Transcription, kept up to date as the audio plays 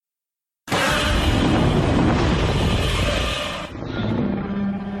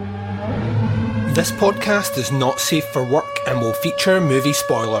This podcast is not safe for work and will feature movie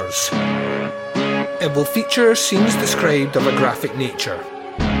spoilers. It will feature scenes described of a graphic nature.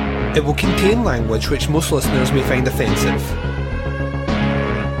 It will contain language which most listeners may find offensive.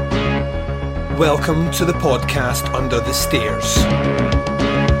 Welcome to the podcast Under the Stairs.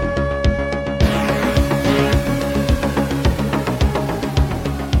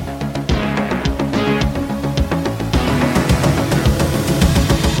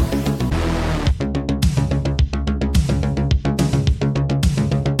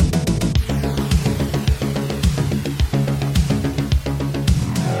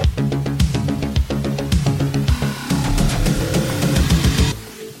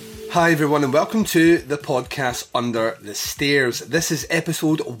 Hi everyone and welcome to the podcast Under the Stairs. This is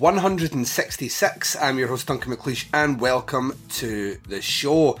episode 166. I'm your host Duncan McLeish and welcome to the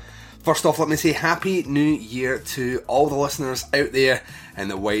show. First off, let me say Happy New Year to all the listeners out there in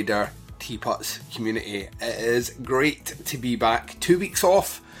the wider Teapots community. It is great to be back. 2 weeks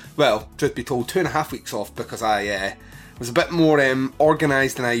off. Well, truth be told, 2.5 weeks off because I was a bit more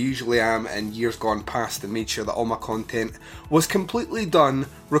organised than I usually am in years gone past and made sure that all my content was completely done,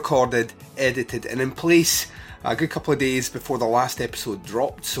 recorded, edited and in place a good couple of days before the last episode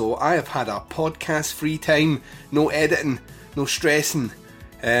dropped. So I have had a podcast free time, no editing, no stressing,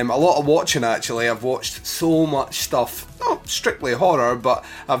 a lot of watching actually. I've watched so much stuff, not strictly horror, but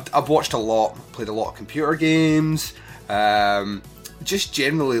I've watched a lot, played a lot of computer games, just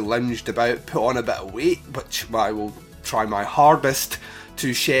generally lounged about, put on a bit of weight, which I will try my hardest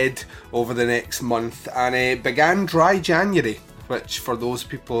to shed over the next month, and began dry January, which for those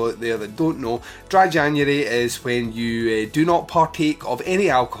people out there that don't know, dry January is when you do not partake of any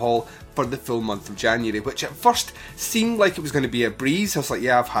alcohol for the full month of January, which at first seemed like it was going to be a breeze. I was like,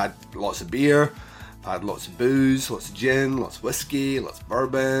 yeah, I've had lots of beer, I've had lots of booze, lots of gin, lots of whiskey, lots of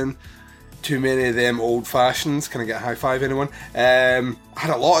bourbon, too many of them old fashions. Can I get a high five, anyone? I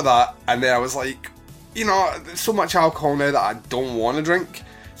had a lot of that, and then I was like, you know, there's so much alcohol now that I don't want to drink,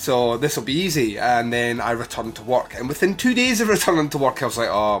 so this will be easy. And then I returned to work, and within 2 days of returning to work I was like,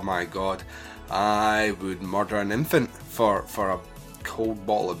 oh my god, I would murder an infant for a cold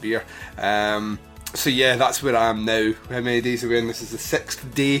bottle of beer. So yeah, that's where I am now. How many days are we in? This is the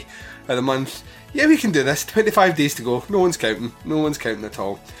 6th day of the month. Yeah, we can do this. 25 days to go. No one's counting at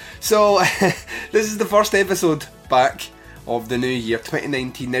all. So this is the first episode back of the new year,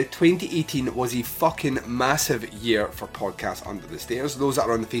 2019. Now, 2018 was a fucking massive year for Podcast Under the Stairs. Those that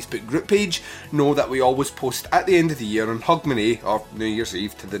are on the Facebook group page know that we always post at the end of the year on Hogmanay, or New Year's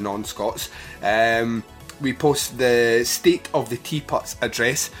Eve to the non-Scots, we post the State of the Teapots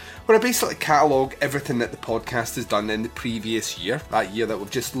address, where I basically catalogue everything that the podcast has done in the previous year, that year that we're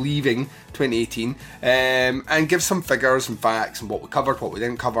just leaving, 2018, and give some figures and facts and what we covered, what we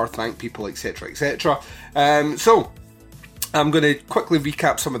didn't cover, thank people, etc, etc. So I'm going to quickly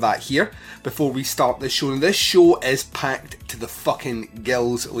recap some of that here before we start this show. And this show is packed to the fucking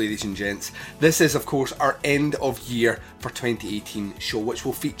gills, ladies and gents. This is, of course, our end of year for 2018 show, which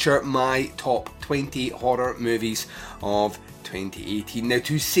will feature my top 20 horror movies of 2018. Now,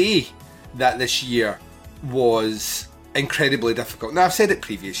 to say that this year was incredibly difficult. Now, I've said it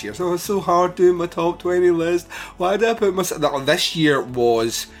previous years. Oh, it's so hard doing my top 20 list. Why did I put myself... This year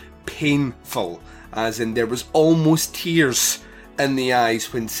was painful. As in, there was almost tears in the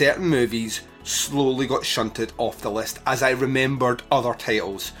eyes when certain movies slowly got shunted off the list, as I remembered other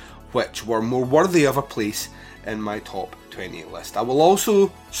titles which were more worthy of a place in my top 20 list. I will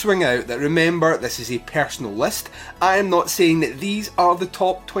also swing out that, remember, this is a personal list. I am not saying that these are the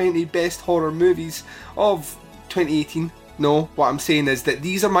top 20 best horror movies of 2018. No, what I'm saying is that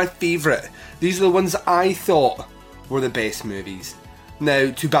these are my favourite. These are the ones that I thought were the best movies. Now,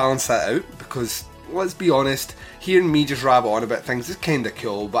 to balance that out, because let's be honest, hearing me just rabbit on about things is kind of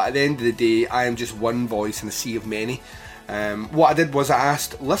cool, but at the end of the day, I am just one voice in a sea of many. What I did was I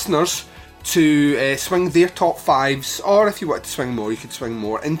asked listeners to swing their top fives, or if you wanted to swing more, you could swing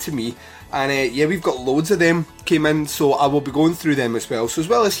more into me. And yeah, we've got loads of them came in, so I will be going through them as well. So as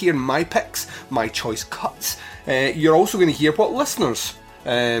well as hearing my picks, my choice cuts, you're also going to hear what listeners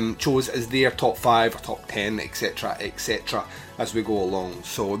chose as their top 5 or top 10, etc, etc, as we go along.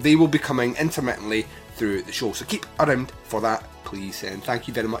 So they will be coming intermittently through the show, so keep around for that, please, and thank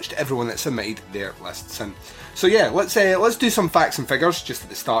you very much to everyone that submitted their lists in. So yeah, let's do some facts and figures just at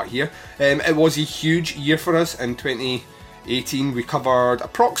the start here. It was a huge year for us in 2018. We covered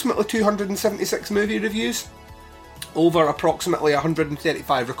approximately 276 movie reviews, over approximately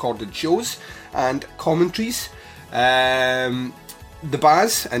 135 recorded shows and commentaries. The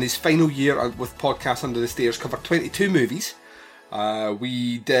Baz, in his final year with Podcast Under the Stairs, covered 22 movies,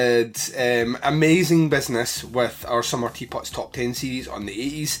 We did amazing business with our Summer Teapots Top 10 series on the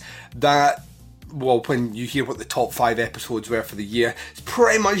 80s. That, well, when you hear what the top 5 episodes were for the year, it's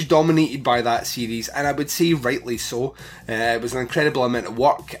pretty much dominated by that series, and I would say rightly so. It was an incredible amount of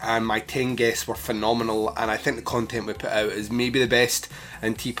work, and my 10 guests were phenomenal, and I think the content we put out is maybe the best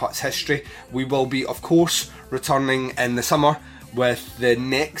in Teapot's history. We will be, of course, returning in the summer with the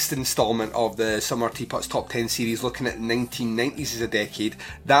next instalment of the Summer Teapots Top 10 series, looking at the 1990s as a decade.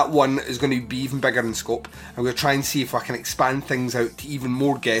 That one is going to be even bigger in scope. I'm going to try and see if I can expand things out to even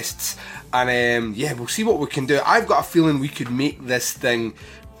more guests, and yeah, we'll see what we can do. I've got a feeling we could make this thing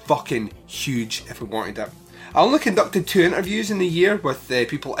fucking huge if we wanted it. I only conducted 2 interviews in the year with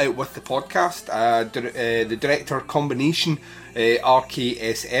people out with the podcast. The director Combination,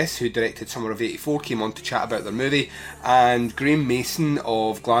 RKSS, who directed Summer of 84, came on to chat about their movie, and Graham Mason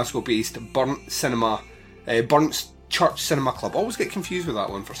of Glasgow-based Burnt Church Cinema Club. I always get confused with that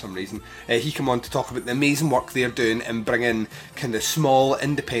one for some reason. He came on to talk about the amazing work they're doing and bringing kind of small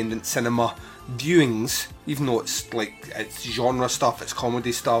independent cinema viewings, even though it's genre stuff, it's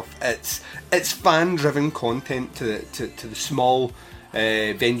comedy stuff, it's fan driven content to the small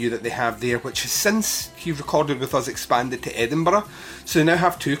venue that they have there, which has, since he recorded with us, expanded to Edinburgh. So they now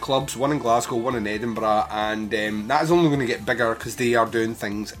have 2 clubs, one in Glasgow, one in Edinburgh, and that is only going to get bigger because they are doing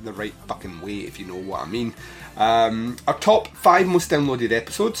things the right fucking way, if you know what I mean. Our top 5 most downloaded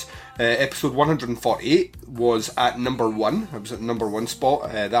episodes. Episode 148 was at number 1. It was at number 1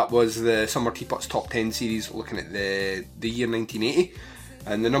 spot. That was the Summer Teapots Top 10 series, looking at the year 1980.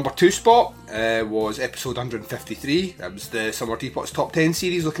 And the number 2 spot was episode 153. That was the Summer Teapots Top 10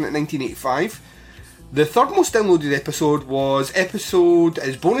 series, looking at 1985. The third most downloaded episode was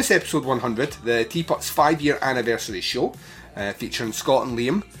bonus episode 100, the Teapots 5-year anniversary show, featuring Scott and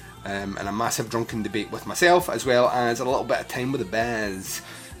Liam, and a massive drunken debate with myself, as well as a little bit of time with the Baz.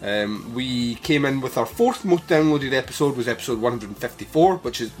 We came in with our 4th most downloaded episode, was episode 154,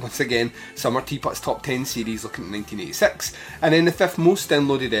 which is once again Summer Teapots Top 10 series, looking at 1986. And then the 5th most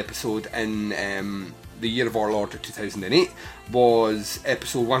downloaded episode in the year of our Lord 2008 was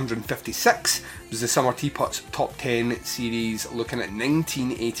episode 156. It was the Summer Teapots Top 10 series, looking at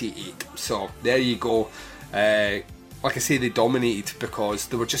 1988. So there you go. Like I say, they dominated because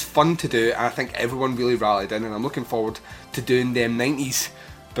they were just fun to do, and I think everyone really rallied in, and I'm looking forward to doing them 90s,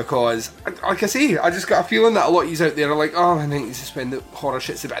 because, like I say, I just got a feeling that a lot of you out there are like, oh, the 90s is when the horror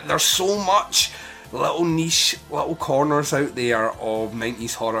shit's about. There's so much little niche, little corners out there of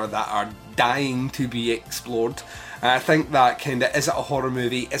 90s horror that are dying to be explored. And I think that kind of, is it a horror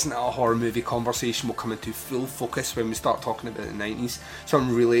movie, isn't it a horror movie conversation will come into full focus when we start talking about the 90s. So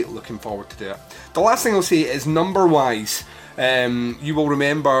I'm really looking forward to do it. The last thing I'll say is number-wise, you will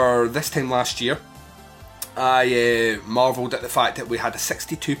remember this time last year, I marvelled at the fact that we had a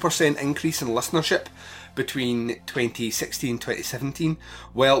 62% increase in listenership between 2016 and 2017.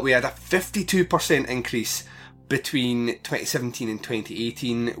 Well, we had a 52% increase between 2017 and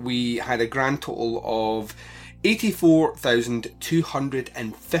 2018. We had a grand total of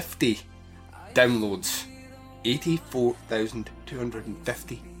 84,250 downloads.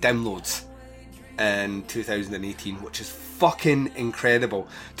 84,250 downloads in 2018, which is fucking incredible.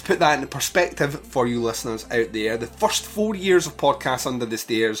 To put that into perspective for you listeners out there, the first 4 years of Podcasts Under the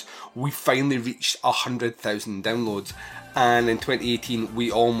Stairs, we finally reached 100,000 downloads, and in 2018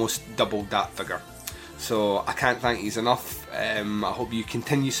 we almost doubled that figure. So I can't thank you enough. I hope you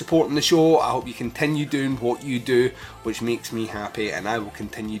continue supporting the show. I hope you continue doing what you do, which makes me happy, and I will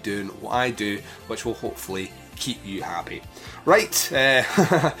continue doing what I do, which will hopefully keep you happy. Right,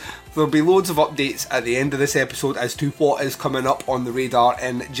 there'll be loads of updates at the end of this episode as to what is coming up on the radar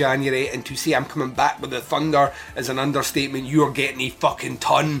in January, and to say I'm coming back with the thunder is an understatement. You're getting a fucking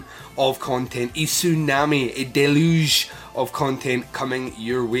ton of content, a tsunami, a deluge of content coming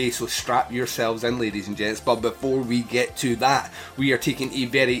your way, so strap yourselves in, ladies and gents. But before we get to that, we are taking a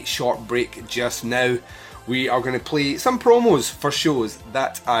very short break just now. We are going to play some promos for shows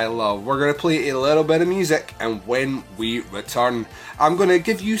that I love. We're going to play a little bit of music, and when we return, I'm going to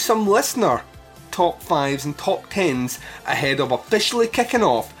give you some listener top 5s and top 10s ahead of officially kicking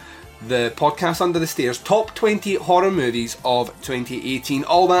off the Podcast Under the Stairs Top 20 Horror Movies of 2018.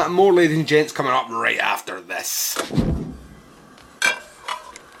 All that and more, ladies and gents, coming up right after this.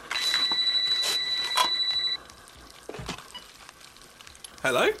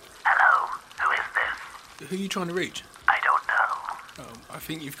 Hello? Hello, who is this? Who are you trying to reach? I don't know. Oh, I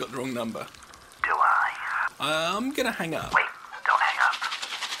think you've got the wrong number. Do I? I'm gonna hang up. Wait, don't hang up.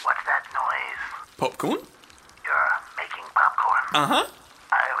 What's that noise? Popcorn? You're making popcorn? Uh-huh.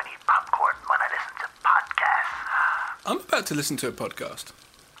 I only eat popcorn when I listen to podcasts. I'm about to listen to a podcast.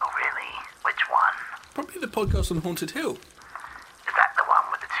 Oh, really? Which one? Probably the podcast on Haunted Hill. Is that the one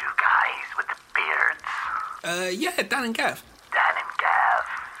with the two guys with the beards? Yeah, Dan and Gav. Dan and Gav.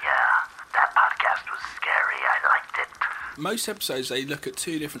 Yeah, that podcast was scary. I liked it. Most episodes they look at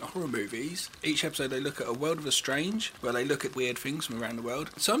 2 different horror movies. Each episode they look at A World of the Strange, where they look at weird things from around the world.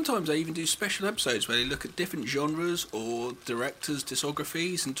 Sometimes they even do special episodes where they look at different genres or directors'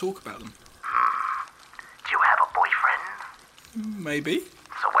 discographies and talk about them. Do you have a boyfriend? Maybe.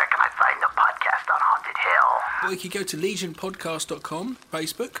 So where can I find the podcast on Haunted Hill? Or you could go to legionpodcast.com,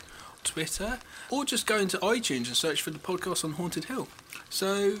 Facebook, Twitter, or just go into iTunes and search for the podcast on Haunted Hill.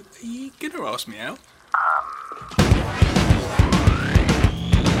 So, are you gonna ask me out?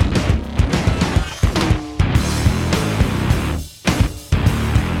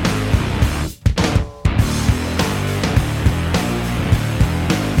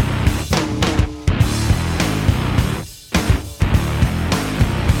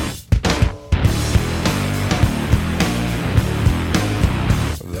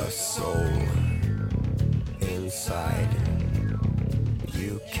 The soul inside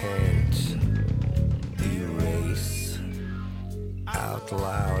you can't erase. Out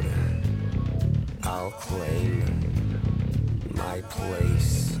loud I'll claim my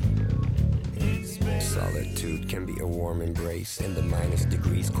place. Solitude can be a warm embrace in the minus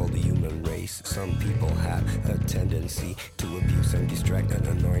degrees called the human race. Some people have a tendency to abuse and distract and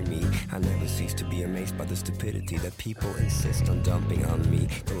annoy me. I never cease to be amazed by the stupidity that people insist on dumping on me.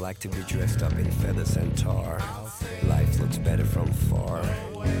 They like to be dressed up in feathers and tar. Life looks better from far.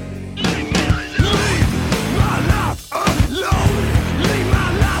 Leave my life alone. Leave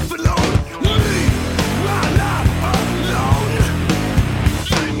my life alone. Leave my life alone.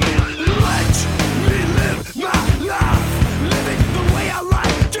 Let me live my life, living the way I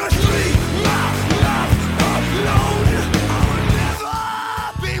like. Just leave my life alone. I will never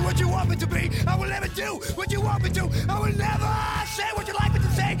be what you want me to be. I will never do what you want me to. I will never say what you like me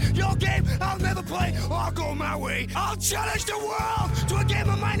to say. Your game I'll never play. I'll go my way. I'll challenge the world to a game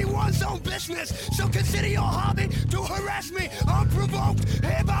of minding one's own business. So consider your hobby to harass me unprovoked.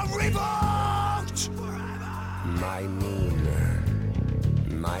 Hereby revoked. My moon,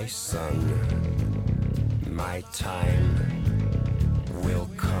 my sun, my time will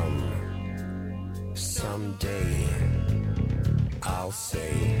come. Someday I'll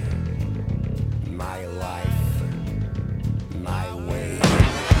say my life, my way.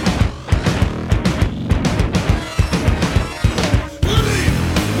 Leave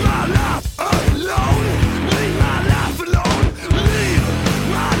my life alone. Leave my life alone. Leave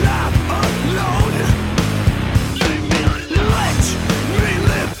my life alone. Let me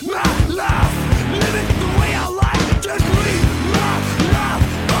live my life, living the way I like. Just leave my life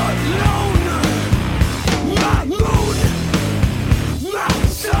alone. My moon, my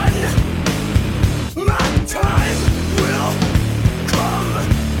sun, my time will come.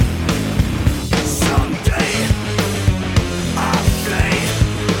 Someday I'll say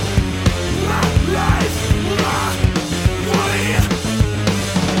my life, my way.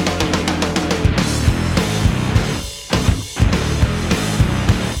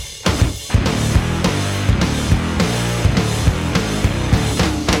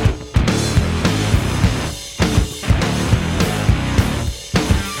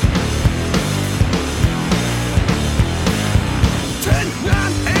 Ten,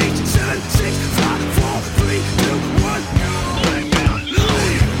 nine, eight, seven, six, five, four, three, two, one. Leave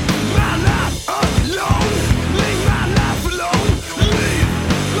my life alone. Leave my life alone. Leave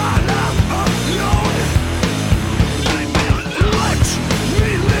my life alone. Let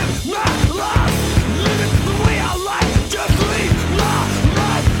me live my life, living the way I like. Just leave my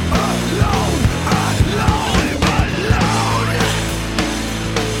life alone, alone, alone.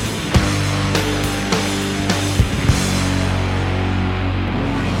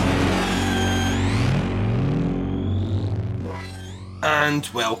 And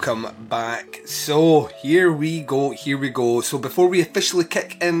welcome back. So here we go. So before we officially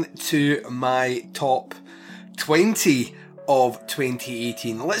kick into my top 20 of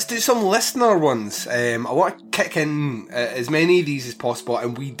 2018, let's do some listener ones. I want to kick in as many of these as possible,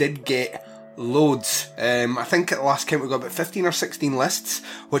 and we did get loads. I think at the last count we got about 15 or 16 lists,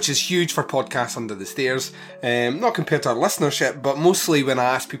 which is huge for podcasts under the stairs. Not compared to our listenership, but mostly when I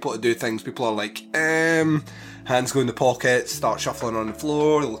ask people to do things, people are like, hands go in the pockets, start shuffling on the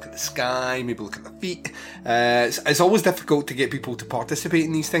floor, look at the sky, maybe look at their feet. It's always difficult to get people to participate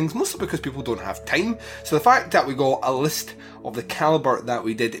in these things, mostly because people don't have time. So the fact that we got a list of the calibre that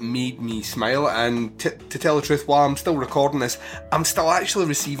we did made me smile, and to tell the truth, while I'm still recording this, I'm still actually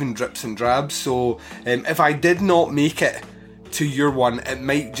receiving drips and drabs. So if I did not make it to your one, it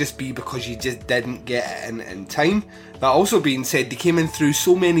might just be because you just didn't get it in time. That also being said, they came in through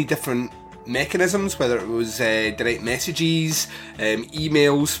so many different mechanisms, whether it was direct messages,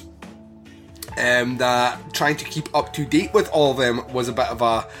 emails, that trying to keep up to date with all of them was a bit of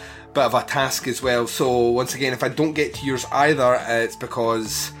a task as well. So once again, if I don't get to yours either, it's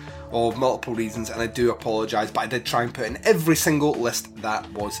because of multiple reasons, and I do apologise, but I did try and put in every single list that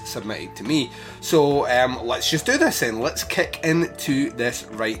was submitted to me. So let's just do this then. Let's kick into this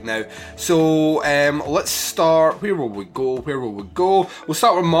right now. So let's start, where will we go? We'll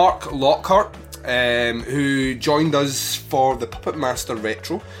start with Mark Lockhart, who joined us for the Puppet Master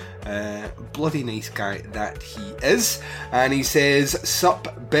Retro. Bloody nice guy that he is. And he says,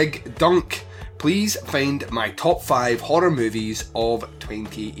 "Sup Big Dunk, please find my top 5 horror movies of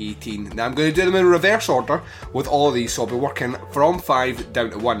 2018. Now I'm going to do them in reverse order with all of these, so I'll be working from 5 down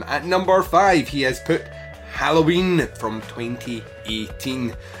to 1. At number 5, he has put Halloween from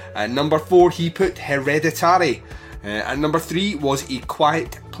 2018. At number 4, he put Hereditary. At number 3 was A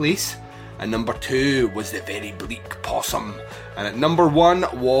Quiet Place. And number 2 was The Very Bleak Possum. And at number 1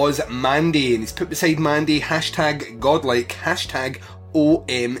 was Mandy, and he's put beside Mandy #godlike,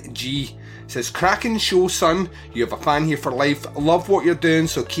 #OMG. Says, "Cracking show, son. You have a fan here for life. Love what you're doing,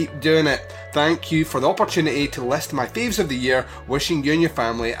 so keep doing it. Thank you for the opportunity to list my faves of the year. Wishing you and your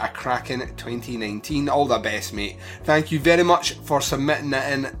family a cracking 2019. All the best, mate." Thank you very much for submitting that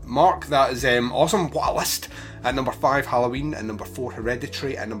in, Mark. That is awesome. What a list. At number 5, Halloween. At number 4,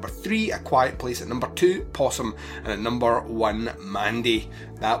 Hereditary. At number 3, A Quiet Place. At number 2, Possum. And at number 1, Mandy.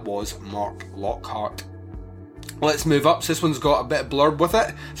 That was Mark Lockhart. Let's move up. So this one's got a bit of blurb with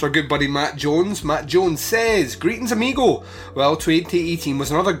it. It's our good buddy Matt Jones. Matt Jones says, "Greetings, amigo. Well, 2018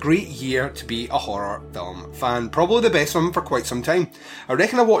 was another great year to be a horror film fan. Probably the best one for quite some time. I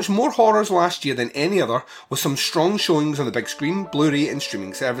reckon I watched more horrors last year than any other, with some strong showings on the big screen, Blu-ray and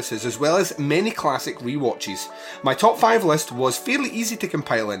streaming services, as well as many classic rewatches. My top 5 list was fairly easy to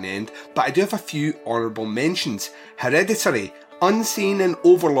compile in the end, but I do have a few honourable mentions. Hereditary, Unseen and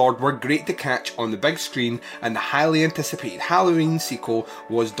Overlord were great to catch on the big screen, and the highly anticipated Halloween sequel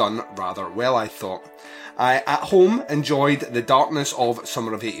was done rather well, I thought. I, at home, enjoyed the darkness of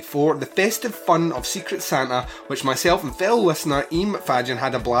Summer of '84, the festive fun of Secret Santa, which myself and fellow listener Ian McFadden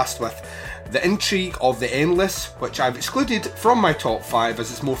had a blast with, the intrigue of The Endless, which I've excluded from my top 5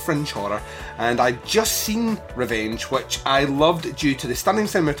 as it's more fringe horror, and I'd just seen Revenge, which I loved due to the stunning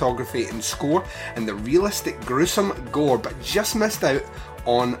cinematography and score and the realistic gruesome gore, but just missed out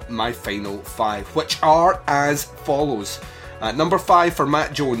on my final 5, which are as follows. At number 5 for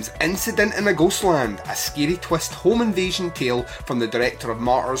Matt Jones, Incident in a Ghostland, a scary twist home invasion tale from the director of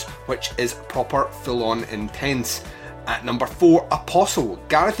Martyrs, which is proper full-on intense. At number 4, Apostle,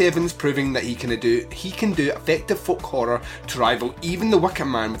 Gareth Evans proving that he can do effective folk horror to rival even The Wicker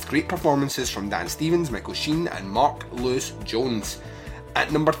Man, with great performances from Dan Stevens, Michael Sheen and Mark Lewis Jones.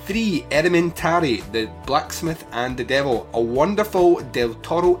 At number 3, Elementary, The Blacksmith and the Devil, a wonderful Del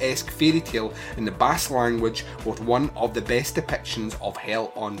Toro-esque fairy tale in the Basque language with one of the best depictions of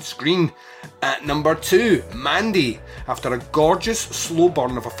hell on screen. At number 2, Mandy. After a gorgeous slow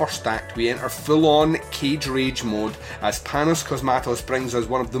burn of a first act, we enter full-on cage rage mode as Panos Cosmatos brings us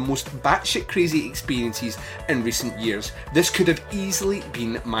one of the most batshit crazy experiences in recent years. This could have easily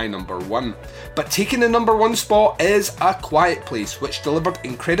been my number 1. But taking the number 1 spot is A Quiet Place, which delivered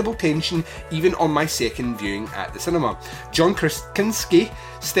incredible tension even on my second viewing at the cinema. John Krasinski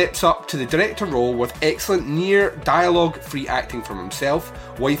steps up to the director role with excellent near dialogue-free acting from himself,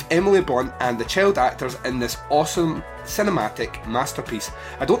 wife Emily Blunt and the child actors in this awesome cinematic masterpiece.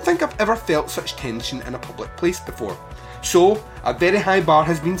 I don't think I've ever felt such tension in a public place before. So, a very high bar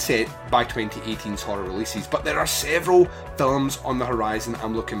has been set by 2018's horror releases, but there are several films on the horizon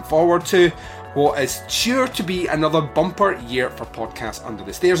I'm looking forward to. What is sure to be another bumper year for Podcasts Under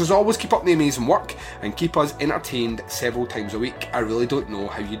the Stairs. As always, keep up the amazing work and keep us entertained several times a week. I really don't know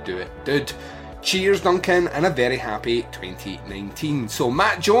how you do it, dude. Cheers, Duncan, and a very happy 2019. So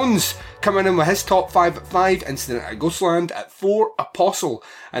Matt Jones coming in with his top 5 at 5, Incident at Ghostland. At 4, Apostle.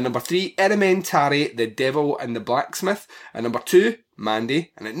 At number 3, Elementary, The Devil and the Blacksmith. At number 2,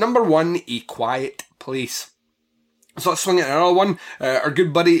 Mandy. And at number 1, A Quiet Place. So let's swing it another one. Our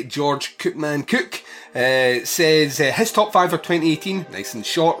good buddy George Cookman Cook says his top 5 for 2018, nice and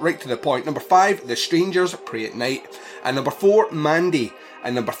short, right to the point. Number 5, The Strangers, Pray at Night. And number 4, Mandy.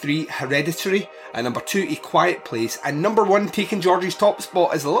 And number 3, Hereditary. And number 2, A Quiet Place. And number 1, taking George's top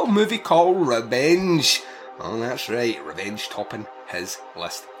spot, is a little movie called Revenge. Oh, that's right, Revenge topping his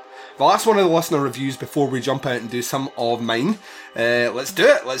list. The last one of the listener reviews before we jump out and do some of mine. Let's do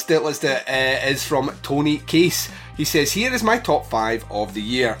it. Is from Tony Case. He says, here is my top 5 of the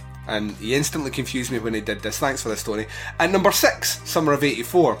year. And he instantly confused me when he did this. Thanks for this, Tony. At number 6, Summer of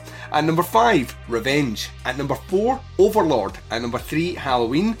 84. At number 5, Revenge. At number 4, Overlord. At number 3,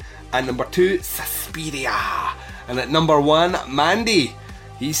 Halloween. At number 2, Suspiria. And at number 1, Mandy.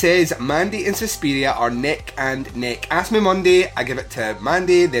 He says, Mandy and Suspiria are neck and neck. Ask me Monday, I give it to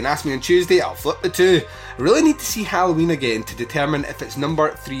Mandy. Then ask me on Tuesday, I'll flip the 2. I really need to see Halloween again to determine if it's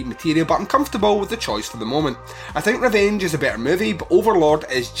number 3 material, but I'm comfortable with the choice for the moment. I think Revenge is a better movie, but Overlord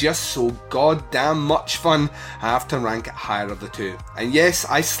is just so goddamn much fun, I have to rank it higher of the 2. And yes,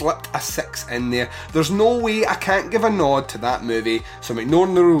 I slipped a 6 in there. There's no way I can't give a nod to that movie, so I'm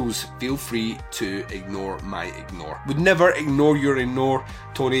ignoring the rules. Feel free to ignore my ignore. Would never ignore your ignore,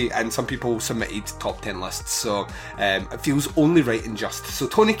 Tony, and some people submitted top 10 lists, so it feels only right and just. So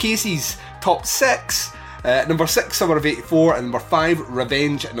Tony Casey's top 6, number 6, Summer of 84, and number 5,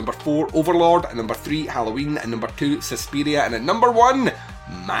 Revenge, at number 4, Overlord, at number 3, Halloween, and number 2, Suspiria, and at number 1,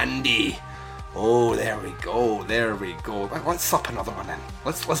 Mandy. Oh, there we go. Let's slip another one in.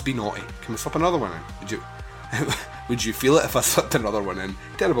 Let's be naughty. Can we slip another one in? Would you feel it if I slipped another one in?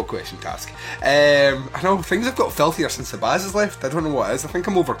 Terrible question to ask. I know, things have got filthier since Sabaz has left. I don't know what it is. I think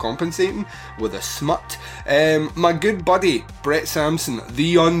I'm overcompensating with a smut. My good buddy, Brett Sampson,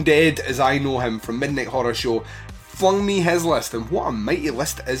 the Undead as I know him from Midnight Horror Show, flung me his list, and what a mighty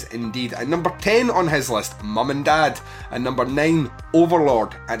list it is indeed. At number 10 on his list, Mum and Dad. At number 9,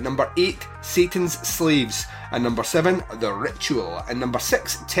 Overlord. At number 8, Satan's Slaves. At number 7, The Ritual. At number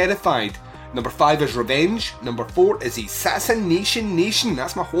 6, Terrified. Number 5 is Revenge. Number 4 is Assassination Nation.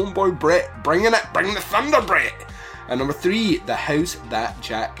 That's my homeboy Brett. Bringing it. Bring the thunder, Brett. And number 3, The House That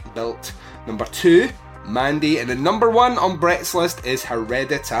Jack Built. Number 2, Mandy. And the number 1 on Brett's list is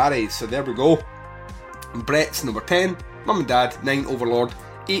Hereditary. So there we go. Brett's number 10, Mum and Dad. 9, Overlord.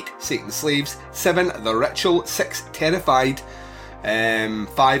 8, Satan's Slaves. 7, The Ritual. 6, Terrified.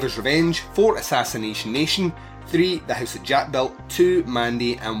 5 is Revenge. 4, Assassination Nation. 3, The House That Jack Built. 2,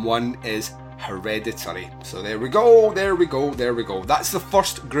 Mandy. And 1 is Hereditary. So there we go. That's the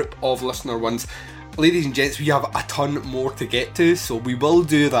first group of listener ones. Ladies and gents, we have a ton more to get to, so we will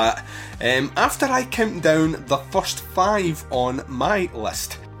do that after I count down the first 5 on my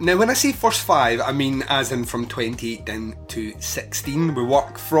list. Now, when I say first 5, I mean as in from 20 down to 16. We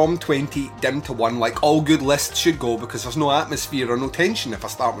work from 20 down to 1, like all good lists should go, because there's no atmosphere or no tension if I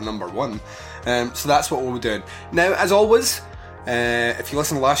start with number 1. So that's what we'll be doing. Now, as always, if you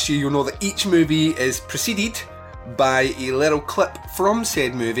listened last year, you'll know that each movie is preceded by a little clip from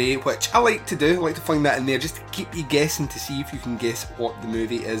said movie, which I like to do. I like to find that in there just to keep you guessing, to see if you can guess what the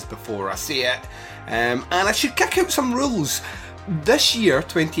movie is before I say it. And I should kick out some rules. This year,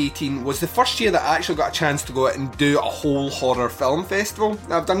 2018, was the first year that I actually got a chance to go out and do a whole horror film festival.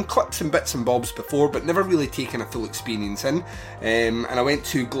 Now, I've done clips and bits and bobs before, but never really taken a full experience in. And I went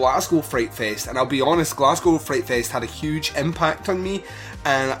to Glasgow Fright Fest, and I'll be honest, Glasgow Fright Fest had a huge impact on me,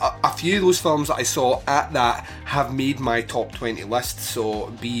 and a few of those films that I saw at that have made my top 20 list, so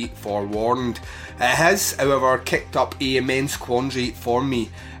be forewarned. It has, however, kicked up an immense quandary for me,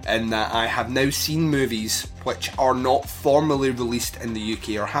 in that I have now seen movies which are not formally released in the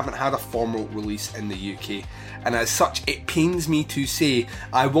UK, or haven't had a formal release in the UK, and as such it pains me to say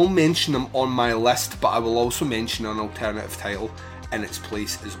I will mention them on my list, but I will also mention an alternative title in its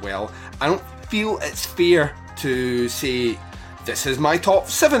place as well. I don't feel it's fair to say this is my top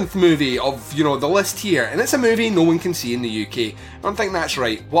 7th movie of, the list here, and it's a movie no one can see in the UK. I don't think that's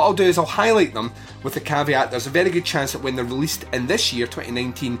right. What I'll do is I'll highlight them with the caveat there's a very good chance that when they're released in this year,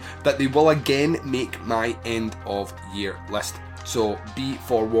 2019, that they will again make my end of year list. So be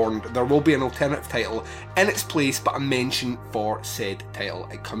forewarned, there will be an alternative title in its place, but a mention for said title.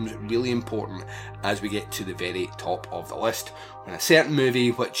 It comes really important as we get to the very top of the list, when a certain movie,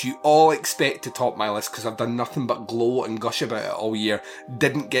 which you all expect to top my list because I've done nothing but glow and gush about it all year,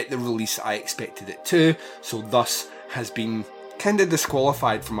 didn't get the release I expected it to, so thus has been kind of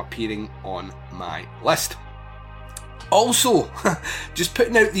disqualified from appearing on my list. Also, just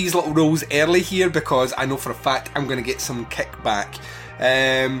putting out these little rules early here because I know for a fact I'm going to get some kickback.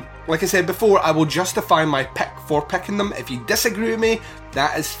 like I said before, I will justify my pick for picking them. If you disagree with me,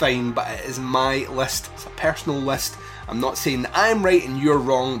 that is fine, but it is my list. It's a personal list. I'm not saying that I'm right and you're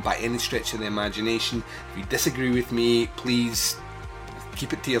wrong by any stretch of the imagination. If you disagree with me, please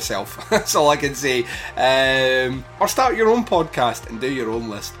keep it to yourself. That's all I can say. Or start your own podcast and do your own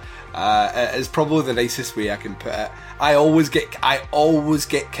list. It is probably the nicest way I can put it. I always get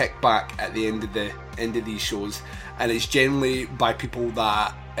kicked back at the end of these shows, and it's generally by people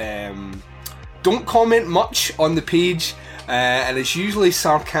that don't comment much on the page, and it's usually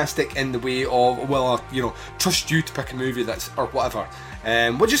sarcastic in the way of, well, trust you to pick a movie that's or whatever,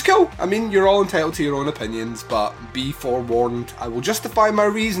 which is cool. I mean, you're all entitled to your own opinions, but be forewarned, I will justify my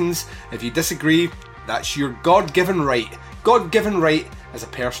reasons. If you disagree, that's your God-given right as a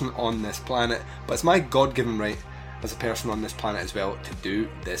person on this planet, but it's my God-given right as a person on this planet as well to do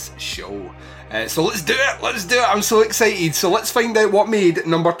this show. So let's do it, I'm so excited. So let's find out what made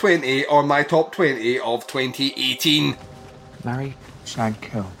number 20 on my top 20 of 2018. Marry, shag,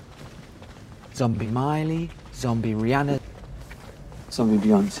 kill. Zombie Miley, zombie Rihanna, zombie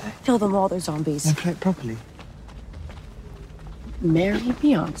Beyonce. Kill them all, they're zombies. And play it properly. Marry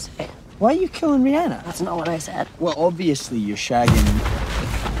Beyonce. Why are you killing Rihanna? That's not what I said. Well, obviously you're shagging.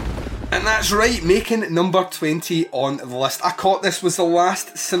 And that's right, making number 20 on the list. I caught this was the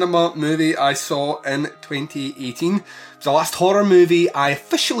last cinema movie I saw in 2018. It was the last horror movie I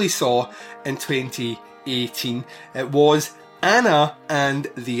officially saw in 2018. It was Anna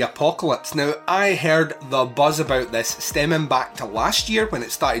and the Apocalypse. Now, I heard the buzz about this stemming back to last year when it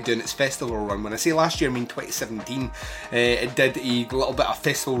started doing its festival run. When I say last year, I mean 2017. It did a little bit of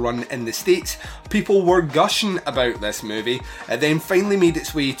festival run in the States. People were gushing about this movie. It then finally made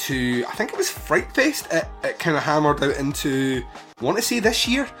its way to, I think it was Fright Fest. It kind of hammered out into, I want to say this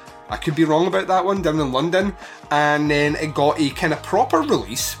year. I could be wrong about that one, down in London. And then it got a kind of proper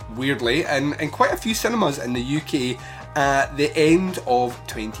release, weirdly, in quite a few cinemas in the UK at the end of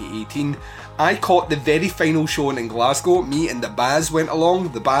 2018. I caught the very final showing in Glasgow. Me and the Baz went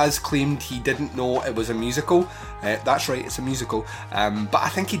along. The Baz claimed he didn't know it was a musical. That's right, it's a musical. But I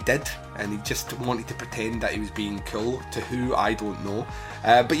think he did, and he just wanted to pretend that he was being cool, to who I don't know.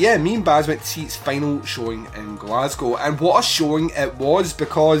 But yeah, me and Baz went to see its final showing in Glasgow, and what a showing it was,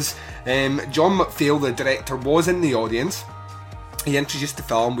 because John McPhail, the director, was in the audience. He introduced the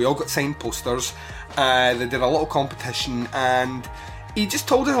film, we all got signed posters, they did a little competition, and he just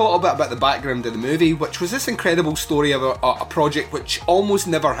told us a little bit about the background of the movie, which was this incredible story about a project which almost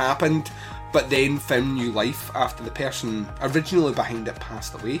never happened, but then found new life after the person originally behind it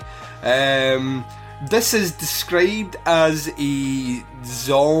passed away. This is described as a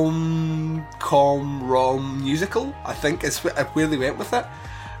Zom-com-rom musical, I think is where they went with it.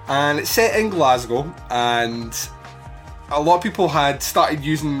 And it's set in Glasgow, and a lot of people had started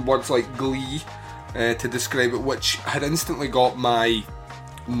using words like glee to describe it, which had instantly got my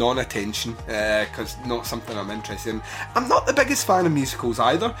non-attention, because not something I'm interested in. I'm not the biggest fan of musicals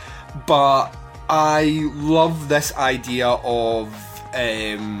either, but I love this idea of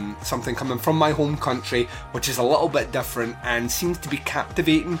something coming from my home country, which is a little bit different and seems to be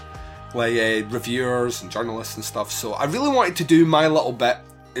captivating, like reviewers and journalists and stuff. So I really wanted to do my little bit,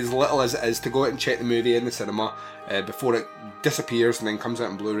 as little as it is, to go out and check the movie in the cinema before it disappears and then comes out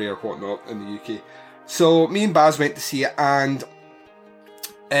in Blu-ray or whatnot in the UK. So me and Baz went to see it, and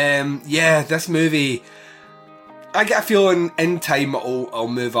this movie, I get a feeling in time it'll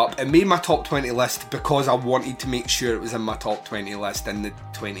move up. It made my top 20 list because I wanted to make sure it was in my top 20 list, and the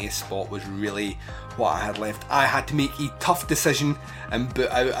 20th spot was really what I had left. I had to make a tough decision and put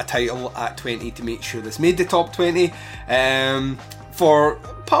out a title at 20 to make sure this made the top 20. For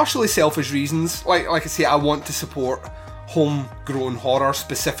partially selfish reasons, like I say, I want to support homegrown horror,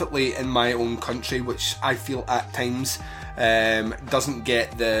 specifically in my own country, which I feel at times doesn't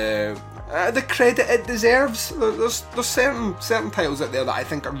get the credit it deserves. There's certain titles out there that I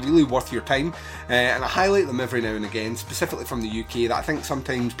think are really worth your time, and I highlight them every now and again, specifically from the UK, that I think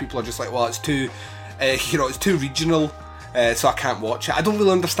sometimes people are just like, well, it's too it's too regional, so I can't watch it. I don't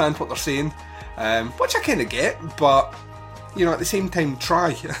really understand what they're saying, which I kind of get, but at the same time,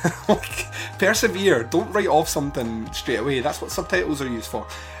 try. Persevere. Don't write off something straight away. That's what subtitles are used for.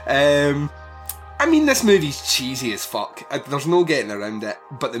 I mean, this movie's cheesy as fuck. There's no getting around it,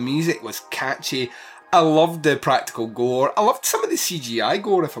 but the music was catchy. I loved the practical gore. I loved some of the CGI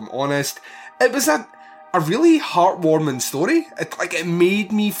gore, if I'm honest. It was a really heartwarming story. It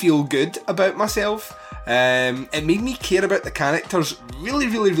made me feel good about myself. It made me care about the characters really,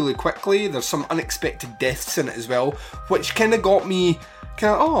 really, really quickly. There's some unexpected deaths in it as well, which kind of got me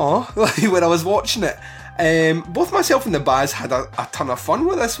when I was watching it. Both myself and the Baz had a ton of fun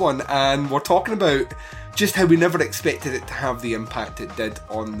with this one, and we're talking about just how we never expected it to have the impact it did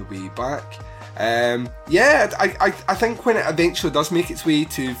on the way back. I think when it eventually does make its way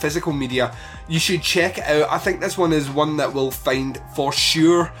to physical media, you should check it out. I think this one is one that will find for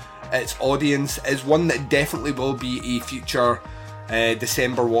sure its audience, is one that definitely will be a future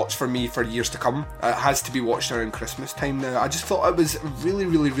December watch for me for years to come. It has to be watched around Christmas time now. I just thought it was really,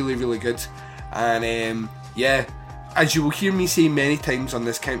 really, really, really good. And as you will hear me say many times on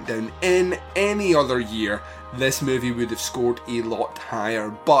this countdown, in any other year, this movie would have scored a lot higher,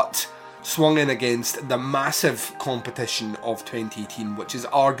 but swung in against the massive competition of 2018, which is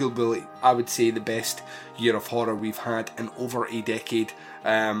arguably, I would say, the best year of horror we've had in over a decade.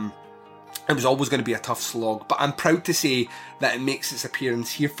 It was always going to be a tough slog, but I'm proud to say that it makes its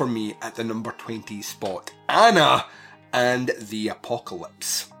appearance here for me at the number 20 spot. Anna and the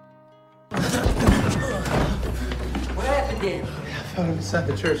Apocalypse. What happened there? I found him inside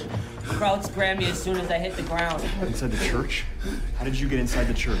the church. The crowd grabbed me as soon as I hit the ground. Inside the church? How did you get inside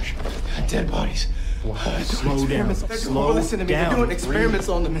the church? Dead bodies. Slow down. Listen to me. They're doing experiments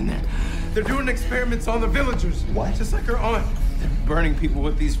on them in there. They're doing experiments on the villagers. What? Just like her aunt. They're burning people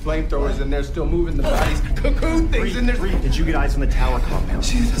with these flamethrowers, and they're still moving the bodies. Cocoon things, and there's. Did you get eyes on the tower compound?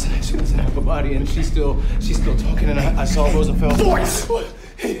 She doesn't have a body, and she's still talking. And I saw Roosevelt. Voice.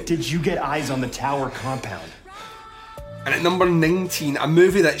 Did you get eyes on the tower compound? And at number 19, a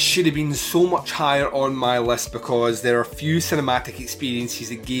movie that should have been so much higher on my list because there are few cinematic experiences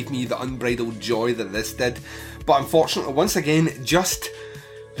that gave me the unbridled joy that this did. But unfortunately, once again, just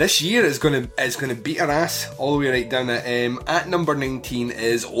this year is gonna beat our ass all the way right down it. At number 19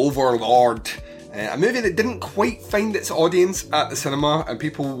 is Overlord. A movie that didn't quite find its audience at the cinema, and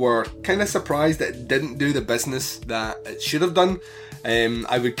people were kind of surprised that it didn't do the business that it should have done.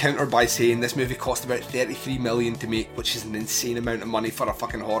 I would counter by saying this movie cost about $33 million to make, which is an insane amount of money for a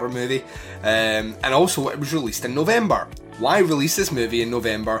fucking horror movie. And also, it was released in November. Why release this movie in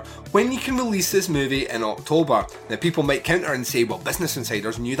November when you can release this movie in October? Now, people might counter and say, well, Business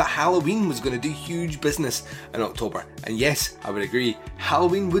Insiders knew that Halloween was going to do huge business in October. And yes, I would agree,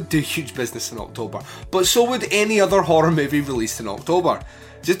 Halloween would do huge business in October. But so would any other horror movie released in October.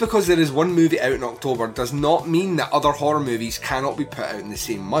 Just because there is one movie out in October does not mean that other horror movies cannot be put out in the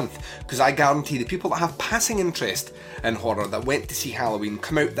same month, because I guarantee the people that have passing interest in horror that went to see Halloween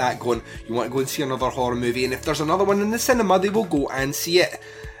come out that going, you want to go and see another horror movie, and if there's another one in the cinema they will go and see it.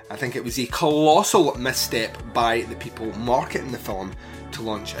 I think it was a colossal misstep by the people marketing the film to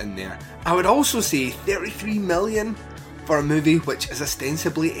launch in there. I would also say 33 million for a movie which is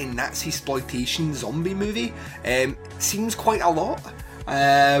ostensibly a Nazi-sploitation zombie movie seems quite a lot.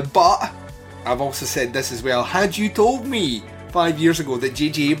 But I've also said this as well. Had you told me 5 years ago that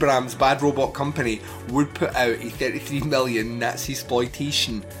J.J. Abrams' Bad Robot Company would put out a 33 million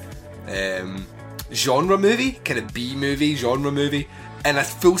Nazi-sploitation genre movie, kind of B-movie, genre movie, in a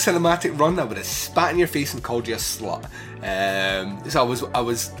full cinematic run, I would have spat in your face and called you a slut. So I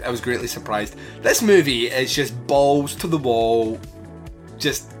was greatly surprised. This movie is just balls to the wall,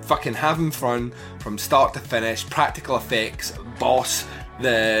 just fucking having fun from start to finish. Practical effects, boss.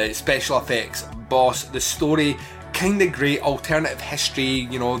 The special effects, boss. The story, kind of great. Alternative history,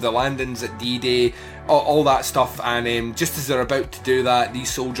 you know, the landings at D-Day, all that stuff. And just as they're about to do that,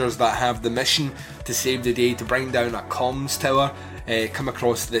 these soldiers that have the mission to save the day, to bring down a comms tower, come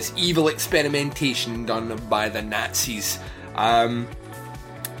across this evil experimentation done by the Nazis.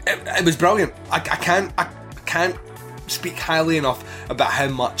 It was brilliant. I can't speak highly enough about how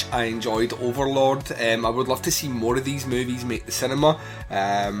much I enjoyed Overlord. I would love to see more of these movies make the cinema.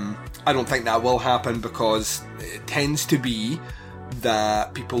 I don't think that will happen because it tends to be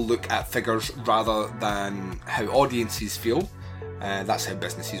that people look at figures rather than how audiences feel. That's how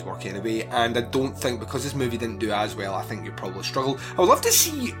businesses work anyway, and I don't think, because this movie didn't do as well, I think you probably struggle. I would love to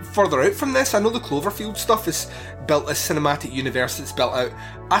see further out from this. I know the Cloverfield stuff is built, a cinematic universe that's built out.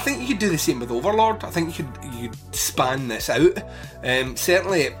 I think you could do the same with Overlord. I think you could span this out.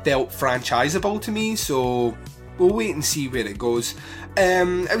 Certainly it felt franchisable to me, so we'll wait and see where it goes.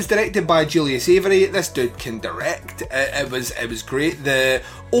 It was directed by Julius Avery. This dude can direct. It was great. The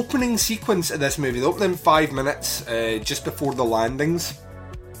opening sequence of this movie, the opening 5 minutes just before the landings,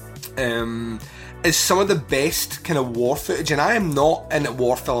 is some of the best kind of war footage. And I am not into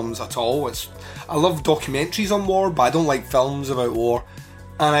war films at all. I love documentaries on war, but I don't like films about war.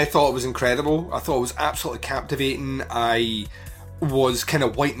 And I thought it was incredible. I thought it was absolutely captivating. I was kind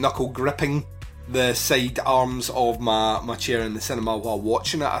of white knuckle gripping the side arms of my chair in the cinema while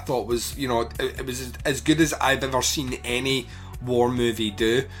watching it. I thought it was, it was as good as I've ever seen any war movie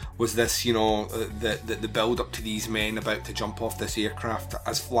do, was this, you know, the build up to these men about to jump off this aircraft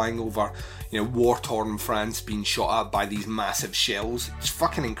as flying over, you know, war-torn France being shot at by these massive shells. It's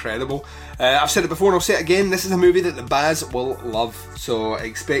fucking incredible. I've said it before and I'll say it again, this is a movie that the Baz will love, so I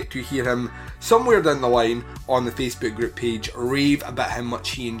expect to hear him somewhere down the line on the Facebook group page rave about how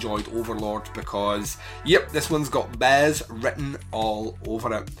much he enjoyed Overlord, because yep, this one's got Baz written all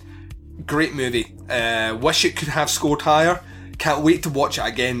over it. Great movie. Wish it could have scored higher. Can't wait to watch it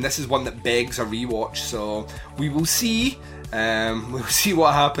again. This is one that begs a rewatch, so we will see. We'll see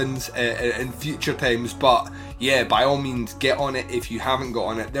what happens in future times, but yeah, by all means get on it if you haven't got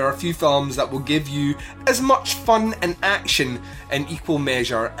on it. There are a few films that will give you as much fun and action in equal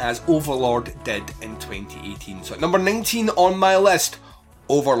measure as Overlord did in 2018. So at number 19 on my list,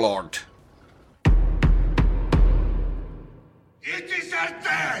 Overlord. It is our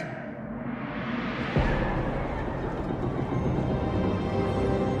turn!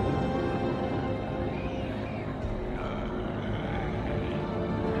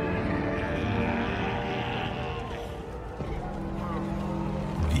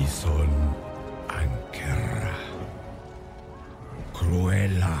 Bison Ankera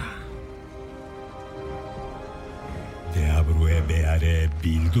Cruella De abruebeare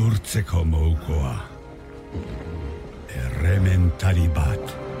bildurce como ukoa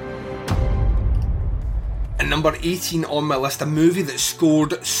Rementalibat. And number 18 on my list, a movie that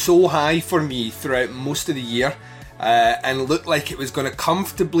scored so high for me throughout most of the year and looked like it was going to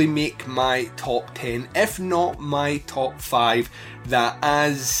comfortably make my top 10, if not my top 5, that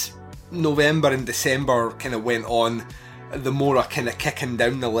as November and December kind of went on, the more I kind of kicking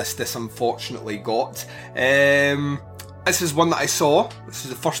down the list this unfortunately got. This is one that I saw. This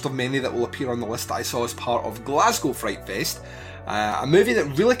is the first of many that will appear on the list that I saw as part of Glasgow Fright Fest. A movie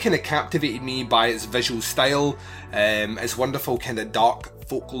that really kind of captivated me by its visual style, its wonderful kind of dark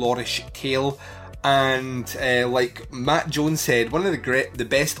folklorish tale, and like Matt Jones said, one of the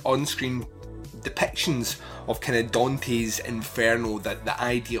best on-screen depictions of kind of Dante's Inferno, the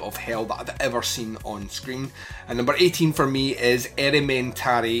idea of hell that I've ever seen on screen. And number 18 for me is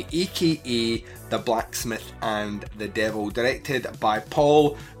Elementary, aka The Blacksmith and the Devil, directed by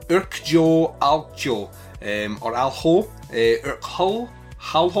Paul Urqujo Aljo, or Alho,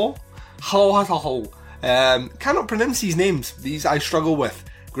 Halho. Cannot pronounce these names. These I struggle with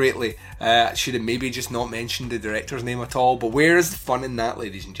greatly. Should have maybe just not mentioned the director's name at all, but where is the fun in that,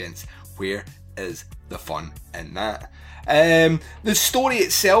 ladies and gents? Where is the fun in that? The story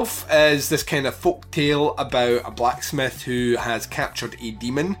itself is this kind of folk tale about a blacksmith who has captured a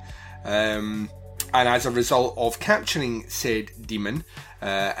demon, and as a result of capturing said demon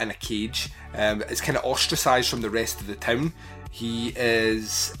in a cage, is kind of ostracised from the rest of the town. He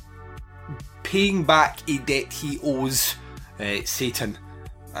is paying back a debt he owes Satan,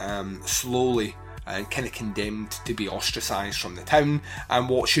 slowly, and kind of condemned to be ostracised from the town, and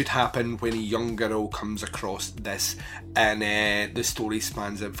what should happen when a young girl comes across this, and the story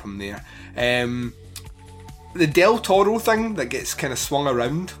spans out from there. The Del Toro thing that gets kind of swung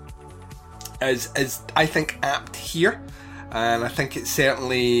around is I think apt here, and I think it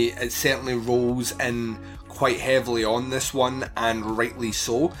certainly rolls in quite heavily on this one, and rightly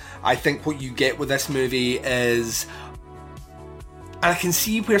so. I think what you get with this movie is, and I can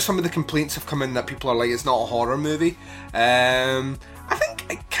see where some of the complaints have come in, that people are like, it's not a horror movie. I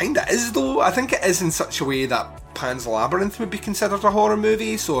think it kind of is, though. I think it is in such a way that Pan's Labyrinth would be considered a horror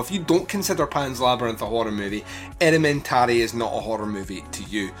movie. So if you don't consider Pan's Labyrinth a horror movie, Elementary is not a horror movie to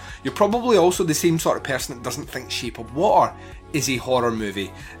you. You're probably also the same sort of person that doesn't think Shape of Water is a horror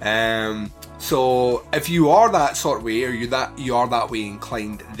movie. So if you are that sort of way, or you are that way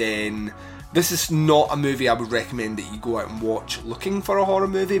inclined, then this is not a movie I would recommend that you go out and watch looking for a horror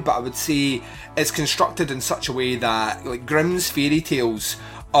movie, but I would say it's constructed in such a way that, like, Grimm's fairy tales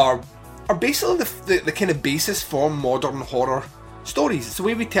are basically the kind of basis for modern horror stories. It's the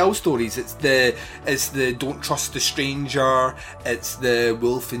way we tell stories. It's the don't trust the stranger, it's the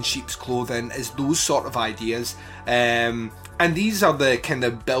wolf in sheep's clothing, it's those sort of ideas. And these are the kind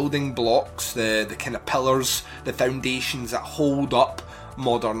of building blocks, the kind of pillars, the foundations that hold up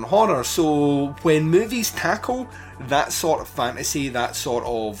modern horror. So when movies tackle that sort of fantasy, that sort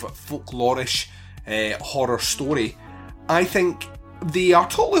of folklorish horror story, I think they are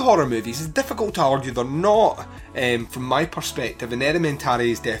totally horror movies. It's difficult to argue they're not, from my perspective, and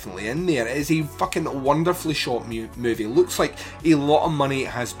Elementary is definitely in there. It is a fucking wonderfully shot movie. Looks like a lot of money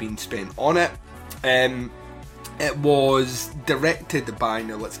has been spent on it. It was directed by,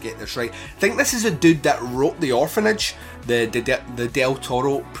 now let's get this right, I think this is a dude that wrote The Orphanage, the Del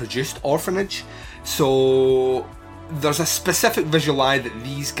Toro produced Orphanage. So there's a specific visual eye that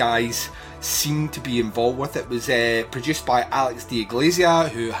these guys seem to be involved with. It was produced by Alex de Iglesia,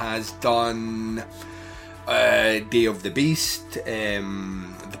 who has done Day of the Beast,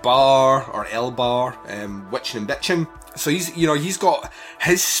 The Bar, or El Bar, Witchin' and Bitchin'. So he's got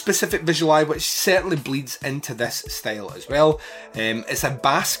his specific visual eye, which certainly bleeds into this style as well. It's a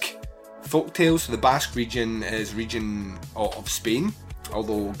Basque folktale, so the Basque region is region of Spain,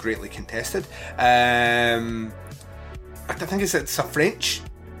 although greatly contested. I think it's a French,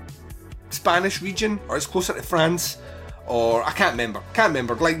 Spanish region, or it's closer to France, or I can't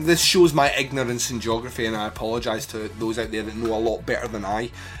remember. Like, this shows my ignorance in geography, and I apologise to those out there that know a lot better than I.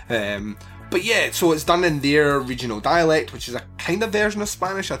 But yeah, so it's done in their regional dialect, which is a kind of version of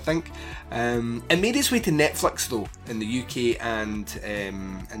Spanish, I think. It made its way to Netflix though, in the UK and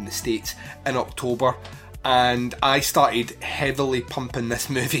in the States in October. And I started heavily pumping this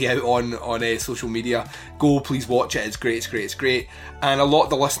movie out on social media. Go, please watch it, it's great. And a lot of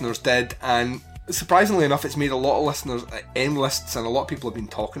the listeners did, and surprisingly enough, it's made a lot of listeners end lists, and a lot of people have been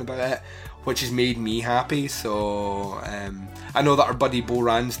talking about it, which has made me happy. So I know that our buddy Bo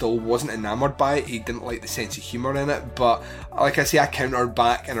Ransdell wasn't enamoured by it. He didn't like the sense of humour in it, but like I say, I countered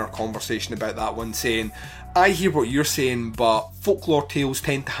back in our conversation about that one, saying, I hear what you're saying, but folklore tales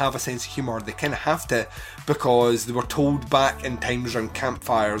tend to have a sense of humour. They kind of have to, because they were told back in times around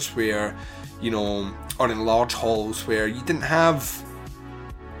campfires where, or in large halls where you didn't have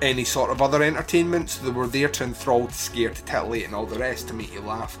any sort of other entertainment, so they were there to enthrall, to scare, to titillate and all the rest, to make you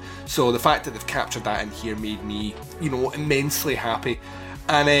laugh. So the fact that they've captured that in here made me, immensely happy.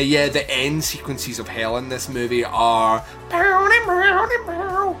 And the end sequences of hell in this movie are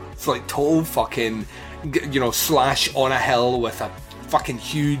it's like total fucking, slash on a hill with a fucking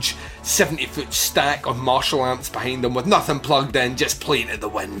huge 70-foot stack of Marshall amps behind them with nothing plugged in, just playing to the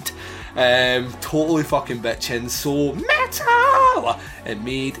wind. Totally fucking bitchin', so metal! It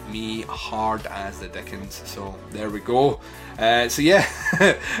made me hard as the dickens, so there we go. So yeah,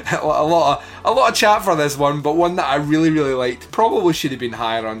 a lot of chat for this one, but one that I really liked. Probably should have been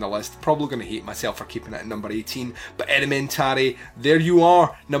higher on the list. Probably going to hate myself for keeping it at number 18, but Elementary, there you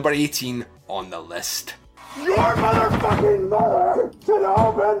are, number 18 on the list. Your motherfucking mother should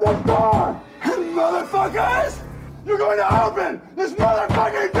open this door! Motherfuckers! You're going to open this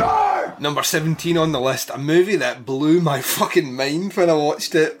motherfucking door! Number 17 on the list, a movie that blew my fucking mind when I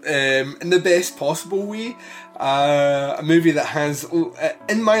watched it, in the best possible way. A movie that has,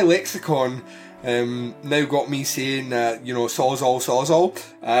 in my lexicon, now got me saying, Sawzall.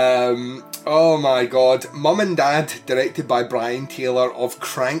 Oh my god. Mum and Dad, directed by Brian Taylor of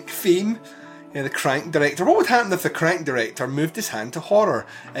Crank fame. The Crank director. What would happen if the Crank director moved his hand to horror?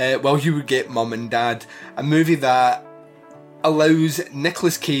 Well, you would get Mum and Dad, a movie that allows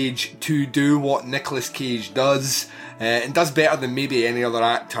Nicolas Cage to do what Nicolas Cage does, and does better than maybe any other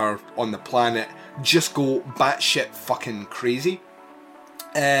actor on the planet. Just go batshit fucking crazy.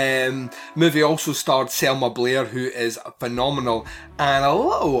 Movie also starred Selma Blair, who is phenomenal, and a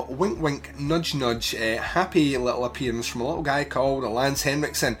little wink nudge happy little appearance from a little guy called Lance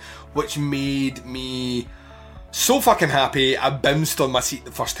Henriksen, which made me so fucking happy. I bounced on my seat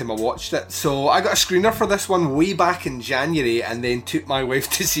the first time I watched it. So I got a screener for this one way back in January, and then took my wife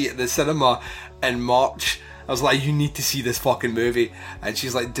to see it at the cinema in March. I was like, you need to see this fucking movie, and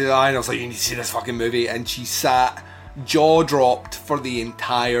she's like, do I? And I was like, you need to see this fucking movie, and she sat jaw dropped for the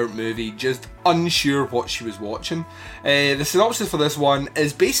entire movie, just unsure what she was watching. The synopsis for this one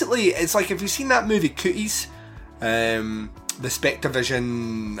is basically, it's like, if you've seen that movie Cooties, the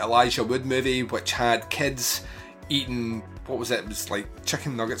Spectrevision Elijah Wood movie, which had kids eating, what was it was like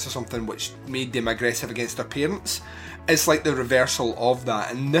chicken nuggets or something, which made them aggressive against their parents. It's like the reversal of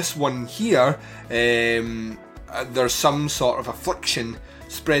that. In this one here, there's some sort of affliction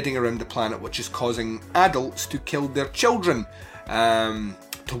spreading around the planet which is causing adults to kill their children,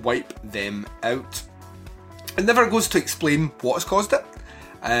 to wipe them out. It never goes to explain what has caused it.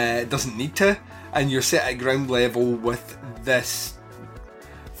 It doesn't need to, and you're set at ground level with this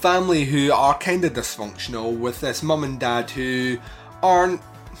family who are kind of dysfunctional, with this mum and dad who aren't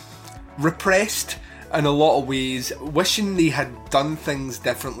repressed in a lot of ways, wishing they had done things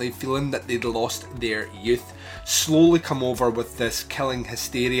differently, feeling that they'd lost their youth, slowly come over with this killing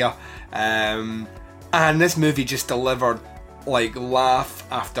hysteria, and this movie just delivered like laugh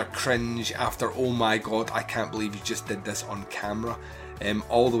after cringe after oh my god, I can't believe you just did this on camera,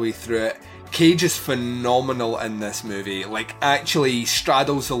 all the way through it. Cage is phenomenal in this movie, like actually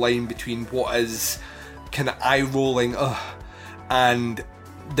straddles the line between what is kind of eye-rolling and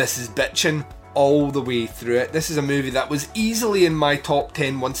this is bitching all the way through it. This is a movie that was easily in my top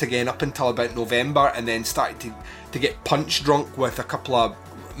 10 once again up until about November, and then started to get punch drunk with a couple of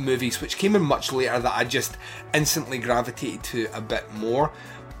movies which came in much later that I just instantly gravitated to a bit more.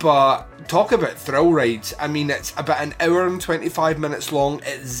 But talk about thrill rides. I mean, it's about an hour and 25 minutes long.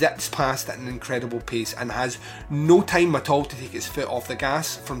 It zips past at an incredible pace and has no time at all to take its foot off the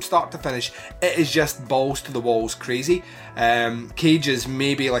gas. From start to finish, it is just balls to the walls crazy. Cage is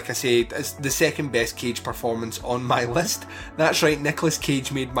maybe, like I say, is the second best Cage performance on my list. That's right, Nicolas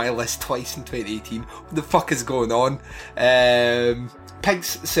Cage made my list twice in 2018. What the fuck is going on?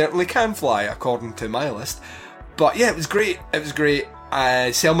 Pigs certainly can fly, according to my list. But yeah, it was great. It was great.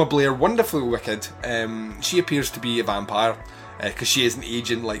 Selma Blair, wonderfully wicked. She appears to be a vampire because she isn't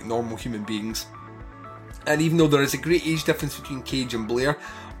aging like normal human beings. And even though there is a great age difference between Cage and Blair,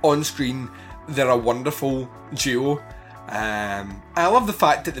 on screen they're a wonderful duo. I love the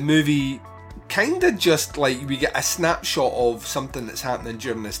fact that the movie kind of just like we get a snapshot of something that's happening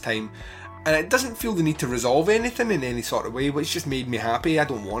during this time, and it doesn't feel the need to resolve anything in any sort of way, which just made me happy. I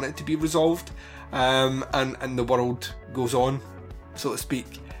don't want it to be resolved, and the world goes on, so to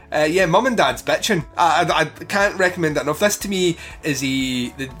speak. Yeah, Mum and Dad's bitching. I can't recommend it enough. This to me is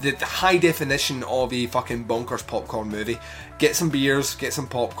the high definition of a fucking bonkers popcorn movie. Get some beers, get some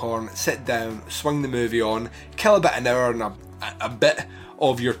popcorn, sit down, swing the movie on, kill about an hour and a bit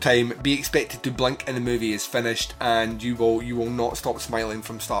of your time, be expected to blink and the movie is finished, and you will not stop smiling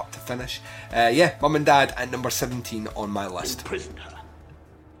from start to finish. Yeah, Mum and Dad at number 17 on my list. Imprisoned her.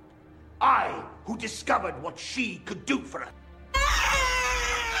 I, who discovered what she could do for us.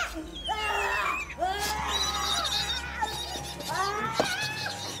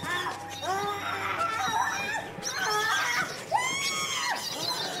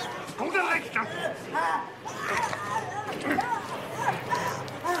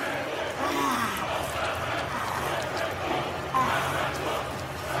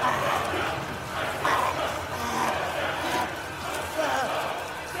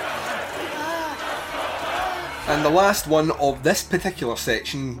 And the last one of this particular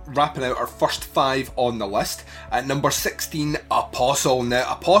section, wrapping out our first 5 on the list, at number 16, Apostle.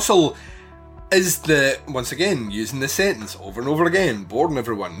 Now, Apostle is once again, using this sentence over and over again, boring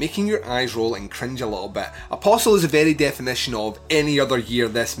everyone, making your eyes roll and cringe a little bit. Apostle is the very definition of any other year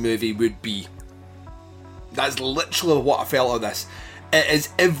this movie would be. That's literally what I felt of this. It is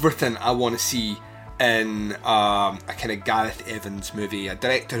everything I want to see in a kind of Gareth Evans movie, a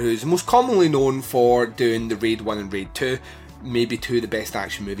director who's most commonly known for doing the Raid 1 and Raid 2, maybe 2 of the best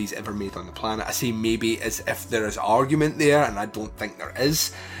action movies ever made on the planet. I say maybe as if there is argument there, and I don't think there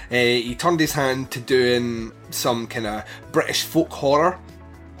is. He turned his hand to doing some kind of British folk horror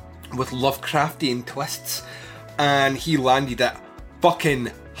with Lovecraftian twists, and he landed it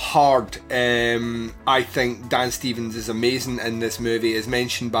fucking hard. I think Dan Stevens is amazing in this movie, as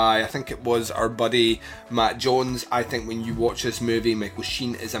mentioned by, I think it was our buddy Matt Jones. I think when you watch this movie, Michael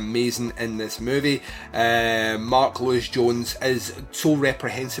Sheen is amazing in this movie. Mark Lewis Jones is so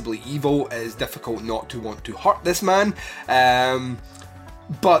reprehensibly evil, it is difficult not to want to hurt this man.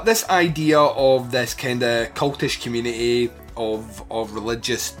 But this idea of this kind of cultish community of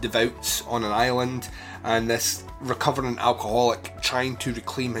religious devouts on an island, and this recovering alcoholic trying to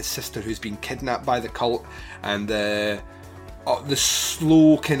reclaim his sister who's been kidnapped by the cult, and the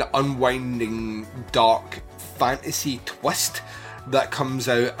slow kind of unwinding dark fantasy twist that comes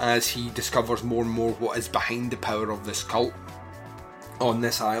out as he discovers more and more what is behind the power of this cult on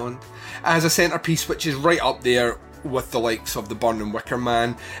this island, as a centrepiece which is right up there with the likes of The Burning Wicker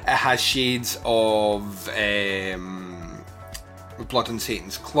Man. It has shades of Blood on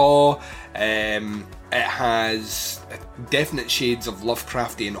Satan's Claw. It has definite shades of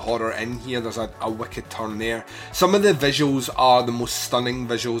Lovecraftian horror in here. There's a wicked turn there. Some of the visuals are the most stunning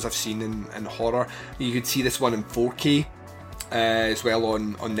visuals I've seen in horror. You could see this one in 4K as well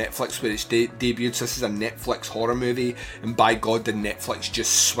on Netflix, where it's debuted. So this is a Netflix horror movie, and by God did Netflix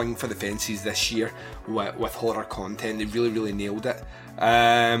just swing for the fences this year with horror content. They really, really nailed it.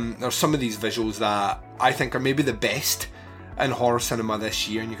 There's some of these visuals that I think are maybe the best in horror cinema this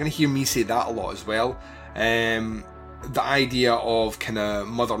year, and you're going to hear me say that a lot as well. The idea of kind of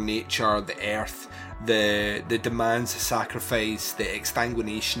Mother Nature, the earth, the demands of sacrifice, the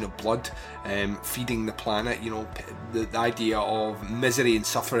exsanguination of blood, feeding the planet, you know, the idea of misery and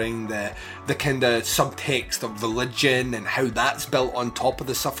suffering, the kind of subtext of religion and how that's built on top of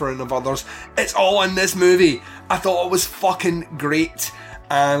the suffering of others. It's all in this movie. I thought it was fucking great.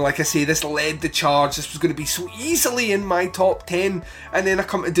 And like I say, this led the charge. This was going to be so easily in my top 10. And then I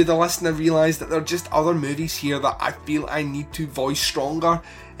come to do the list and I realise that there are just other movies here that I feel I need to voice stronger.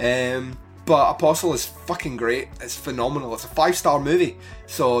 But Apostle is fucking great. It's phenomenal. It's a 5-star movie.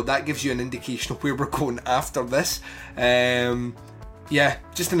 So that gives you an indication of where we're going after this. Yeah,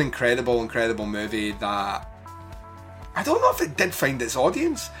 just an incredible movie that I don't know if it did find its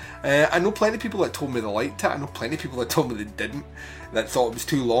audience. I know plenty of people that told me they liked it. I know plenty of people that told me they didn't, that thought it was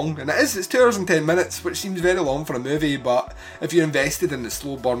too long. And it's 2 hours and 10 minutes, which seems very long for a movie, but if you're invested in the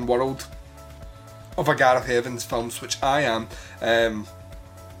slow burn world of a Gareth Evans films, which I am,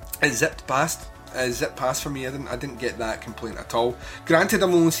 it zipped past. For me. I didn't get that complaint at all. Granted,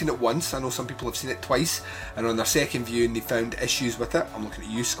 I've only seen it once. I know some people have seen it twice, and on their second viewing they found issues with it. I'm looking at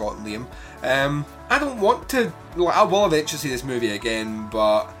you, Scott and Liam. I don't want to. I will eventually see this movie again,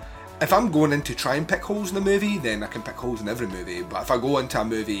 but if I'm going in to try and pick holes in the movie, then I can pick holes in every movie. But if I go into a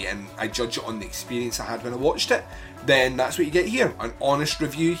movie and I judge it on the experience I had when I watched it, then that's what you get here. An honest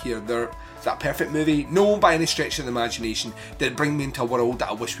review here. Is that a perfect movie? No, by any stretch of the imagination. Did it bring me into a world that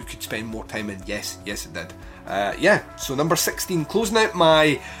I wish we could spend more time in? Yes it did. Yeah, so number 16, closing out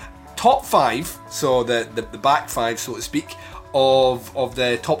my top 5, so the back 5, so to speak, of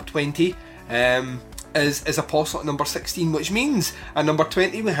the top 20, is Apostle at number 16, which means at number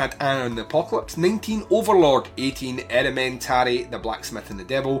 20 we had Anna and the Apocalypse, 19 Overlord, 18 Elementary, The Blacksmith and the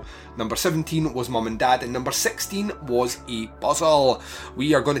Devil, number 17 was Mum and Dad, and number 16 was A Puzzle.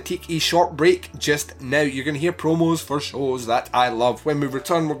 We are going to take a short break just now. You're going to hear promos for shows that I love. When we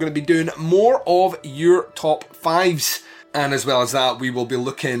return, we're going to be doing more of your top 5s, and as well as that, we will be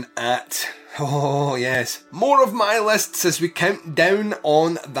looking at, oh yes, more of my lists as we count down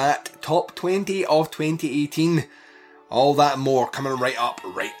on that top 20 of 2018. All that and more coming right up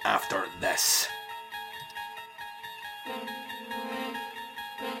right after this.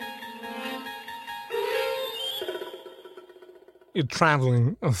 You're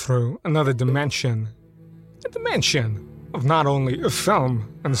traveling through another dimension. A dimension of not only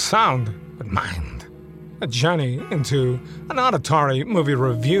film and sound, but mind. A journey into an auditory movie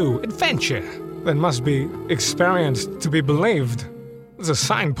review adventure that must be experienced to be believed. There's a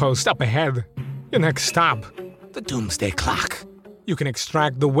signpost up ahead. Your next stop, the Doomsday Clock. You can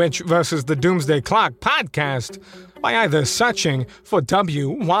extract the Witch vs. the Doomsday Clock podcast by either searching for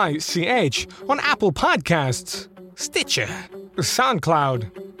WYCH on Apple Podcasts, Stitcher,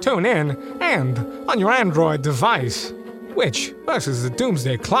 SoundCloud, TuneIn, and on your Android device. Witch vs. the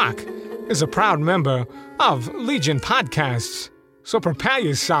Doomsday Clock is a proud member of Legion Podcasts, so prepare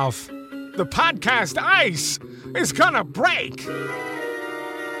yourself. The podcast ice is gonna break!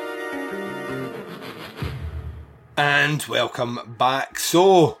 And welcome back.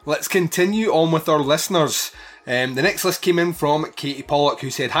 So, let's continue on with our listeners. The next list came in from Katie Pollock, who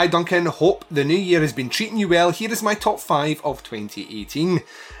said, "Hi Duncan, hope the new year has been treating you well. Here is my top 5 of 2018.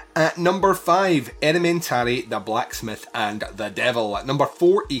 At number 5, Elementary, The Blacksmith and the Devil. At number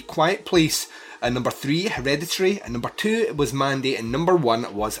 4, A Quiet Place. At number 3, Hereditary. At number 2 was Mandy. And number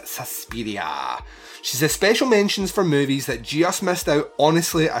 1 was Suspiria." She says, "Special mentions for movies that just missed out.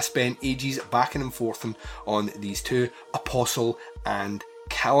 Honestly, I spent ages backing and forthing on these two, Apostle and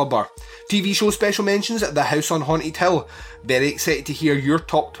Caliber. TV show special mentions, The House on Haunted Hill. Very excited to hear your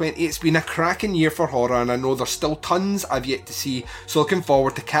top 20. It's been a cracking year for horror and I know there's still tons I've yet to see, so looking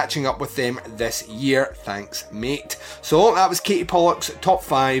forward to catching up with them this year. Thanks, mate." So that was Katie Pollock's top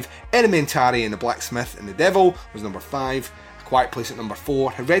 5. Elementary and The Blacksmith and the Devil was number 5. A Quiet Place at number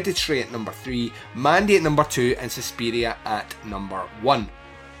 4. Hereditary at number 3. Mandy at number 2. And Suspiria at number 1.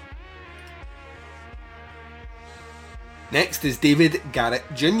 Next is David Garrett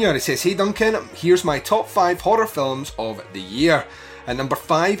Jr. He says, "Hey Duncan, here's my top 5 horror films of the year. At number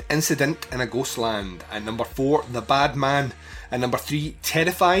 5, Incident in a Ghostland. At number 4, The Bad Man. At number 3,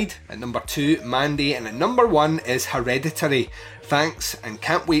 Terrified. At number 2, Mandy. And at number 1 is Hereditary. Thanks, and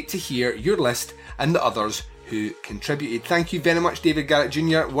can't wait to hear your list and the others who contributed." Thank you very much, David Garrett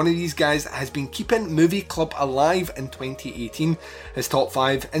Jr. One of these guys that has been keeping Movie Club alive in 2018. His top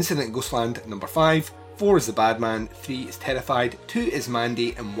 5, Incident in Ghostland at number 5. 4 is The Bad Man, 3 is Terrified, 2 is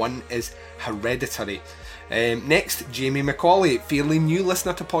Mandy, and 1 is Hereditary. Next, Jamie McCauley, fairly new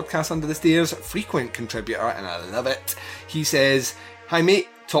listener to Podcast Under the Stairs, frequent contributor, and I love it. He says, "Hi mate,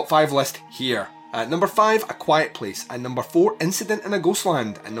 top 5 list here. At number 5, A Quiet Place. At number 4, Incident in a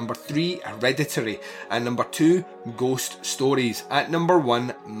Ghostland. At number 3, Hereditary. At number 2, Ghost Stories. At number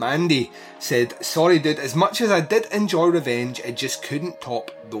 1, Mandy." Said, "Sorry dude, as much as I did enjoy Revenge, it just couldn't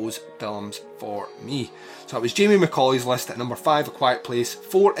top those films for me." So that was Jamie McCauley's list. At number 5, A Quiet Place.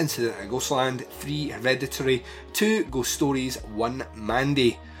 4, Incident in a Ghostland. 3, Hereditary. 2, Ghost Stories. 1,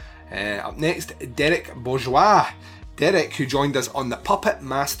 Mandy. Up next, Derek Bourgeois. Derek, who joined us on the Puppet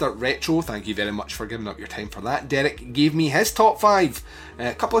Master Retro, thank you very much for giving up your time for that. Derek gave me his top 5.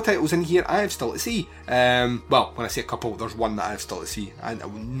 A couple of titles in here I have still to see. Well, when I say a couple, there's one that I have still to see.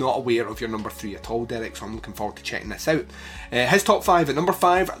 I'm not aware of your number 3 at all, Derek, so I'm looking forward to checking this out. His top 5: at number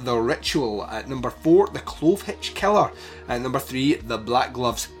 5, The Ritual. At number 4, The Clove Hitch Killer. At number 3, The Black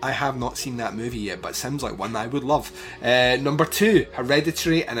Gloves. I have not seen that movie yet, but it sounds like one that I would love. Number 2,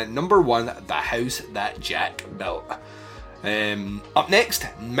 Hereditary. And at number 1, The House That Jack Built. Up next,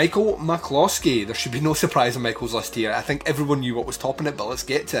 Michael McCloskey. There should be no surprise on Michael's list here. I think everyone knew what was topping it, but let's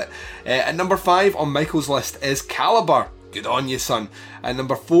get to it. At number 5 on Michael's list is Caliber. Good on you, son. At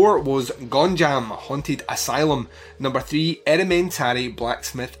number 4 was Gonjam, Haunted Asylum. Number 3, Elementary,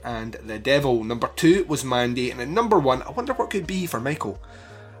 Blacksmith and the Devil. Number 2 was Mandy. And at number 1, I wonder what could be for Michael.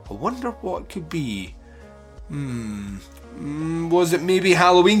 I wonder what it could be. Was it maybe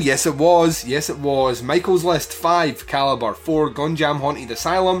Halloween? Yes it was. Yes it was. Michael's list: 5, Caliber. 4, Gonjam, Haunted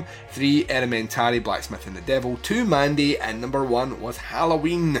Asylum. 3, Elementary, Blacksmith and the Devil. 2, Mandy. And number 1 was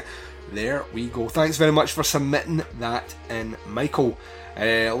Halloween. There we go. Thanks very much for submitting that in, Michael.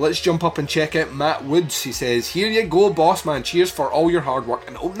 Let's jump up and check out Matt Woods. He says, "Here you go, boss man. Cheers for all your hard work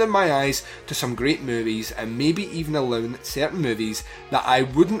and opening my eyes to some great movies, and maybe even allowing certain movies that I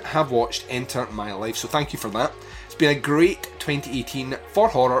wouldn't have watched enter my life." So thank you for that. It's been a great 2018 for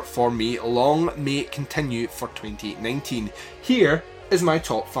horror for me. Long may it continue for 2019. Here is my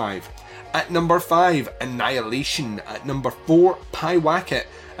top 5. At number 5, Annihilation. At number 4, Pyewacket.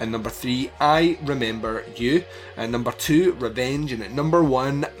 At number 3, I Remember You. At number 2, Revenge. And at number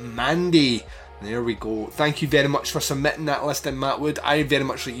 1, Mandy. There we go. Thank you very much for submitting that list in, Matt Wood. I very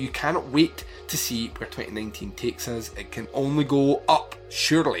much like you. Cannot wait to see where 2019 takes us. It can only go up,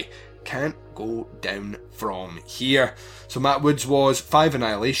 surely. Can't go down from here. So Matt Woods was 5,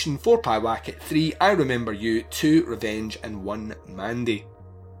 Annihilation. 4, Pyewacket. 3, I Remember You. 2, Revenge. And 1, Mandy.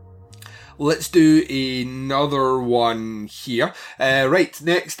 Let's do another one here. Right,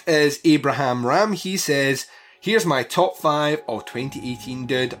 next is Abraham Ram. He says, "Here's my top 5 of 2018,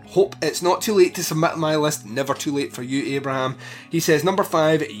 dude. Hope it's not too late to submit my list. Never too late for you, Abraham." He says, number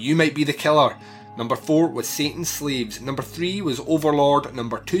 5, You Might Be the Killer. Number 4 was Satan's Slaves. Number 3 was Overlord.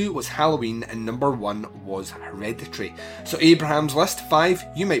 Number 2 was Halloween. And number 1 was Hereditary. So Abraham's list: 5,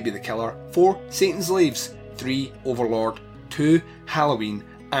 You Might Be the Killer. 4, Satan's Slaves. 3, Overlord. 2, Halloween.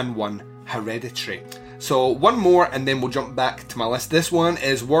 And 1, Hereditary. So one more and then we'll jump back to my list. This one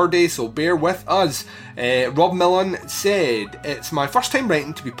is wordy, so bear with us. Rob Millen said, "It's my first time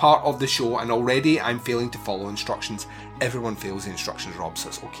writing to be part of the show and already I'm failing to follow instructions." Everyone fails the instructions, Rob, so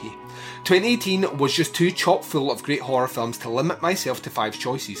it's okay. 2018 was just too chock full of great horror films to limit myself to 5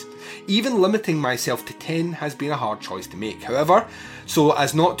 choices. Even limiting myself to 10 has been a hard choice to make. However, so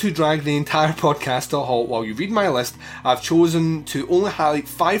as not to drag the entire podcast to a halt while you read my list, I've chosen to only highlight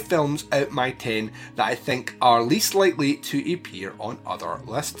 5 films out my 10 that I think are least likely to appear on other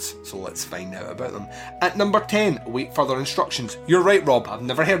lists. So let's find out about them. At number 10, await further instructions. You're right, Rob, I've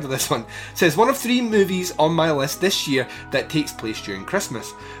never heard of this one. It says, one of 3 movies on my list this year that takes place during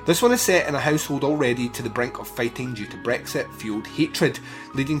Christmas. This one is set in a household already to the brink of fighting due to Brexit-fueled hatred,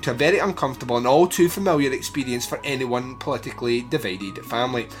 leading to a very uncomfortable and all too familiar experience for anyone politically divided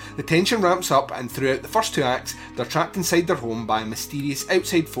family. The tension ramps up, and throughout the first 2 acts, they're trapped inside their home by a mysterious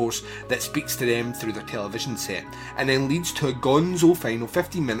outside force that speaks to them through their television set, and then leads to a gonzo final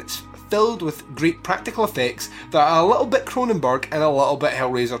 15 minutes filled with great practical effects that are a little bit Cronenberg and a little bit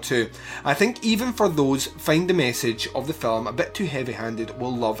Hellraiser too. I think even for those find the message of the film a bit too heavy-handed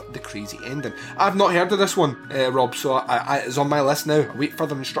will love the crazy ending. I've not heard of this one, Rob, so it's on my list now. Await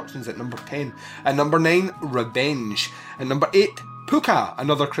further instructions at number 10. At number 9, Revenge. At number 8, Puka,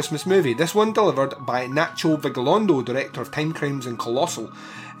 another Christmas movie. This one delivered by Nacho Vigalondo, director of Time Crimes and Colossal,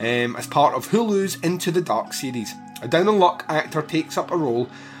 as part of Hulu's Into the Dark series. A down-on-luck actor takes up a role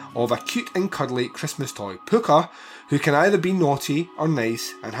of a cute and cuddly Christmas toy, Puka, who can either be naughty or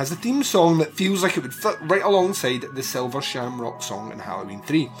nice, and has a theme song that feels like it would fit right alongside the Silver Shamrock song in Halloween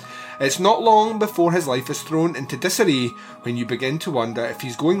 3. It's not long before his life is thrown into disarray when you begin to wonder if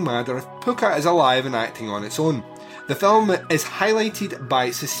he's going mad or if Puka is alive and acting on its own. The film is highlighted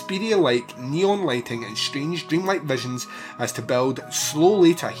by Suspiria-like neon lighting and strange dreamlike visions as to build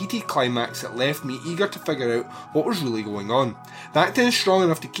slowly to a heated climax that left me eager to figure out what was really going on. The acting is strong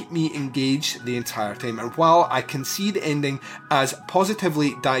enough to keep me engaged the entire time, and while I can see the ending as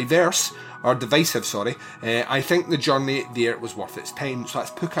positively divisive, I think the journey there was worth its time. So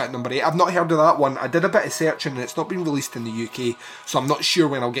that's Puka at number 8. I've not heard of that one. I did a bit of searching and it's not been released in the UK, so I'm not sure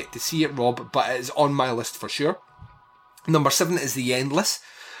when I'll get to see it, Rob, but it is on my list for sure. Number 7 is The Endless.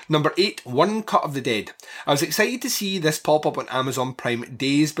 Number 8, One Cut of the Dead. I was excited to see this pop up on Amazon Prime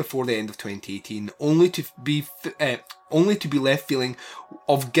days before the end of 2018, only to be left feeling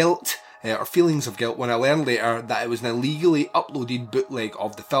of guilt, or feelings of guilt, when I learned later that it was an illegally uploaded bootleg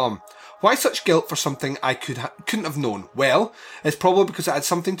of the film. Why such guilt for something I couldn't have known? Well, it's probably because it had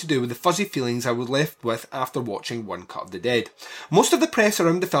something to do with the fuzzy feelings I was left with after watching One Cut of the Dead. Most of the press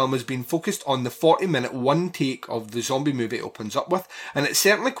around the film has been focused on the 40-minute one take of the zombie movie it opens up with, and it's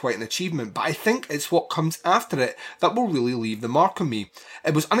certainly quite an achievement, but I think it's what comes after it that will really leave the mark on me.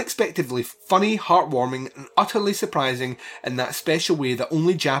 It was unexpectedly funny, heartwarming, and utterly surprising in that special way that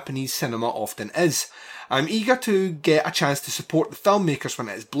only Japanese cinema often is. I'm eager to get a chance to support the filmmakers when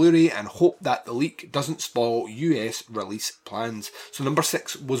it is Blu-ray and hope that the leak doesn't spoil US release plans. So number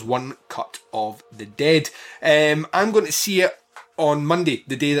 6 was One Cut of the Dead. I'm going to see it on Monday,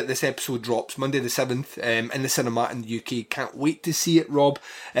 the day that this episode drops, Monday the 7th, in the cinema in the UK. Can't wait to see it, Rob.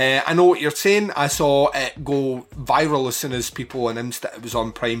 I know what you're saying. I saw it go viral as soon as people announced that it was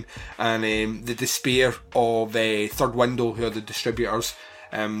on Prime, and the despair of Third Window, who are the distributors,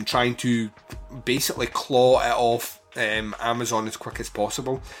 trying to basically claw it off Amazon as quick as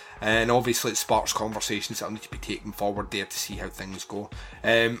possible, and obviously it sparks conversations that will need to be taken forward there to see how things go.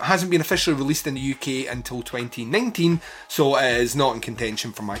 Hasn't been officially released in the UK until 2019, so it is not in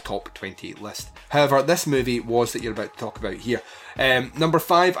contention for my top 28 list. However, this movie was that you're about to talk about here. Number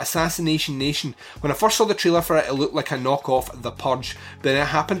 5, Assassination Nation. When I first saw the trailer for it, it looked like a knockoff The Purge, but I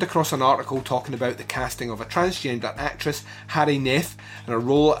happened across an article talking about the casting of a transgender actress, Harry Neff, and a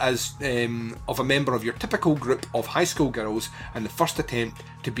role as of a member of your typical group of high school girls, and the first attempt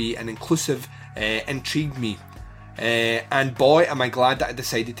to be an inclusive intrigued me. And boy, am I glad that I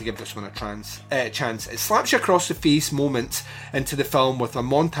decided to give this one a chance. It slaps you across the face moments into the film with a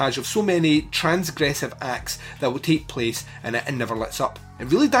montage of so many transgressive acts that will take place in it and never lets up.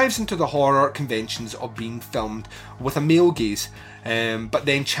 It really dives into the horror conventions of being filmed with a male gaze, but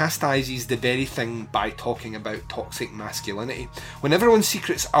then chastises the very thing by talking about toxic masculinity. When everyone's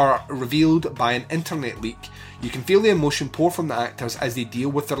secrets are revealed by an internet leak, you can feel the emotion pour from the actors as they deal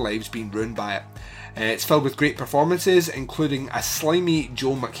with their lives being ruined by it. It's filled with great performances, including a slimy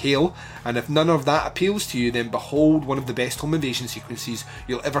Joel McHale, and if none of that appeals to you, then behold one of the best home invasion sequences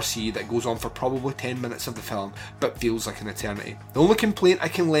you'll ever see that goes on for probably 10 minutes of the film, but feels like an eternity. The only complaint I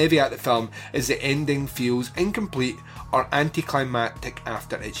can levy at the film is the ending feels incomplete or anticlimactic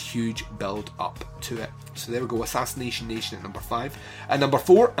after its huge build up to it. So there we go, Assassination Nation at number 5. At number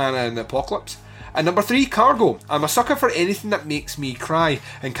 4, Anna and the Apocalypse. At number 3, Cargo. I'm a sucker for anything that makes me cry,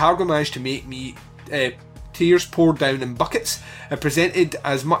 and Cargo managed to make me tears pour down in buckets, and presented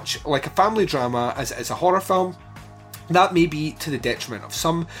as much like a family drama as it is a horror film. That may be to the detriment of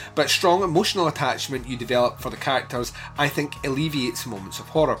some, but strong emotional attachment you develop for the characters, I think, alleviates moments of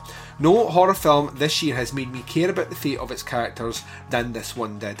horror. No horror film this year has made me care about the fate of its characters than this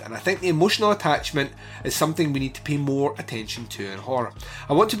one did, and I think the emotional attachment is something we need to pay more attention to in horror.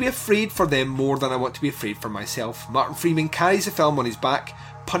 I want to be afraid for them more than I want to be afraid for myself. Martin Freeman carries the film on his back,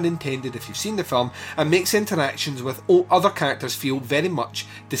 pun intended if you've seen the film, and makes interactions with other characters feel very real,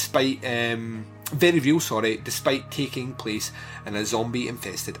 despite taking place in a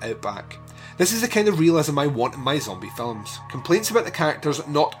zombie-infested outback. This is the kind of realism I want in my zombie films. Complaints about the characters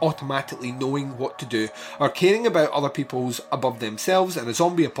not automatically knowing what to do or caring about other people's above themselves in a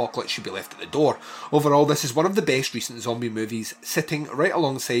zombie apocalypse should be left at the door. Overall, this is one of the best recent zombie movies, sitting right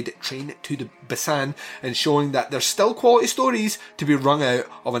alongside Train to Busan and showing that there's still quality stories to be wrung out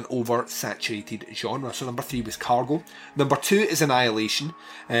of an oversaturated genre. So number 3 was Cargo, number 2 is Annihilation,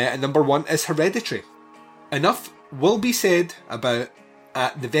 and number 1 is Hereditary. Enough will be said about,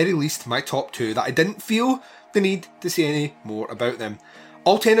 at the very least, my top 2, that I didn't feel the need to say any more about them.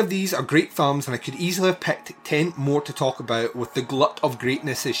 All 10 of these are great films, and I could easily have picked 10 more to talk about with the glut of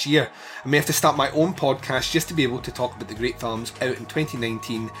greatness this year. I may have to start my own podcast just to be able to talk about the great films out in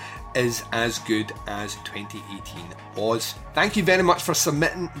 2019 is as good as 2018 was. Thank you very much for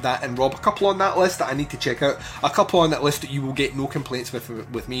submitting that, and Rob, a couple on that list that I need to check out, a couple on that list that you will get no complaints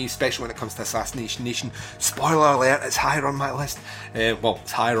with me, especially when it comes to Assassination Nation. Spoiler alert, it's higher on my list.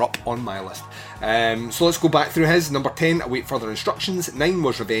 It's higher up on my list. So let's go back through his. Number 10, Await Further Instructions. 9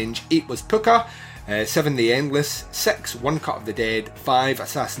 was Revenge. 8 was Puka. 7, The Endless. 6, One Cut of the Dead. 5,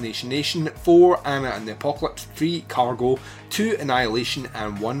 Assassination Nation. 4, Anna and the Apocalypse. 3, Cargo. 2, Annihilation.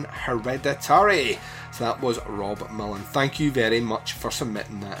 And 1, Hereditary. So that was Rob Millen. Thank you very much for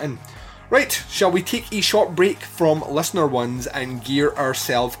submitting that in. Right, shall we take a short break from listener ones and gear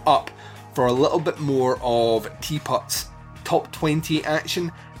ourselves up for a little bit more of Teapot's Top 20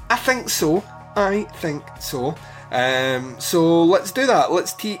 action? I think so. So let's do that.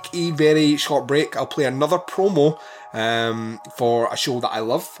 Let's take a very short break. I'll play another promo for a show that I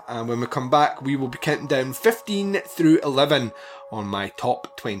love, and when we come back we will be counting down 15 through 11 on my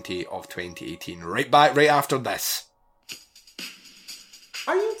top 20 of 2018. Right back right after this.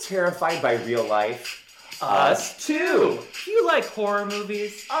 Are you terrified by real life? Us too! Do you like horror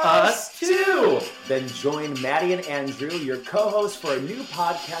movies? Us too! Then join Maddie and Andrew, your co-hosts, for a new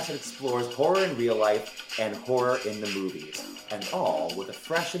podcast that explores horror in real life and horror in the movies, and all with a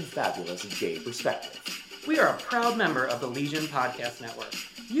fresh and fabulous gay perspective. We are a proud member of the Legion Podcast Network.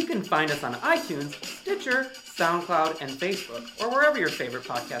 You can find us on iTunes, Stitcher, SoundCloud, and Facebook, or wherever your favorite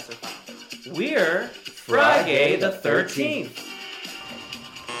podcasts are found. We're Friday the 13th.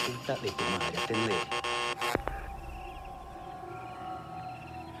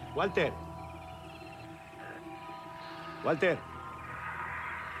 Walter. Walter.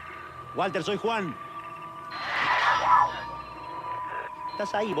 Walter, soy Juan.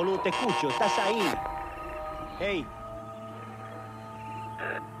 Estás ahí, boludo, te escucho, estás ahí. Hey.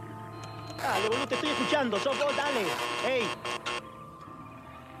 Dale, boludo, te estoy escuchando, sos vos, dale. Hey.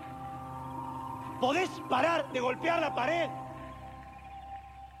 ¿Podés parar de golpear la pared?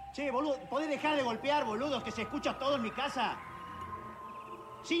 Che, boludo, ¿podés dejar de golpear, boludos, que se escucha todo en mi casa?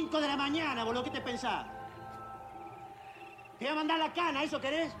 5 de la mañana, boludo, ¿qué te pensás? Te voy a mandar la cana, ¿eso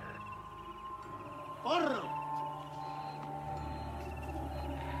querés? ¡Porro!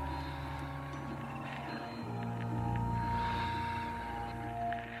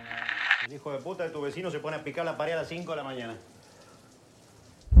 El hijo de puta de tu vecino se pone a picar la pared a las 5 de la mañana.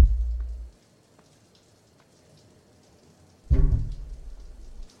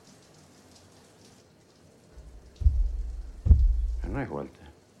 No es Walter.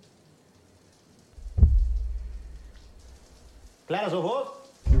 ¿Clara, sos vos?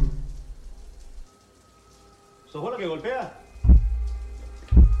 ¿Sos vos la que golpea?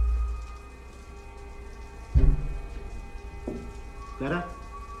 ¿Clara?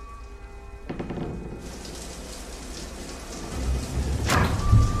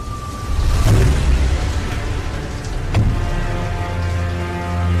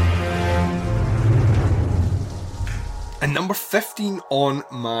 And number 15 on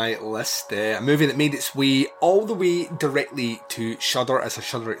my list, a movie that made its way all the way directly to Shudder as a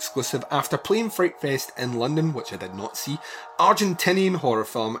Shudder exclusive after playing Fright Fest in London, which I did not see. Argentinian horror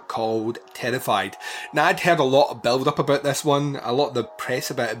film called Terrified. Now, I'd heard a lot of build up about this one. A lot of the press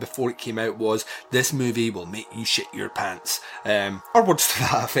about it before it came out was, this movie will make you shit your pants. Or words to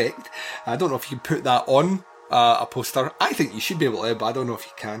that effect. I don't know if you can put that on a poster. I think you should be able to, but I don't know if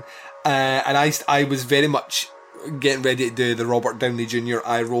you can. And I was very much getting ready to do the Robert Downey Jr.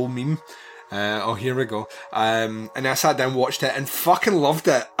 eye roll meme. Oh, here we go. And I sat down, watched it, and fucking loved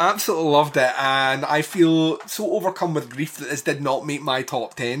it. Absolutely loved it. And I feel so overcome with grief that this did not make my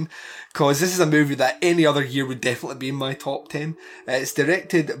top 10. Because this is a movie that any other year would definitely be in my top 10. It's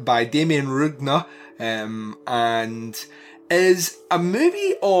directed by Damien Rugna. And is a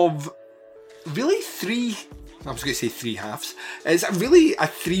movie of really three halves. It's really a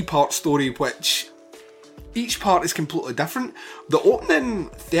 3-part story, which each part is completely different. The opening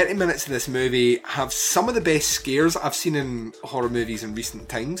 30 minutes of this movie have some of the best scares I've seen in horror movies in recent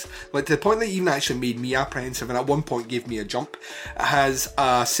times. Like, to the point that even actually made me apprehensive and at one point gave me a jump. It has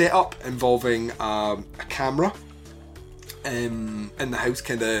a setup involving a camera in the house,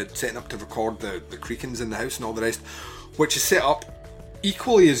 kind of setting up to record the creakings in the house and all the rest, which is set up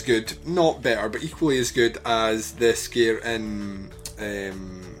equally as good, not better, but equally as good as the scare in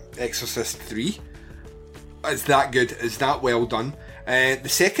Exorcist 3. It's that good, it's that well done. The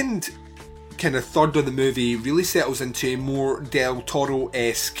second kind of third of the movie really settles into a more Del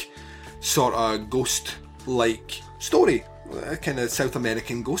Toro-esque sort of ghost-like story. A kind of South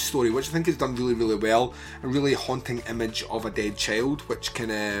American ghost story, which I think is done really, really well. A really haunting image of a dead child, which kind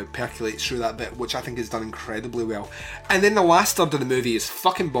of percolates through that bit, which I think is done incredibly well. And then the last third of the movie is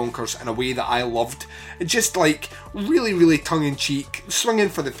fucking bonkers in a way that I loved. Just like really, really tongue-in-cheek, swinging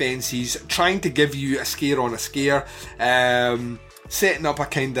for the fences, trying to give you a scare on a scare, setting up a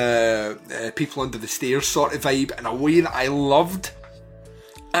kind of people under the stairs sort of vibe in a way that I loved.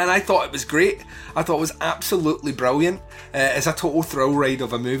 And I thought it was great. I thought it was absolutely brilliant. It's a total thrill ride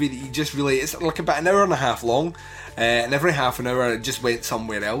of a movie that you just really... It's like about an hour and a half long. And every half an hour it just went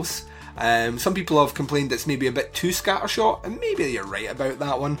somewhere else. Some people have complained it's maybe a bit too scattershot. And maybe you're right about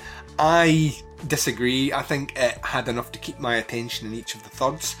that one. I disagree. I think it had enough to keep my attention in each of the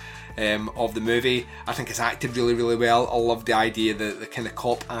thirds of the movie. I think it's acted really, really well. I love the idea that the kind of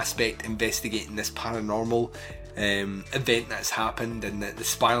cop aspect investigating this paranormal event that's happened, and the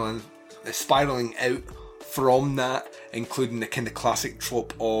spiraling out from that, including the kind of classic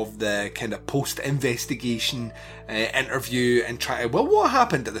trope of the kind of post-investigation interview and try to, well, what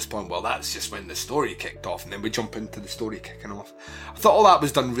happened at this point? Well, that's just when the story kicked off, and then we jump into the story kicking off. I thought all that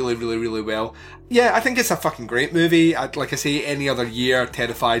was done really, really, really well. Yeah, I think it's a fucking great movie. Like I say, any other year,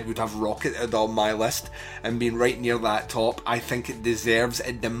 Terrified would have rocketed on my list and been right near that top. I think it deserves,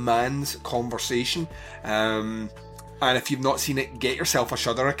 it demands conversation. And if you've not seen it, get yourself a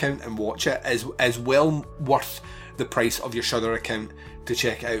Shudder account and watch it. As well worth the price of your Shudder account to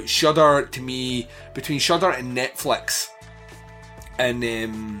check it out. Shudder, to me, between Shudder and Netflix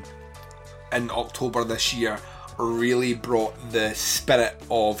in October this year, really brought the spirit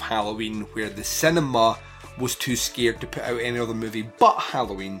of Halloween, where the cinema was too scared to put out any other movie but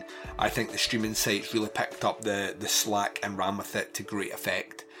Halloween. I think the streaming sites really picked up the slack and ran with it to great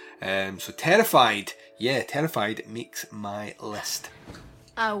effect. So Terrified, Terrified makes my list.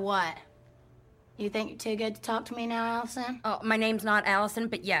 Oh, what? You think you're too good to talk to me now, Allison? Oh, my name's not Allison,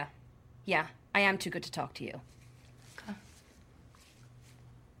 but yeah, I am too good to talk to you. Okay.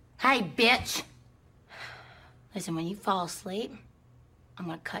 Hey, bitch! Listen, when you fall asleep, I'm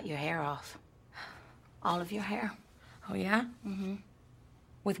gonna cut your hair off. All of your hair. Oh, yeah? Mm-hmm.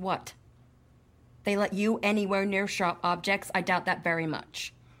 With what? They let you anywhere near sharp objects? I doubt that very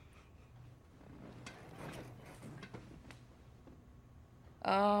much.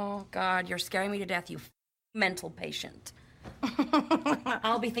 Oh, God, you're scaring me to death, you mental patient.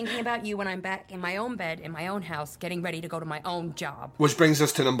 I'll be thinking about you when I'm back in my own bed, in my own house, getting ready to go to my own job. Which brings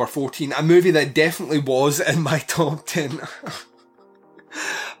us to number 14, a movie that definitely was in my top 10.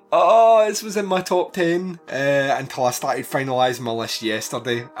 Oh, this was in my top 10 until I started finalising my list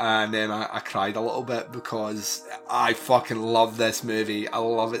yesterday, and then I cried a little bit because I fucking love this movie. I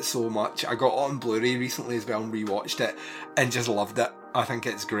love it so much. I got it on Blu-ray recently as well and rewatched it and just loved it. I think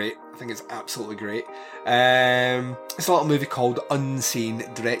it's great. I think it's absolutely great. It's a little movie called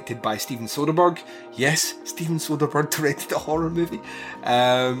Unsane, directed by Steven Soderbergh. Yes, Steven Soderbergh directed a horror movie.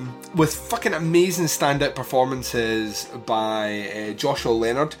 With fucking amazing standout performances by Joshua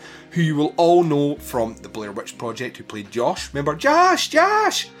Leonard, who you will all know from The Blair Witch Project, who played Josh. Remember? Josh!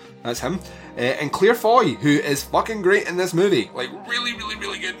 That's him. And Claire Foy, who is fucking great in this movie. Like, really, really,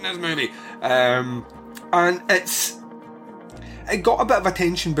 really good in this movie. And it got a bit of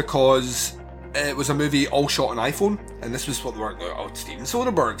attention because it was a movie all shot on iPhone, and this was what they were like, oh, Steven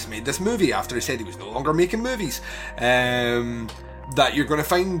Soderbergh's made this movie after he said he was no longer making movies. That you're going to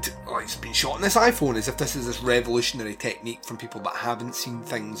find, it's been shot on this iPhone, as if this is this revolutionary technique from people that haven't seen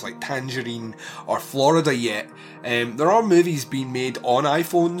things like Tangerine or Florida yet. There are movies being made on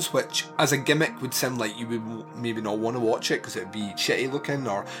iPhones, which as a gimmick would sound like you would maybe not want to watch it because it would be shitty looking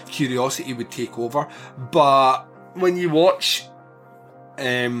or curiosity would take over. But when you watch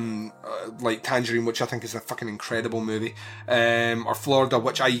like Tangerine, which I think is a fucking incredible movie, or Florida,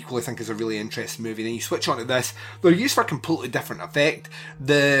 which I equally think is a really interesting movie, and then you switch on to this, they're used for a completely different effect.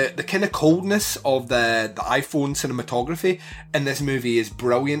 The kind of coldness of the iPhone cinematography in this movie is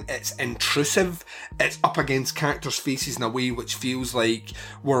brilliant. It's intrusive, it's up against characters' faces in a way which feels like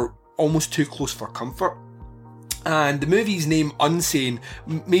we're almost too close for comfort. And the movie's name, Unsane,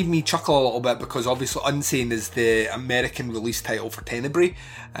 made me chuckle a little bit because obviously Unsane is the American release title for Tenebrae.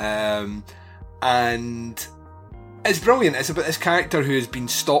 And it's brilliant. It's about this character who has been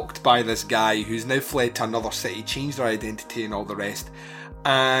stalked by this guy who's now fled to another city, changed their identity and all the rest.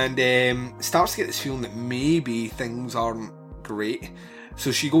 And starts to get this feeling that maybe things aren't great.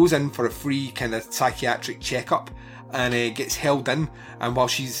 So she goes in for a free kind of psychiatric checkup and gets held in. And while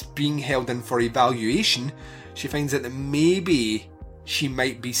she's being held in for evaluation, she finds out that maybe she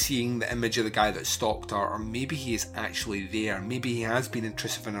might be seeing the image of the guy that stalked her, or maybe he is actually there. Maybe he has been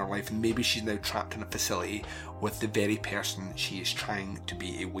intrusive in her life, and maybe she's now trapped in a facility with the very person she is trying to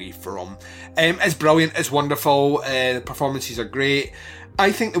be away from. It's brilliant, it's wonderful, the performances are great.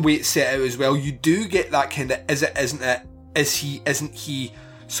 I think the way it's set out as well, you do get that kind of is it, isn't it, is he, isn't he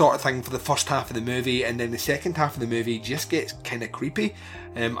sort of thing for the first half of the movie, and then the second half of the movie just gets kind of creepy.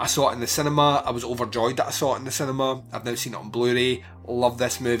 I saw it in the cinema. I was overjoyed that I saw it in the cinema. I've now seen it on Blu-ray. Love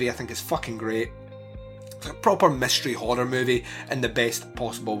this movie. I think it's fucking great. It's a proper mystery horror movie in the best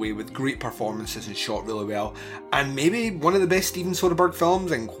possible way, with great performances and shot really well. And maybe one of the best Steven Soderbergh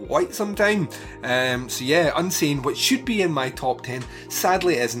films in quite some time. So yeah, Unsane, which should be in my top 10,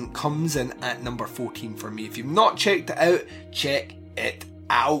 sadly isn't, comes in at number 14 for me. If you've not checked it out, check it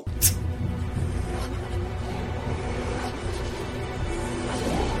out.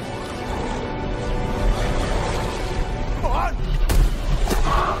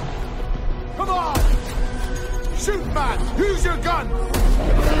 Come on! Shoot, man! Use your gun!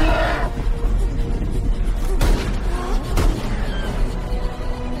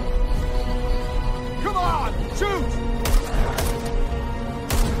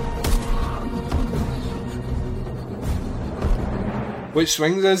 Which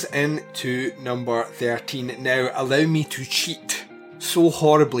swings us into number 13. Now, allow me to cheat so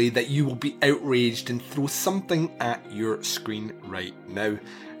horribly that you will be outraged and throw something at your screen right now.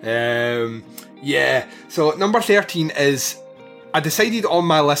 Yeah, so number 13 is, I decided on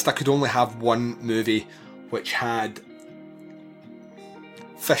my list I could only have one movie which had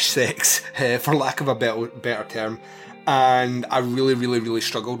fish sex, for lack of a better term, and I really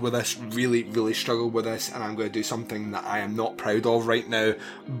struggled with this, really struggled with this, and I'm going to do something that I am not proud of right now,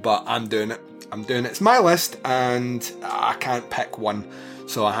 but I'm doing it. It's my list, and I can't pick one,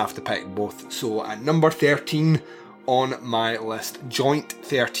 so I have to pick both. So at number 13 on my list, joint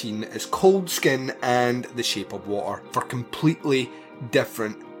 13, is Cold Skin and The Shape of Water, for completely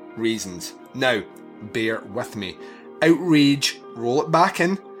different reasons. Now, bear with me. Outrage, roll it back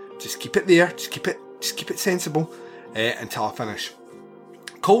in, just keep it there, just keep it sensible until I finish.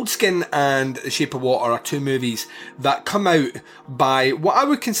 Cold Skin and The Shape of Water are two movies that come out by what I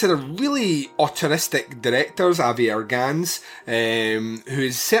would consider really auteuristic directors, Avi Argans, who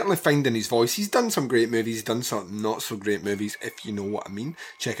is certainly finding his voice. He's done some great movies, he's done some not so great movies, if you know what I mean.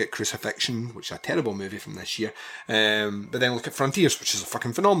 Check out Crucifixion, which is a terrible movie from this year, but then look at Frontiers, which is a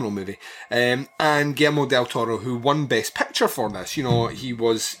fucking phenomenal movie, and Guillermo del Toro, who won Best Picture for this. You know, he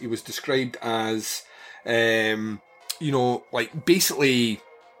was described as, you know, like basically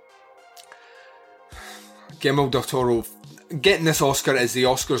Guillermo del Toro getting this Oscar is the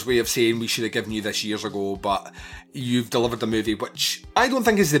Oscars' way of saying we should have given you this years ago, but you've delivered a movie which I don't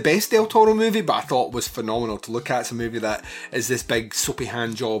think is the best Del Toro movie, but I thought was phenomenal to look at. It's a movie that is this big soapy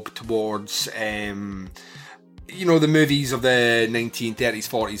hand job towards, you know, the movies of the 1930s,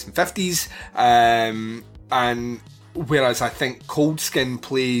 40s and 50s, and whereas I think Cold Skin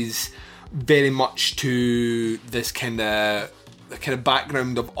plays very much to this kind of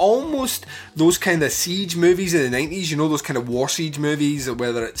background of almost those kind of siege movies in the 90s, you know, those kind of war siege movies,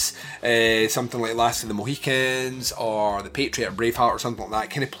 whether it's something like Last of the Mohicans or The Patriot or Braveheart or something like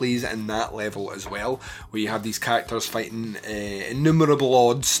that. Kind of plays in that level as well, where you have these characters fighting innumerable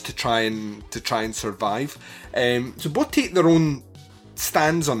odds to try and survive. So both take their own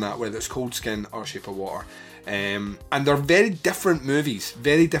stands on that, whether it's Cold Skin or Shape of Water. And they're very different movies.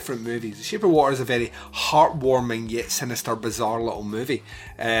 The Shape of Water is a very heartwarming yet sinister, bizarre little movie.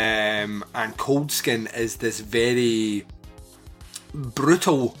 And Cold Skin is this very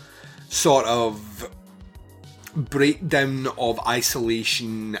brutal sort of breakdown of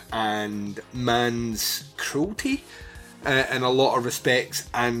isolation and man's cruelty in a lot of respects,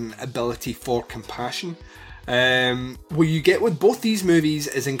 and ability for compassion. What you get with both these movies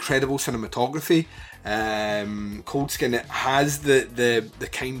is incredible cinematography. Cold Skin, it has the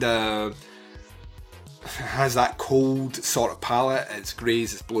kind of, has that cold sort of palette. It's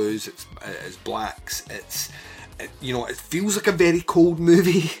greys, it's blues, it's blacks, you know, it feels like a very cold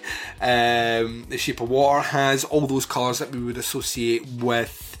movie. The Shape of Water has all those colours that we would associate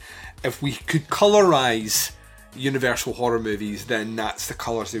with, if we could colorise Universal horror movies, then that's the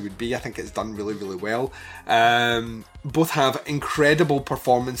colours they would be. I think it's done really well. Both have incredible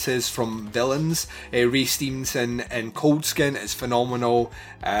performances from villains. Ray Stevenson in Cold Skin is phenomenal.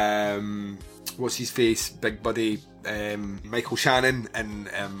 What's his face? Big Buddy. Michael Shannon in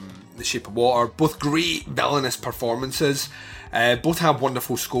The Shape of Water. Both great villainous performances. Both have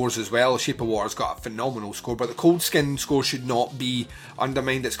wonderful scores as well. Shape of Water's got a phenomenal score, but the Cold Skin score should not be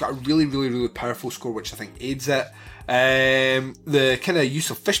undermined. It's got a really powerful score, which I think aids it. The kind of use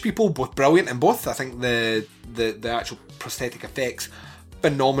of fish people, both brilliant in both. I think the actual prosthetic effects,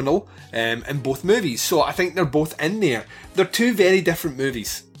 phenomenal in both movies. So I think they're both in there. They're two very different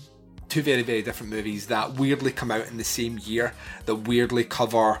movies. Two very different movies that weirdly come out in the same year, that weirdly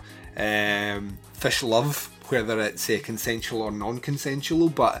cover fish love, whether it's consensual or non-consensual,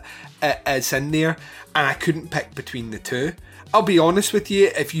 but it's in there, and I couldn't pick between the two. I'll be honest with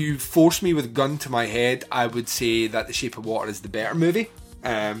you, if you force me with a gun to my head, I would say that The Shape of Water is the better movie,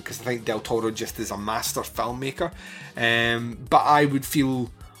 because I think Del Toro just is a master filmmaker, but I would feel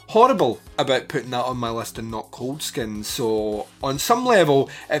horrible about putting that on my list and not Cold Skin. So on some level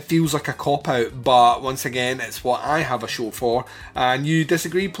it feels like a cop-out, but once again, it's what I have a show for, and you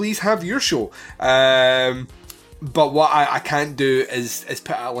disagree, please have your show. But what I can't do is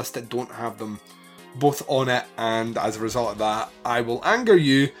put out a list that don't have them both on it, and as a result of that, I will anger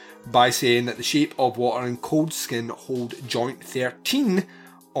you by saying that The Shape of Water and Cold Skin hold joint 13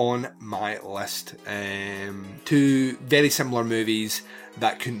 on my list. Two very similar movies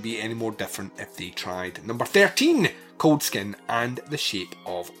that couldn't be any more different if they tried. Number 13, Cold Skin and The Shape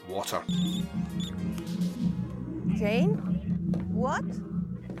of Water. Jane? What?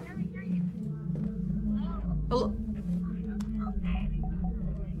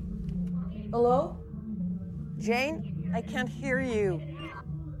 Hello? Jane, I can't hear you.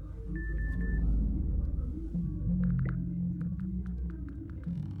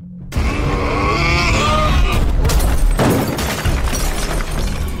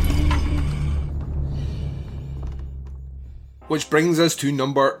 Which brings us to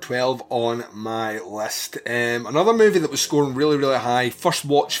number 12 on my list. Another movie that was scoring really, really high. First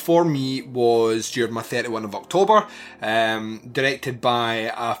watch for me was during my 31 of October. Directed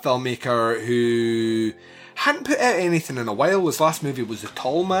by a filmmaker who hadn't put out anything in a while. His last movie was The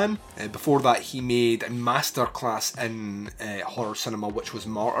Tall Man. Before that, he made a masterclass in horror cinema, which was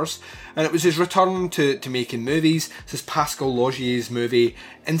Martyrs. And it was his return to making movies. This is Pascal Logier's movie,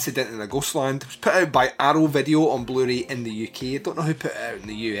 Incident in a Ghostland. It was put out by Arrow Video on Blu-ray in the UK. I don't know who put it out in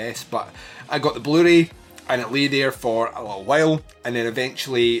the US, but I got the Blu-ray and it lay there for a little while. And then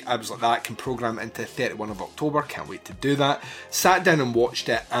eventually I was like, that can program it into 31 of October. Can't wait to do that. Sat down and watched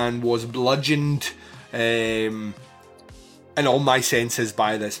it and was bludgeoned in all my senses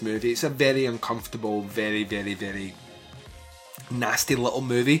by this movie. It's a very uncomfortable, very, very, very nasty little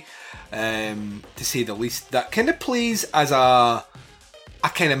movie, to say the least, that kind of plays as a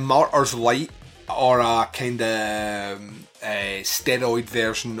kind of Martyrs Light, or a kind of steroid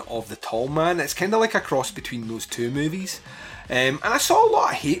version of The Tall Man. It's kind of like a cross between those two movies. And I saw a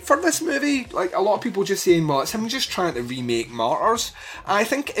lot of hate for this movie, like a lot of people just saying, well, it's him just trying to remake Martyrs. And I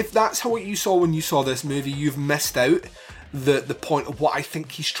think if that's what you saw when you saw this movie, you've missed out the point of what I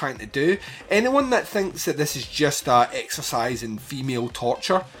think he's trying to do. Anyone that thinks that this is just an exercise in female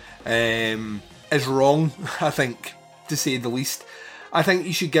torture is wrong, I think, to say the least. I think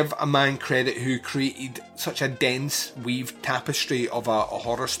you should give a man credit who created such a dense weaved tapestry of a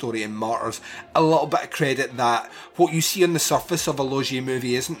horror story in Martyrs a little bit of credit that what you see on the surface of a Logier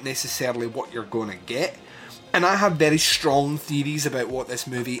movie isn't necessarily what you're going to get. And I have very strong theories about what this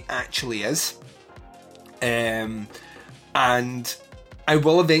movie actually is. And I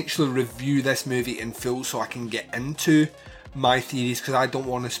will eventually review this movie in full so I can get into my theories, because I don't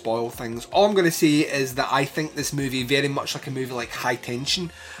want to spoil things. All I'm going to say is that I think this movie, very much like a movie like High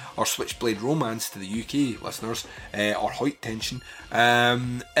Tension or Switchblade Romance to the UK listeners, or Hoyt Tension,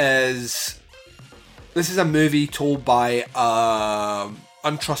 this is a movie told by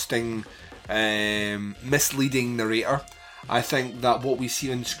untrusting, misleading narrator. I think that what we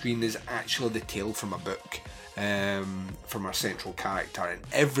see on screen is actually the tale from a book, from our central character, and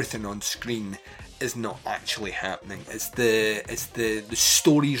everything on screen is not actually happening. It's the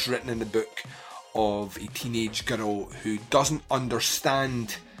stories written in the book of a teenage girl who doesn't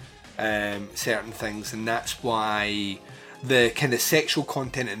understand certain things, and that's why the kind of sexual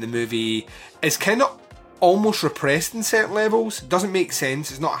content in the movie is kind of almost repressed in certain levels. It doesn't make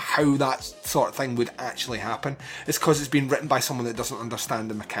sense. It's not how that sort of thing would actually happen. It's because it's been written by someone that doesn't understand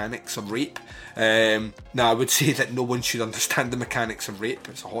the mechanics of rape. Now, I would say that no one should understand the mechanics of rape.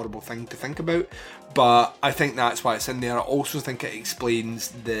 It's a horrible thing to think about, but I think that's why it's in there. I also think it explains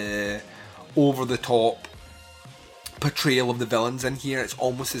the over-the-top portrayal of the villains in here. It's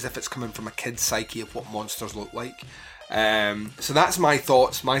almost as if it's coming from a kid's psyche of what monsters look like. So that's my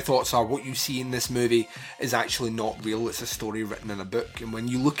thoughts. My thoughts are what you see in this movie is actually not real. It's a story written in a book, and when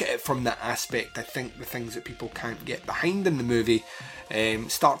you look at it from that aspect, I think the things that people can't get behind in the movie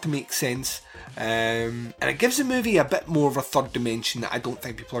start to make sense, and it gives the movie a bit more of a third dimension that I don't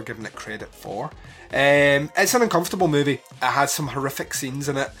think people are giving it credit for. It's an uncomfortable movie. It has some horrific scenes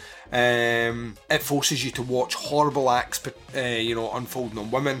in it. It forces you to watch horrible acts, unfolding on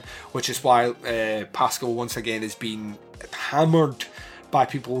women, which is why Pascal once again is being hammered by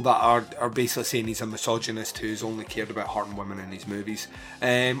people that are basically saying he's a misogynist who's only cared about hurting women in his movies.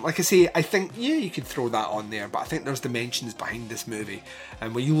 Like I say, I think, yeah, you could throw that on there, but I think there's dimensions behind this movie,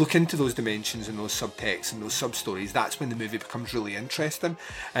 and when you look into those dimensions and those subtexts and those sub-stories, that's when the movie becomes really interesting,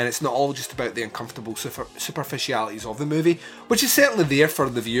 and it's not all just about the uncomfortable superficialities of the movie, which is certainly there for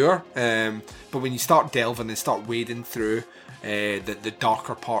the viewer, but when you start delving and start wading through the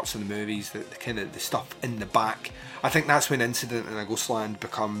darker parts of the movies, the kind of the stuff in the back, I think that's when Incident in a Ghostland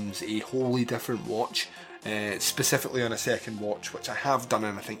becomes a wholly different watch, specifically on a second watch, which I have done,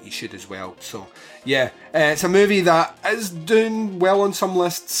 and I think you should as well. So yeah, it's a movie that is doing well on some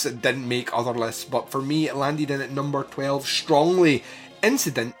lists. It didn't make other lists, but for me it landed in at number 12 strongly.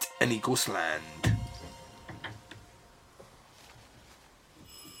 Incident in a Ghostland.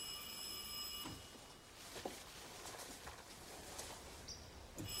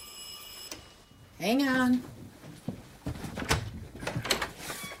 Hang on.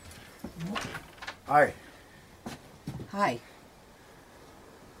 Hi. Hi.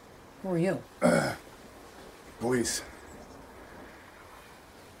 Who are you? Police.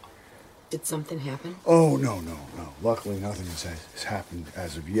 Did something happen? Oh, no. Luckily, nothing has happened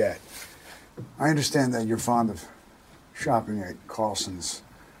as of yet. I understand that you're fond of shopping at Carlson's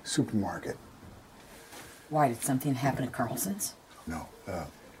supermarket. Why, did something happen at Carlson's? No.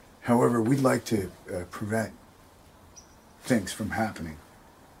 However, we'd like to prevent things from happening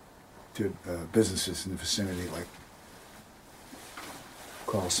to businesses in the vicinity like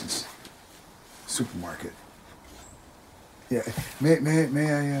Carlson's supermarket. Yeah, may I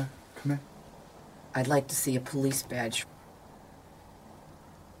come in? I'd like to see a police badge.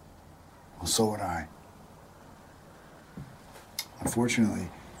 Well, so would I. Unfortunately,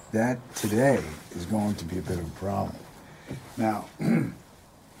 that today is going to be a bit of a problem. Now,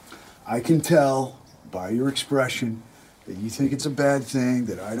 I can tell by your expression that you think it's a bad thing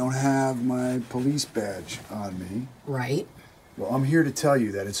that I don't have my police badge on me. Right. Well, I'm here to tell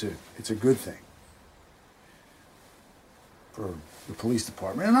you that it's a good thing for the police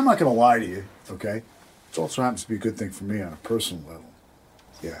department. And I'm not going to lie to you, okay? It also happens to be a good thing for me on a personal level.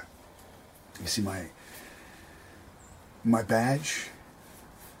 Yeah. You see my badge?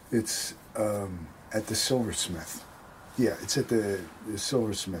 It's at the silversmith. Yeah, it's at the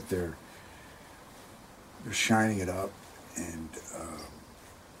silversmith. They're shining it up and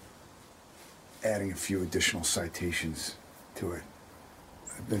adding a few additional citations to it.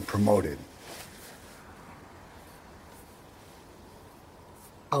 I've been promoted.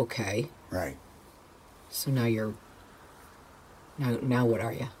 Okay. Right. So now you're... Now what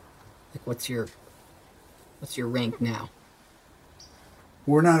are you? Like, what's your rank now?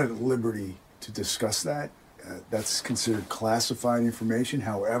 We're not at liberty to discuss that. That's considered classified information.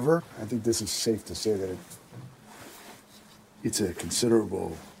 However, I think this is safe to say that it's a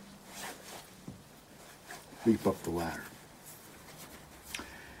considerable leap up the ladder.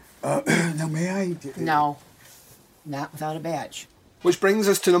 Now, may I... No. Not without a badge. Which brings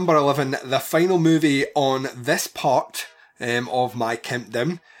us to number 11, the final movie on this part of my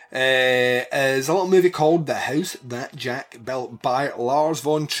countdown. Is a little movie called The House That Jack Built by Lars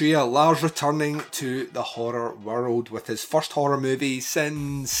von Trier. Lars returning to the horror world with his first horror movie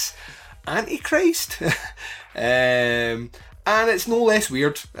since Antichrist. And it's no less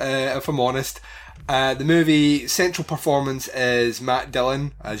weird, if I'm honest. The movie central performance is Matt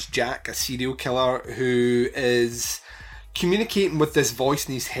Dillon as Jack, a serial killer who is communicating with this voice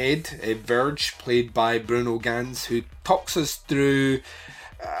in his head, Verge, played by Bruno Ganz, who talks us through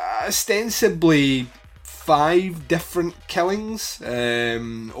ostensibly 5 different killings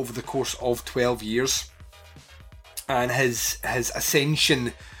over the course of 12 years, and his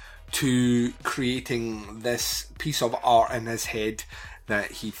ascension to creating this piece of art in his head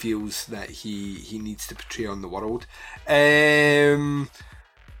that he feels that he needs to portray on the world.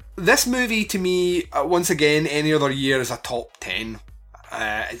 This movie, to me, once again, any other year is a top 10.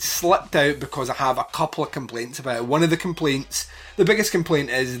 It slipped out because I have a couple of complaints about it. One of the complaints, the biggest complaint,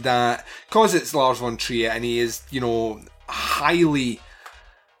 is that because it's Lars von Trier and he is,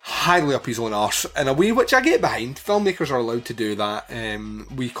 highly up his own arse in a way which I get behind. Filmmakers are allowed to do that.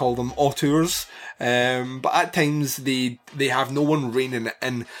 We call them auteurs. But at times they have no one reining it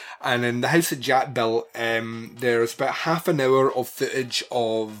in. And in The House That Jack Built, there's about half an hour of footage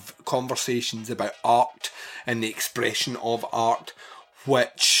of conversations about art and the expression of art,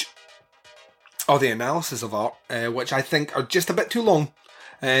 the analysis of art, which I think are just a bit too long.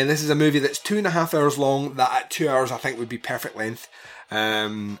 This is a movie that's 2.5 hours long, that at 2 hours I think would be perfect length.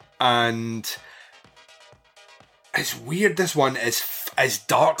 And it's weird, this one is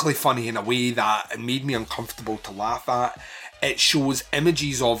darkly funny in a way that it made me uncomfortable to laugh at. It shows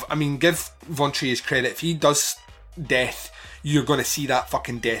images of, give Von Trier's credit, if he does death, you're going to see that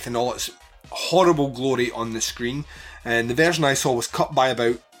fucking death in all its horrible glory on the screen. And the version I saw was cut by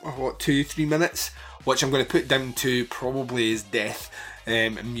about 2-3 minutes, which I'm going to put down to probably his death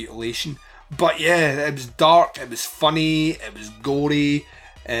and mutilation. But yeah, it was dark, it was funny, it was gory.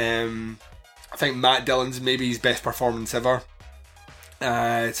 I think Matt Dillon's maybe his best performance ever.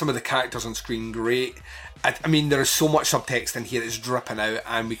 Some of the characters on screen, great. There is so much subtext in here, it's dripping out,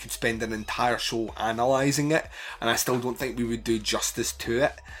 and we could spend an entire show analysing it, and I still don't think we would do justice to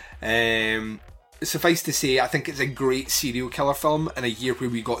it. Suffice to say, I think it's a great serial killer film in a year where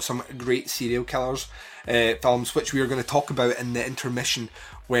we got some great serial killers films, which we are going to talk about in the intermission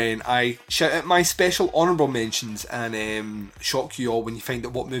when I shout out my special honourable mentions and shock you all when you find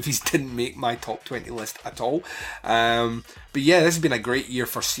out what movies didn't make my top 20 list at all. But yeah, this has been a great year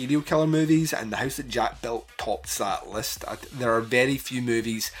for serial killer movies, and The House That Jack Built tops that list. There are very few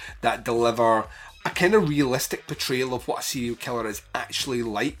movies that deliver a kind of realistic portrayal of what a serial killer is actually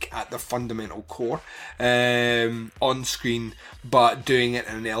like at their fundamental core on screen, but doing it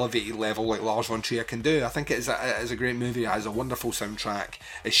at an elevated level like Lars von Trier can do. I think it is a great movie. It has a wonderful soundtrack.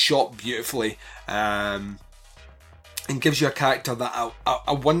 It's shot beautifully. And gives you a character that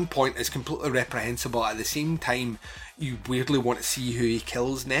at one point is completely reprehensible. At the same time, you weirdly want to see who he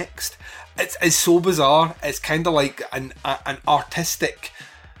kills next. It's so bizarre. It's kind of like an artistic...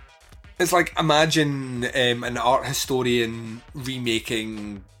 It's like, imagine an art historian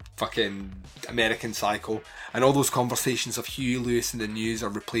remaking fucking American Psycho, and all those conversations of Huey Lewis in the news are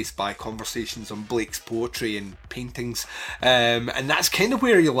replaced by conversations on Blake's poetry and paintings, and that's kind of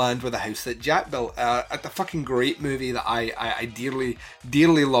where you land with The House That Jack Built. A fucking great movie that I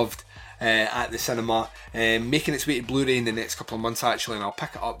dearly loved at the cinema, making its way to Blu-ray in the next couple of months actually, and I'll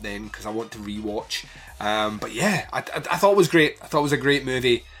pick it up then because I want to rewatch. But yeah, I thought it was great. I thought it was a great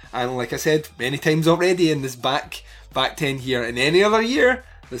movie, and like I said many times already in this back 10 here, in any other year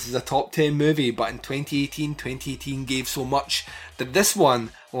this is a top 10 movie, but in 2018 gave so much that this one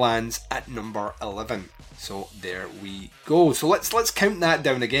lands at number 11. So there we go. So let's count that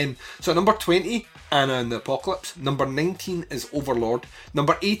down again. So at number 20, Anna and the Apocalypse. Number 19 is Overlord.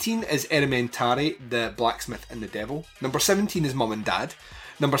 Number 18 is Elementary, the Blacksmith and the Devil. Number 17 is Mum and Dad.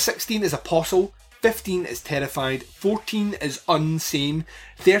 Number 16 is Apostle. 15 is Terrified. 14 is Unsane.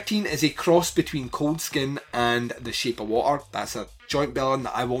 13 is a cross between Cold Skin and The Shape of Water. That's a joint billing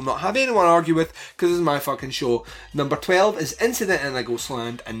that I will not have anyone argue with because this is my fucking show. Number 12 is Incident in a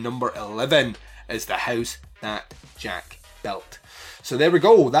Ghostland. And number 11 is The House That Jack Built. So there we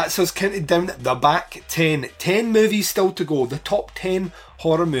go. That's us counted down the back 10. 10 movies still to go. The top 10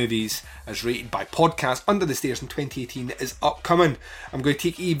 horror movies as rated by Podcast Under the Stairs in 2018 is upcoming. I'm going to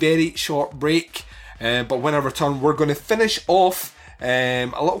take a very short break, but when I return we're going to finish off a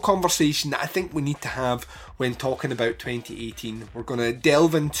little conversation that I think we need to have when talking about 2018. We're going to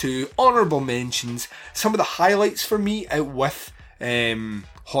delve into honourable mentions, some of the highlights for me out with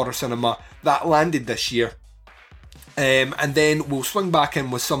horror cinema that landed this year. And then we'll swing back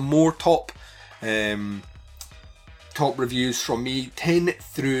in with some more top reviews from me, 10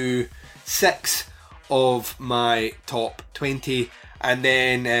 through 6 of my top 20, and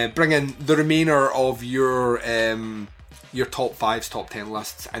then bring in the remainder of your top 5s, top 10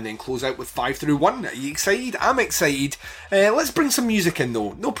 lists, and then close out with 5 through 1. Are you excited? I'm excited. Let's bring some music in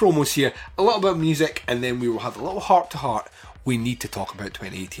though. No promos here. A little bit of music, and then we will have a little heart to heart. We need to talk about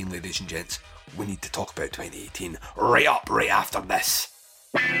 2018, ladies and gents. We need to talk about 2018 right after this.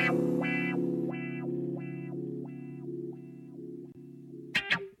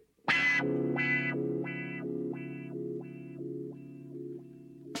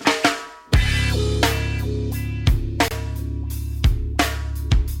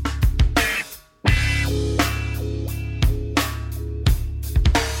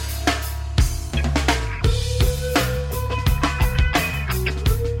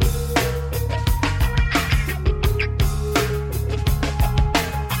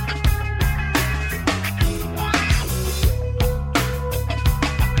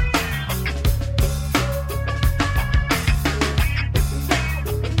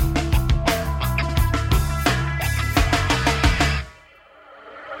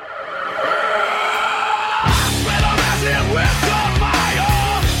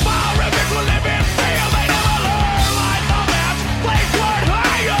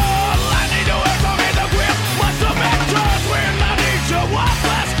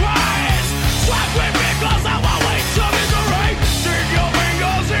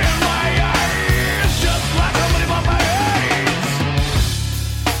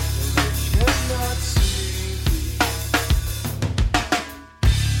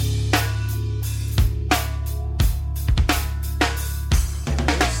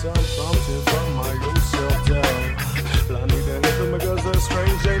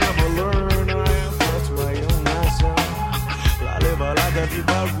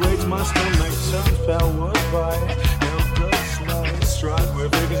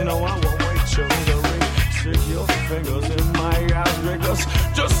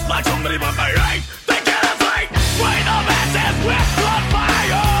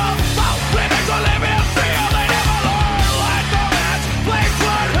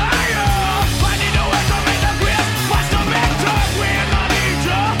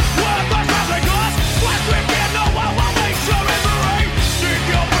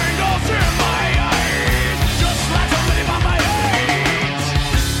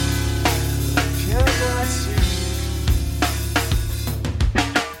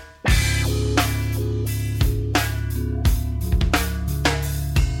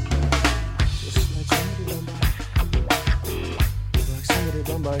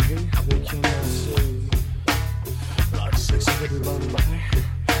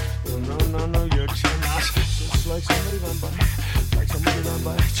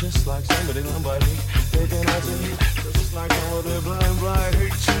 by, just like somebody blind by me. They cannot see, just like somebody blind by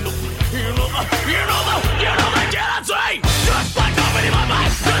hate you. You know they cannot see, just like somebody blind by,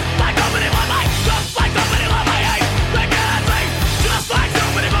 just like somebody blind by, just like somebody blind by hate. They cannot see, just like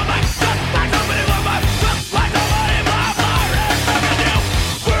somebody blind by, just like somebody blind by, just like somebody blind by.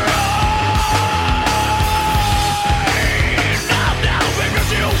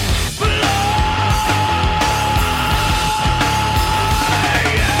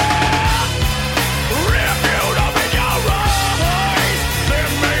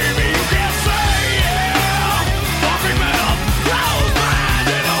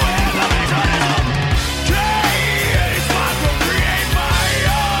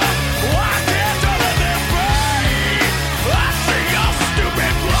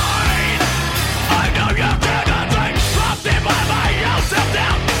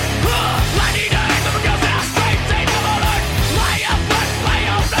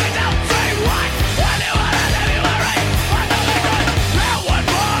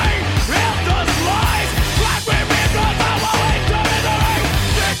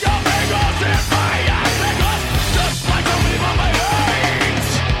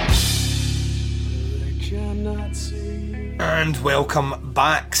 And welcome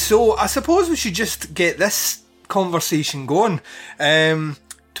back. So I suppose we should just get this conversation going.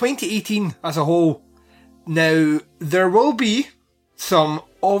 2018 as a whole. Now, there will be some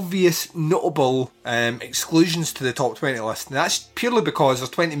obvious notable exclusions to the top 20 list. And that's purely because there's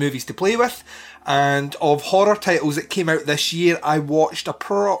 20 movies to play with. And of horror titles that came out this year, I watched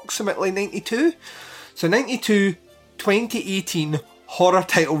approximately 92. So 92 2018 horror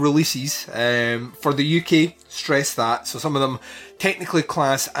title releases for the UK, stress that. So some of them technically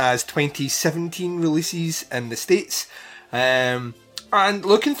class as 2017 releases in the States. And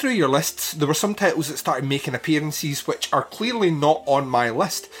looking through your lists, there were some titles that started making appearances which are clearly not on my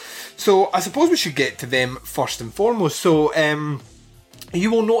list. So I suppose we should get to them first and foremost. So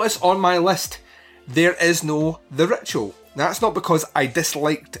you will notice on my list, there is no The Ritual. Now, that's not because I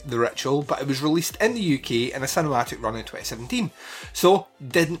disliked The Ritual, but it was released in the UK in a cinematic run in 2017. So,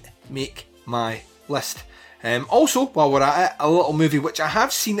 didn't make my list. Also, while we're at it, a little movie which I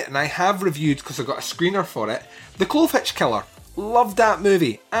have seen it and I have reviewed because I got a screener for it. The Clove Hitch Killer. Loved that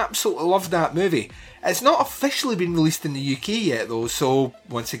movie. Absolutely loved that movie. It's not officially been released in the UK yet though, so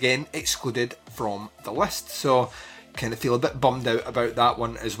once again, excluded from the list. So, kind of feel a bit bummed out about that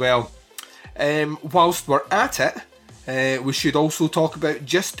one as well. Whilst we're at it, we should also talk about,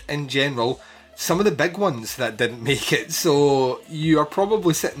 just in general, some of the big ones that didn't make it. So you are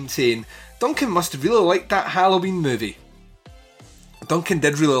probably sitting saying, Duncan must have really liked that Halloween movie. Duncan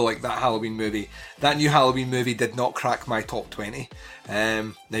did really like that Halloween movie. That new Halloween movie did not crack my top 20.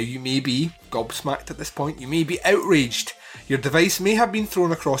 Now you may be gobsmacked at this point. You may be outraged. Your device may have been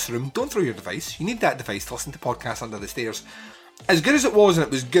thrown across the room. Don't throw your device. You need that device to listen to podcasts under the stairs. As good as it was, and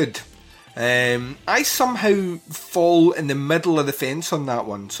it was good, I somehow fall in the middle of the fence on that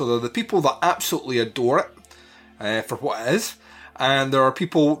one. So there are the people that absolutely adore it for what it is, and there are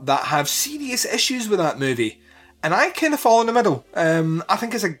people that have serious issues with that movie, and I kind of fall in the middle. I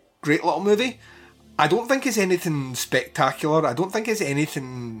think it's a great little movie. I don't think it's anything spectacular. I don't think it's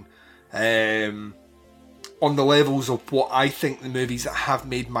anything on the levels of what I think the movies that have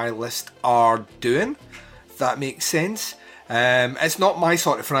made my list are doing, if that makes sense. It's not my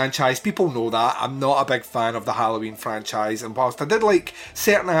sort of franchise. People know that. I'm not a big fan of the Halloween franchise, and whilst I did like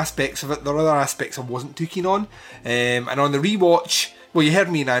certain aspects of it, there are other aspects I wasn't too keen on. And on the rewatch, well, you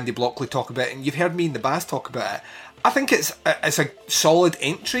heard me and Andy Blockley talk about it, and you've heard me and the Baz talk about it. I think it's a solid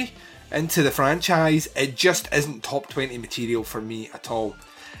entry into the franchise. It just isn't top 20 material for me at all.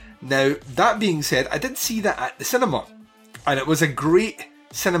 Now, that being said, I did see that at the cinema, and it was a great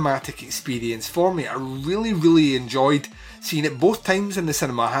cinematic experience for me. I really, really enjoyed seeing it both times in the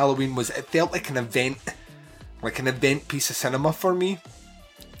cinema. Halloween it felt like an event piece of cinema for me.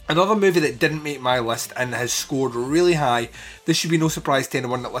 Another movie that didn't make my list and has scored really high, this should be no surprise to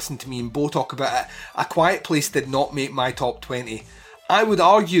anyone that listened to me and Bo talk about it, A Quiet Place did not make my top 20. I would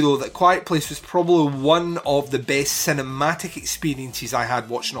argue though that Quiet Place was probably one of the best cinematic experiences I had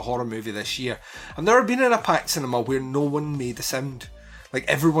watching a horror movie this year. I've never been in a packed cinema where no one made a sound. Like,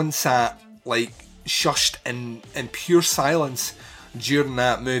 everyone sat, like, shushed in pure silence during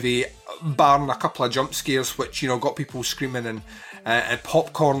that movie, barring a couple of jump scares which, got people screaming and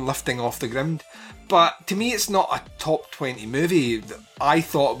popcorn lifting off the ground. But to me, it's not a top 20 movie. I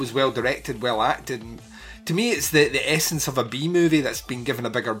thought it was well directed, well acted. And to me, it's the essence of a B movie that's been given a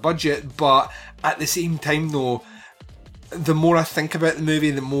bigger budget, but at the same time though, the more I think about the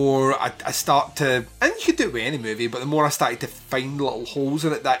movie, the more I start to, and you could do it with any movie, but the more I started to find little holes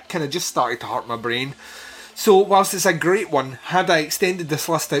in it that kind of just started to hurt my brain. So whilst it's a great one, had I extended this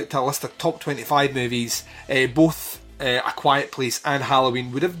list out to a list of top 25 movies, both A Quiet Place and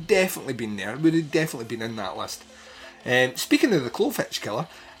Halloween would have definitely been there, would have definitely been in that list. Speaking of the Clofitch Killer,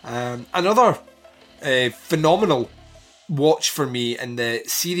 another phenomenal watch for me in the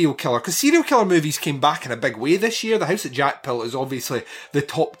serial killer, because serial killer movies came back in a big way this year. The House that Jack Built is obviously the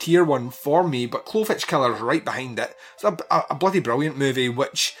top tier one for me, but Clofitch Killer is right behind it. It's a bloody brilliant movie,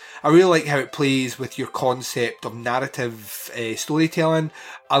 which I really like how it plays with your concept of narrative storytelling.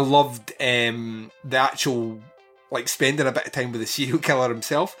 I loved the actual, like, spending a bit of time with the serial killer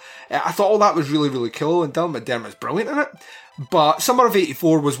himself. I thought all that was really, really cool, and Dylan McDermott's brilliant in it. But Summer of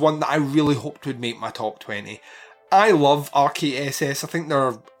 '84 was one that I really hoped would make my top 20. I love RKSS. I think they're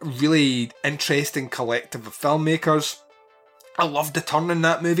a really interesting collective of filmmakers. I loved the turn in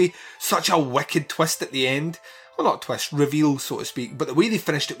that movie. Such a wicked twist at the end. Well, not twist, reveal, so to speak. But the way they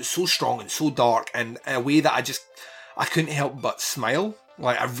finished it was so strong and so dark, and in a way that I couldn't help but smile.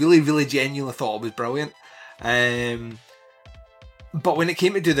 Like, I really, really genuinely thought it was brilliant. But when it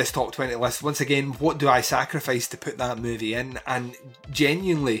came to do this top 20 list, once again, what do I sacrifice to put that movie in? And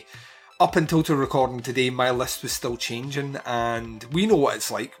genuinely, up until to recording today, my list was still changing, and we know what it's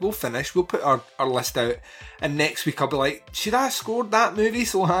like. We'll finish, we'll put our list out, and next week I'll be like, should I have scored that movie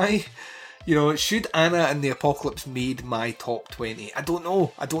so high? You know, should Anna and the Apocalypse made my top 20? I don't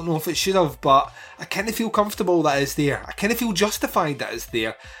know if it should have, but I kind of feel comfortable that it's there. I kind of feel justified that it's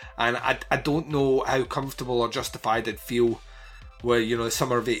there, and I don't know how comfortable or justified I'd feel with, you know, the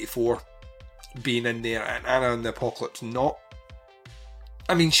Summer of '84 being in there and Anna and the Apocalypse not.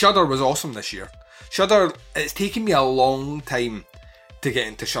 I mean, Shudder was awesome this year. Shudder, it's taken me a long time to get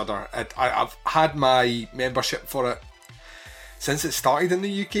into Shudder. I've had my membership for it since it started in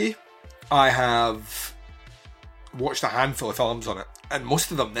the UK. I have watched a handful of films on it, and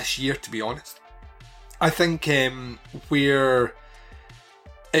most of them this year, to be honest. I think where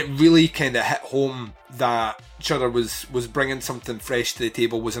it really kind of hit home that Shudder was bringing something fresh to the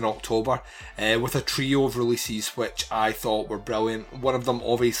table was in October, with a trio of releases which I thought were brilliant. One of them,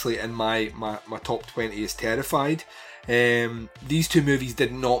 obviously, in my top 20 is Terrified. These two movies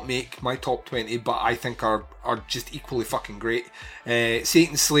did not make my top 20, but I think are just equally fucking great.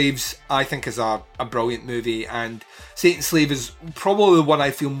 Satan's Slaves, I think, is a brilliant movie, and Satan's Slave is probably the one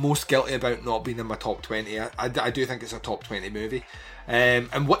I feel most guilty about not being in my top 20. I do think it's a top 20 movie.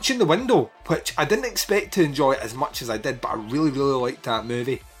 And Witch in the Window, which I didn't expect to enjoy it as much as I did, but I really, really liked that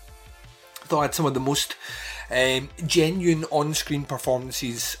movie. I thought I had some of the most genuine on-screen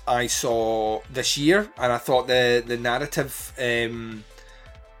performances I saw this year, and I thought the narrative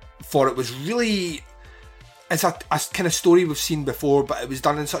for it was really, it's a kind of story we've seen before, but it was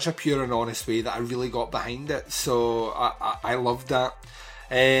done in such a pure and honest way that I really got behind it, so I loved that.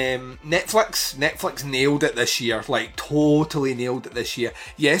 Netflix nailed it this year, like totally nailed it this year.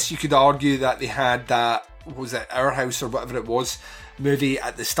 Yes, you could argue that they had that, was it Our House or whatever it was, movie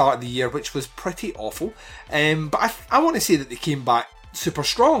at the start of the year, which was pretty awful, but I want to say that they came back super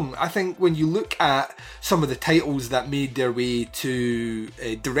strong. I think when you look at some of the titles that made their way to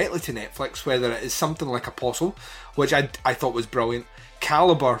directly to Netflix, whether it is something like Apostle, which I thought was brilliant,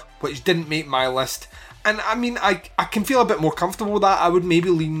 Caliber, which didn't make my list, and I mean, I can feel a bit more comfortable with that. I would maybe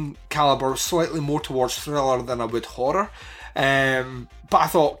lean Caliber slightly more towards thriller than I would horror, but I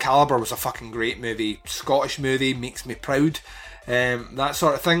thought Caliber was a fucking great movie. Scottish movie, makes me proud, that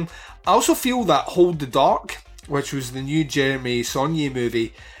sort of thing. I also feel that Hold the Dark, which was the new Jeremy Saulnier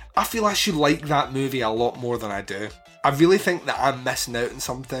movie, I feel I should like that movie a lot more than I do. I really think that I'm missing out on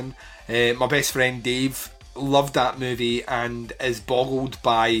something. My best friend Dave loved that movie and is boggled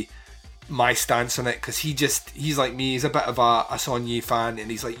by my stance on it, because he's like me, he's a bit of a Saulnier fan,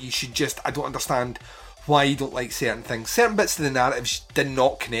 and he's like, I don't understand why you don't like certain things. Certain bits of the narrative did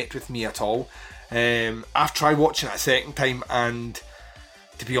not connect with me at all. I've tried watching it a second time, and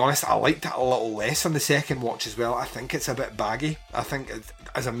to be honest, I liked it a little less on the second watch as well. I think it's a bit baggy. I think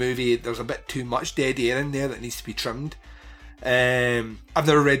as a movie, there's a bit too much dead air in there that needs to be trimmed. I've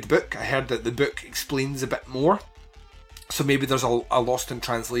never read the book. I heard that the book explains a bit more, so maybe there's a lost in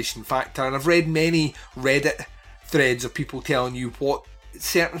translation factor. And I've read many Reddit threads of people telling you what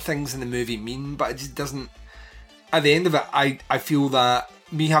certain things in the movie mean, but it just doesn't. At the end of it, I feel that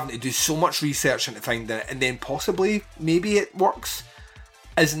me having to do so much research into finding it, and then possibly maybe it works,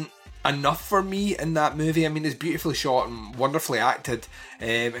 isn't enough for me in that movie. I mean, it's beautifully shot and wonderfully acted,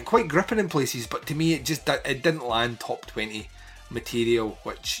 and quite gripping in places, but to me it didn't land top 20 material,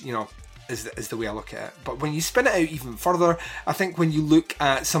 which, you know, is the way I look at it. But when you spin it out even further, I think when you look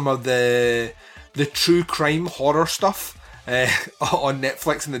at some of the true crime horror stuff on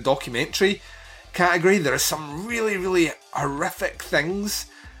Netflix in the documentary category, there are some really, really horrific things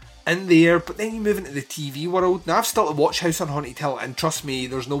in there. But then you move into the TV world. Now, I've still to watch House on Haunted Hill, and trust me,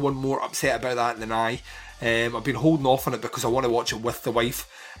 there's no one more upset about that than I. I've been holding off on it because I want to watch it with the wife,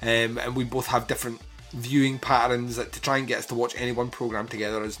 and we both have different viewing patterns. That to try and get us to watch any one programme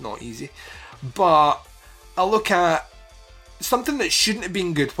together is not easy. But I look at something that shouldn't have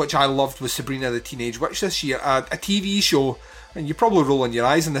been good, which I loved, was Sabrina the Teenage Witch this year, a TV show, and you're probably rolling your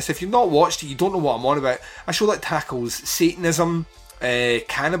eyes on this. If you've not watched it, you don't know what I'm on about. A show that tackles Satanism,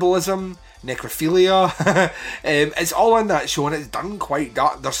 cannibalism, necrophilia. It's all in that show, and it's done quite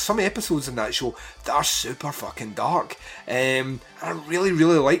dark. There's some episodes in that show that are super fucking dark, and I really,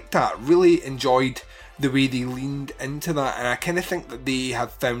 really liked that. Really enjoyed the way they leaned into that, and I kind of think that they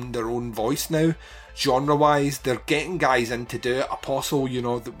have found their own voice now, genre-wise. They're getting guys in to do it. Apostle, you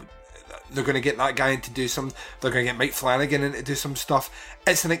know, they're going to get that guy in to do some. They're going to get Mike Flanagan in to do some stuff.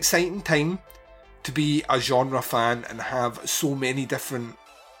 It's an exciting time to be a genre fan and have so many different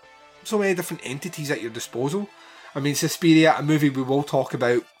entities at your disposal. I mean, Suspiria, a movie we will talk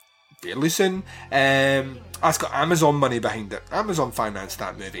about fairly soon. That's got Amazon money behind it. Amazon financed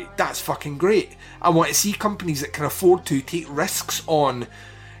that movie. That's fucking great. I want to see companies that can afford to take risks on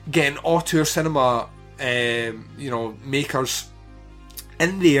getting auteur cinema, makers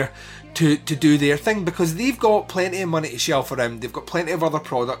in there to do their thing, because they've got plenty of money to shelf around. They've got plenty of other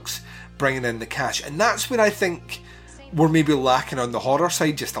products bringing in the cash, and that's where I think we're maybe lacking on the horror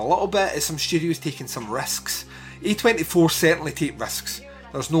side just a little bit, is some studios taking some risks. A24 certainly take risks.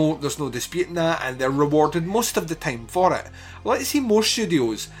 There's no disputing that, and they're rewarded most of the time for it. I'd like to see more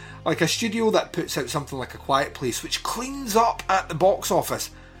studios, like a studio that puts out something like A Quiet Place, which cleans up at the box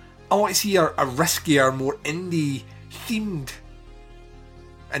office. I want to see a riskier, more indie themed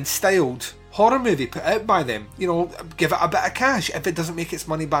and styled horror movie put out by them. You know, give it a bit of cash. If it doesn't make its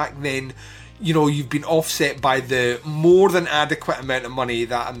money back, then, you know, you've been offset by the more than adequate amount of money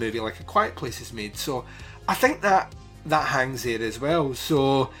that a movie like A Quiet Place has made. So I think that hangs there as well.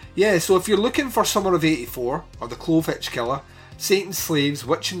 So yeah, so if you're looking for Summer of 84 or The Clovitch Killer, Satan's Slaves,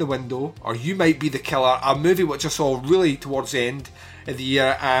 Witch in the Window, or You Might Be the Killer, a movie which I saw really towards the end of the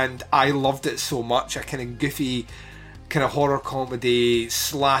year and I loved it so much, a kind of goofy kind of horror comedy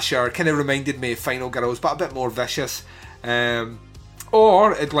slasher, kind of reminded me of Final Girls but a bit more vicious,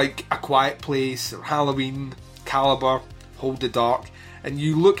 or like A Quiet Place or Halloween, Caliber, Hold the Dark, and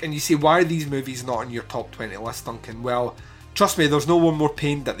you look and you say, why are these movies not on your top 20 list, Duncan? Well, trust me, there's no one more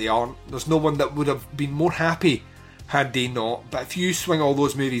pained that they aren't. There's no one that would have been more happy had they not. But if you swing all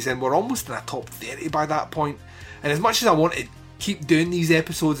those movies in, we're almost in a top 30 by that point. And as much as I want to keep doing these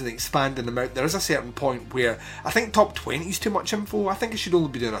episodes and expanding them out, there is a certain point where I think top 20 is too much info. I think I should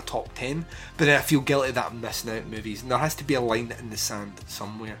only be doing a top 10, but then I feel guilty that I'm missing out movies, and there has to be a line in the sand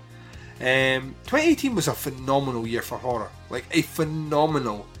somewhere. 2018 was a phenomenal year for horror, like a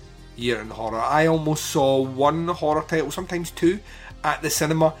phenomenal year in horror. I almost saw one horror title, sometimes two, at the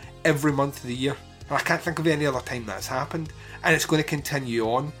cinema every month of the year, and I can't think of any other time that's happened, and it's going to continue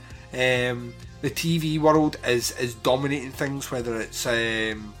on. The TV world is dominating things, whether it's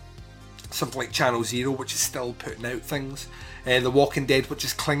something like Channel Zero, which is still putting out things, The Walking Dead, which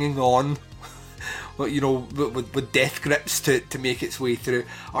is clinging on, you know, with death grips to make its way through,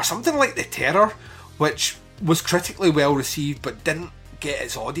 or something like The Terror, which was critically well received but didn't get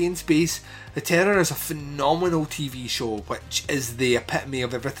its audience base. The Terror is a phenomenal TV show, which is the epitome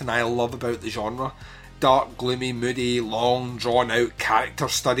of everything I love about the genre. Dark, gloomy, moody, long, drawn out character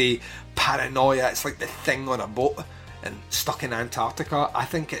study, paranoia. It's like The Thing on a boat and stuck in Antarctica. I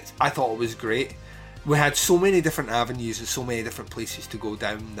thought it was great. We had so many different avenues and so many different places to go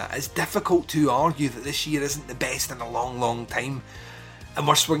down that it's difficult to argue that this year isn't the best in a long, long time. And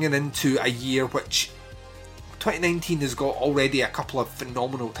we're swinging into a year which 2019 has got already a couple of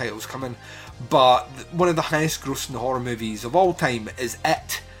phenomenal titles coming, but one of the highest grossing horror movies of all time is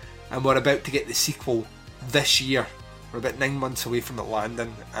It, and we're about to get the sequel this year. We're about 9 months away from it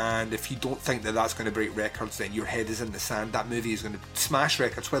landing, and if you don't think that that's going to break records, then your head is in the sand. That movie is going to smash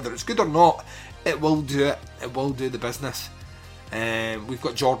records, whether it's good or not. It will do it. It will do the business. We've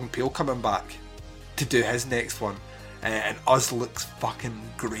got Jordan Peele coming back to do his next one, and Us looks fucking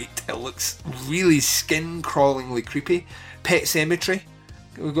great. It looks really skin-crawlingly creepy. Pet Sematary,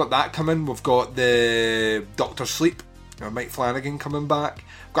 we've got that coming. We've got the Doctor Sleep, Mike Flanagan coming back.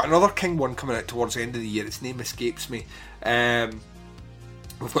 We've got another King one coming out towards the end of the year. Its name escapes me.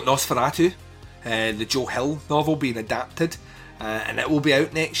 We've got Nosferatu, the Joe Hill novel being adapted. and it will be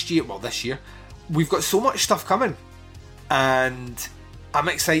out next year. Well, this year. We've got so much stuff coming, and I'm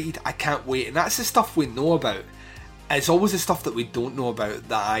excited. I can't wait. And that's the stuff we know about. It's always the stuff that we don't know about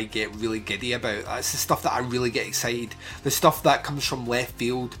that I get really giddy about. That's the stuff that I really get excited. The stuff that comes from left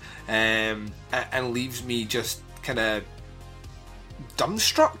field and leaves me just kind of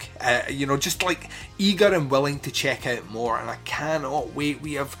dumbstruck. Just like eager and willing to check out more. And I cannot wait.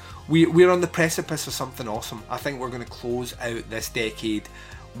 We're on the precipice of something awesome. I think we're going to close out this decade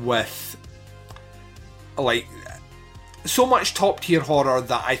with like so much top tier horror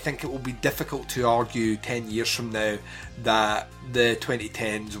that I think it will be difficult to argue 10 years from now that the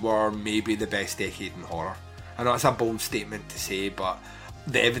 2010s were maybe the best decade in horror. I know it's a bold statement to say, but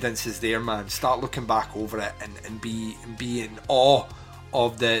the evidence is there, man. Start looking back over it and be in awe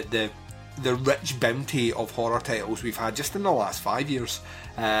of the rich bounty of horror titles we've had just in the last 5 years.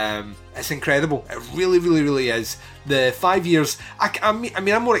 It's incredible. It really, really, really is. The 5 years, I mean,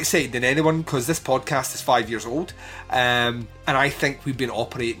 I'm more excited than anyone because this podcast is 5 years old, and I think we've been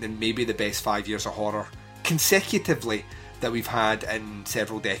operating in maybe the best 5 years of horror consecutively that we've had in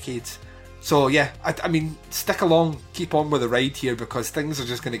several decades. So yeah, I mean, stick along, keep on with the ride here, because things are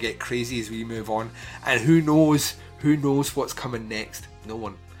just going to get crazy as we move on, and who knows what's coming next? No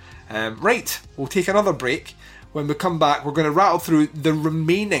one. Right, we'll take another break. When we come back, we're going to rattle through the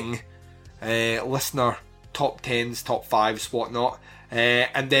remaining listener top 10s, top 5s, whatnot,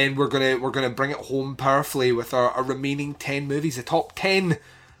 and then we're gonna bring it home powerfully with our remaining 10 movies, the top 10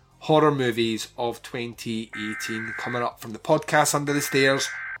 horror movies of 2018, coming up from the podcast Under the Stairs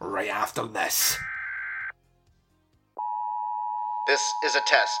right after this. This is a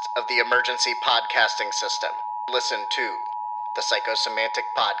test of the emergency podcasting system. Listen to the Psychosemantic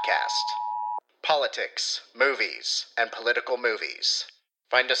Podcast. Politics, movies, and political movies.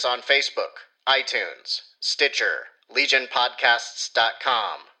 Find us on Facebook, iTunes, Stitcher,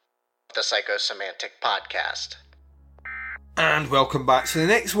 LegionPodcasts.com. The Psychosemantic Podcast. And welcome back. So the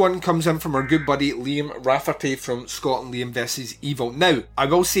next one comes in from our good buddy Liam Rafferty from Scott and Liam vs. Evil. Now, I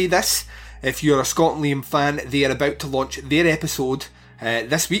will say this, if you're a Scott and Liam fan, they are about to launch their episode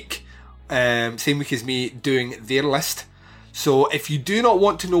this week, same week as me doing their list. So if you do not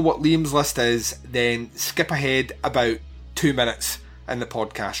want to know what Liam's list is, then skip ahead about 2 minutes in the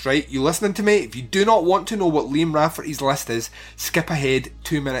podcast, right? You listening to me? If you do not want to know what Liam Rafferty's list is, skip ahead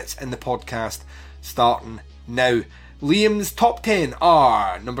 2 minutes in the podcast, starting now. Liam's top 10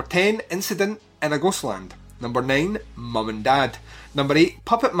 are: number 10, Incident in a Ghostland; number 9, Mum and Dad; number 8,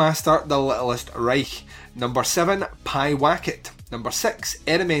 Puppet Master, The Littlest Reich; number 7, Pyewacket; number 6,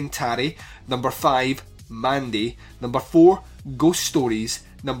 Elementary; number 5, Mandy; number 4, Ghost Stories;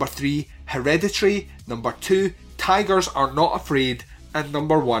 number 3, Hereditary; number 2, Tigers Are Not Afraid; and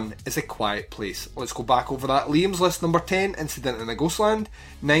number 1 is A Quiet Place. Let's go back over that. Liam's list: number 10, Incident in a Ghostland;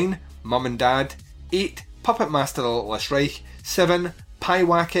 9, Mum and Dad; 8, Puppet Master, The Littlest Reich; 7,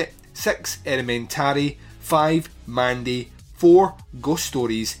 Pyewacket; 6, Elementary; 5, Mandy; 4, Ghost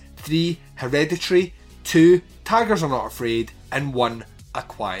Stories; 3, Hereditary; 2, Tigers Are Not Afraid; and 1, A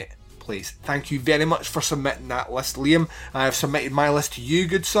Quiet Place. Thank you very much for submitting that list, Liam. I have submitted my list to you,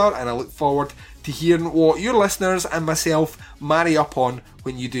 good sir, and I look forward to hearing what your listeners and myself marry up on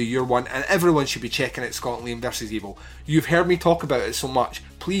when you do your one. And everyone should be checking out Scott and Liam vs. Evil. You've heard me talk about it so much.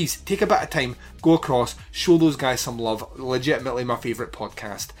 Please take a bit of time, go across, show those guys some love. Legitimately my favourite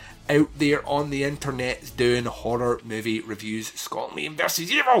podcast out there on the internet doing horror movie reviews. Scott and Liam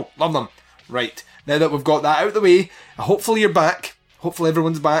vs. Evil. Love them. Right, now that we've got that out of the way, hopefully you're back. Hopefully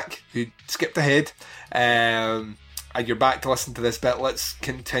everyone's back who skipped ahead. And you're back to listen to this bit. Let's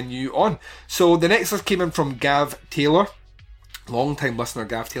continue on. So the next list came in from Gav Taylor. Long time listener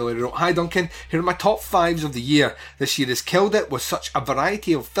Gav Taylor wrote, "Hi Duncan, here are my top 5s of the year. This year has killed it with such a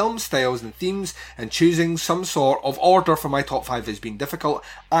variety of film styles and themes, and choosing some sort of order for my top 5 has been difficult.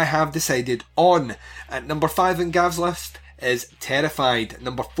 I have decided on." At number 5 in Gav's list is Terrified.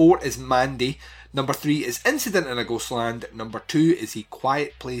 Number 4 is Mandy. Number 3 is Incident in a Ghostland. Number 2 is A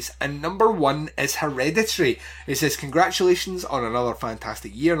Quiet Place. And number 1 is Hereditary. It says, "Congratulations on another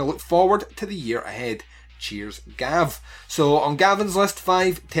fantastic year, and I look forward to the year ahead. Cheers, Gav." So on Gavin's list,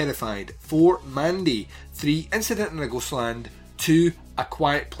 5, Terrified; 4, Mandy; 3, Incident in a Ghostland; 2, A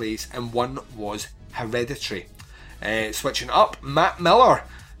Quiet Place; and 1 was Hereditary. Switching up, Matt Miller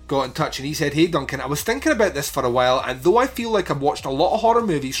got in touch and he said, "Hey Duncan, I was thinking about this for a while, and though I feel like I've watched a lot of horror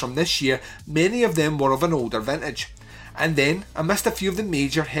movies from this year, many of them were of an older vintage. And then I missed a few of the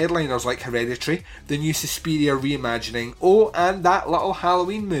major headliners like Hereditary, the new Suspiria reimagining, and that little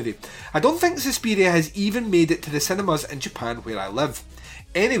Halloween movie. I don't think Suspiria has even made it to the cinemas in Japan where I live.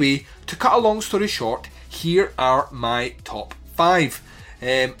 Anyway, to cut a long story short, here are my top 5.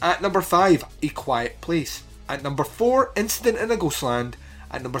 At number 5, A Quiet Place. At number 4, Incident in a Ghostland.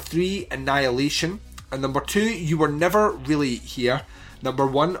 At number 3, Annihilation. At number 2, You Were Never Really Here. Number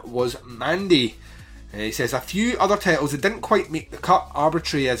 1 was Mandy. He says a few other titles that didn't quite make the cut,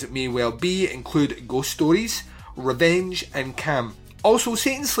 arbitrary as it may well be, include Ghost Stories, Revenge and Cam. Also,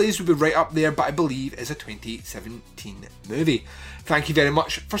 Satan Slays would be right up there, but I believe is a 2017 movie. Thank you very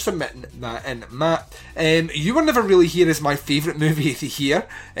much for submitting that in, Matt. You Were Never Really Here is my favourite movie of the year.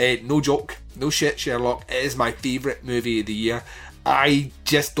 No joke, no shit, Sherlock. It is my favourite movie of the year. I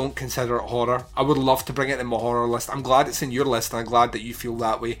just don't consider it horror. I would love to bring it in my horror list. I'm glad it's in your list, and I'm glad that you feel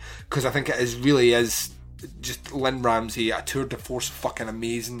that way, because I think it really is just Lynn Ramsey, a tour de force fucking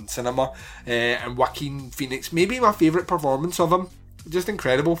amazing cinema, and Joaquin Phoenix, maybe my favourite performance of him. Just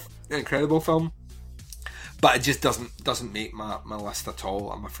incredible film. But it just doesn't make my list at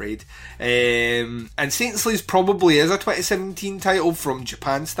all, I'm afraid. And Satan Slays probably is a 2017 title from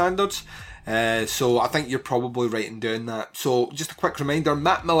Japan standards. So I think you're probably right in doing that. So just a quick reminder,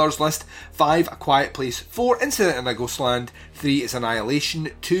 Matt Miller's list: 5, A Quiet Place, 4, Incident in a Ghostland, 3 is Annihilation,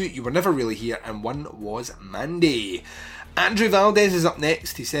 2, You Were Never Really Here, and 1 was Mandy. Andrew Valdez is up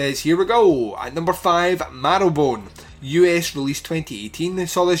next. He says, here we go. At number 5, Marrowbone. US release 2018.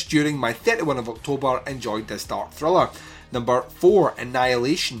 Saw this during my 31 of October. Enjoyed this dark thriller. Number 4,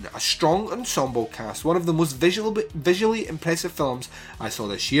 Annihilation. A strong ensemble cast. One of the most visually impressive films I saw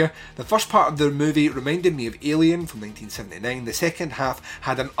this year. The first part of the movie reminded me of Alien from 1979. The second half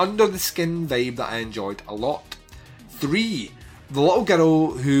had an under-the-skin vibe that I enjoyed a lot. 3, The Little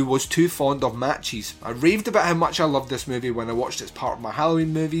Girl Who Was Too Fond of Matches. I raved about how much I loved this movie when I watched it as part of my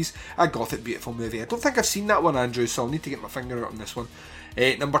Halloween movies, a gothic beautiful movie. I don't think I've seen that one, Andrew, so I'll need to get my finger out on this one.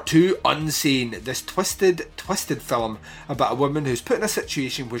 Number 2, Unsane. This twisted film about a woman who's put in a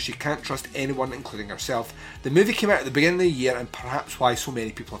situation where she can't trust anyone, including herself. The movie came out at the beginning of the year, and perhaps why so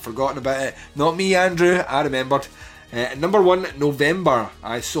many people have forgotten about it. Not me, Andrew, I remembered. Number 1, November.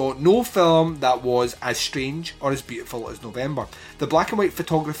 I saw no film that was as strange or as beautiful as November. The black and white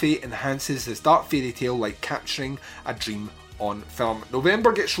photography enhances this dark fairy tale like capturing a dream on film.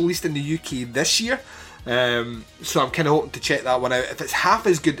 November gets released in the UK this year, so I'm kind of hoping to check that one out. If it's half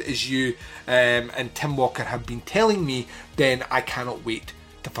as good as you and Tim Walker have been telling me, then I cannot wait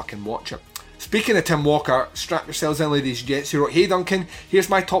to fucking watch it. Speaking of Tim Walker, strap yourselves in, ladies and gents. He wrote, hey Duncan, here's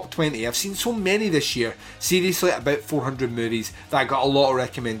my top 20. I've seen so many this year. Seriously, about 400 movies that I got a lot of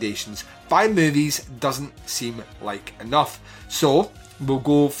recommendations. 5 movies doesn't seem like enough. So, we'll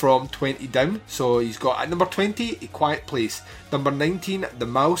go from 20 down. So he's got at number 20, A Quiet Place. Number 19, The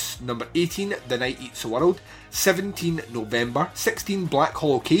Mouse. Number 18, The Night Eats the World. 17, November. 16, Black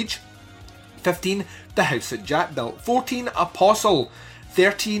Hollow Cage. 15, The House That Jack Built. 14, Apostle.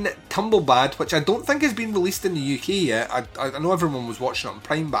 13, Tumblebad, which I don't think has been released in the UK yet. I know everyone was watching it on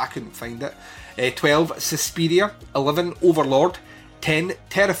Prime, but I couldn't find it. 12, Suspiria. 11, Overlord. 10,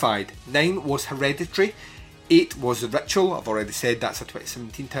 Terrified. 9 was Hereditary. 8 was The Ritual. I've already said that's a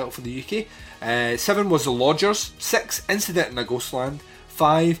 2017 title for the UK. 7 was The Lodgers. 6, Incident in a Ghostland.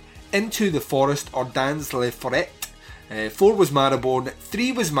 5, Into the Forest or Dans le Forêt. 4 was Marrowbone,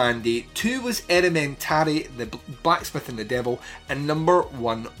 3 was Mandy, 2 was Elementary, The Blacksmith and the Devil, and number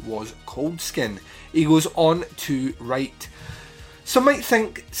 1 was Cold Skin. He goes on to write, some might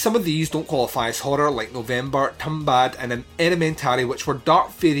think some of these don't qualify as horror, like November, Tumblebad and Elementary, which were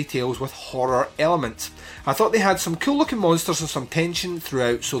dark fairy tales with horror elements. I thought they had some cool looking monsters and some tension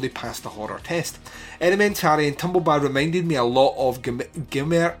throughout, so they passed the horror test. Elementary and Tumblebad reminded me a lot of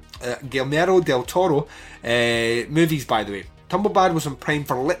Guillermo del Toro movies, by the way. Tumblebad was on Prime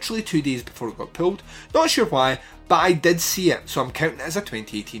for literally 2 days before it got pulled. Not sure why, but I did see it, so I'm counting it as a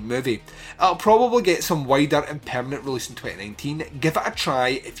 2018 movie. It'll probably get some wider and permanent release in 2019. Give it a try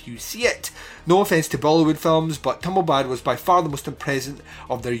if you see it. No offence to Bollywood films, but Tumblebad was by far the most impressive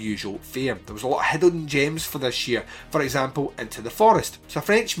of their usual fare. There was a lot of hidden gems for this year. For example, Into the Forest. It's a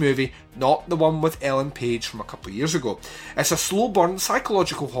French movie, not the one with Ellen Page from a couple of years ago. It's a slow burn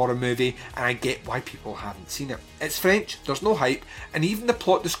psychological horror movie, and I get why people haven't seen it. It's French, there's no hype, and even the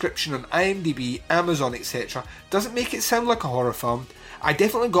plot description on IMDb, Amazon, etc. doesn't make it sound like a horror film. I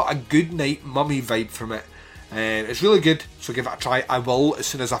definitely got a Good Night Mummy vibe from it. It's really good, so give it a try. I will as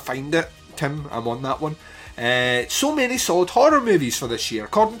soon as I find it. Tim, I'm on that one. So many solid horror movies for this year.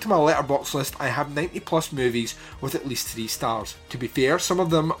 According to my letterbox list, I have 90 plus movies with at least 3 stars. To be fair, some of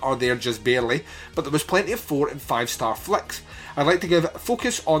them are there just barely, but there was plenty of 4 and 5 star flicks. I'd like to give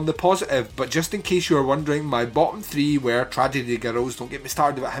focus on the positive, but just in case you are wondering, my bottom 3 were Tragedy Girls. Don't get me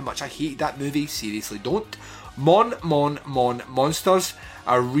started about how much I hated that movie, seriously don't. Monsters,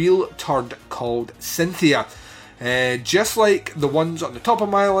 a real turd called Cynthia. Just like the ones on the top of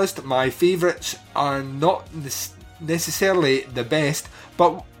my list, my favourites are not necessarily the best,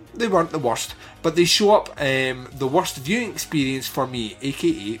 but they weren't the worst. But they show up the worst viewing experience for me,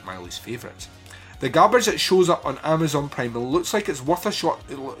 aka my least favourites. The garbage that shows up on Amazon Prime looks like it's worth a shot.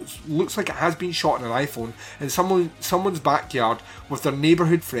 It looks like it has been shot on an iPhone in someone's backyard with their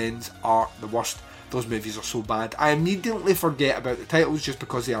neighbourhood friends are the worst. Those movies are so bad. I immediately forget about the titles just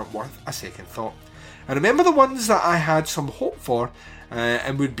because they aren't worth a second thought. And remember the ones that I had some hope for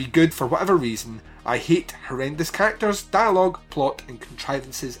and would be good for whatever reason. I hate horrendous characters, dialogue, plot and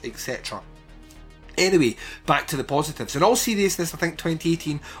contrivances, etc. Anyway, back to the positives. In all seriousness, I think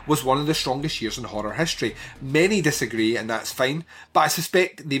 2018 was one of the strongest years in horror history. Many disagree, and that's fine, but I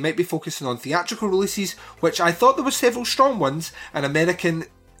suspect they might be focusing on theatrical releases, which I thought there were several strong ones, and American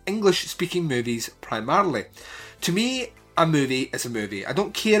English-speaking movies primarily. To me, a movie is a movie. I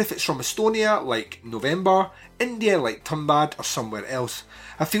don't care if it's from Estonia, like November, India, like Tumbad, or somewhere else.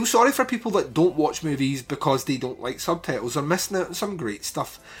 I feel sorry for people that don't watch movies because they don't like subtitles. They're missing out on some great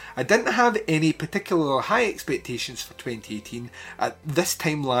stuff. I didn't have any particular high expectations for 2018 at this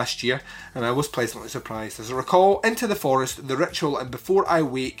time last year, and I was pleasantly surprised. As I recall, Into the Forest, The Ritual, and Before I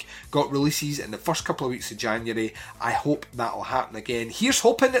Wake got releases in the first couple of weeks of January. I hope that'll happen again. Here's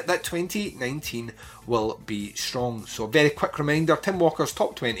hoping that 2019 will be strong. So a very quick reminder, Tim Walker's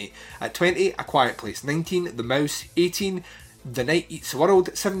top 20. At 20, A Quiet Place. 19, The Mouse. 18, The Night Eats the World.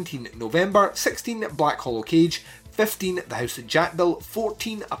 17, November. 16, Black Hollow Cage. 15, The House of Jack Bill.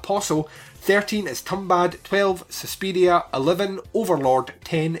 14, Apostle. 13 is Tumbad. 12, Suspiria. 11, Overlord.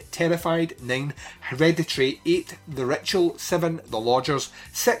 10, Terrified. 9, Hereditary. 8, The Ritual. 7, The Lodgers.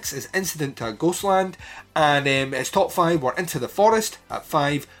 6 is Incident to Ghostland. And his top 5 were Into the Forest at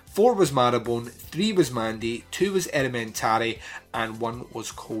 5, 4 was Marrowbone, 3 was Mandy, 2 was Elementary, and 1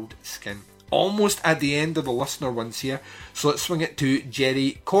 was Cold Skin. Almost at the end of the listener ones here, so let's swing it to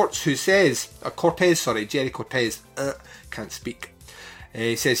Jerry Cortez, who says, Jerry Cortez, can't speak.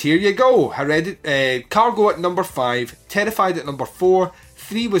 He says, here you go, Cargo at number 5, Terrified at number 4,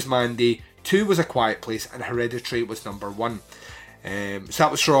 3 was Mandy, 2 was A Quiet Place, and Hereditary was number 1. So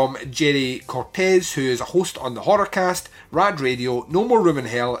that was from Jerry Cortez, who is a host on the Horrorcast, Rad Radio, No More Room in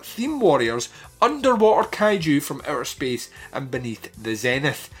Hell, Theme Warriors, Underwater Kaiju from Outer Space, and Beneath the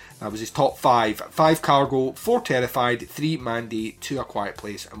Zenith. That was his top 5. 5 Cargo, 4 Terrified, 3 Mandy, 2 A Quiet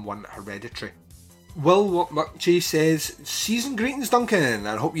Place, and 1 Hereditary. Will McMurchie says, season greetings Duncan,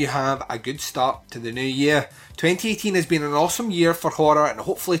 I hope you have a good start to the new year. 2018 has been an awesome year for horror, and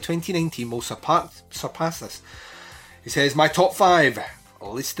hopefully 2019 will surpass this. He says, my top 5,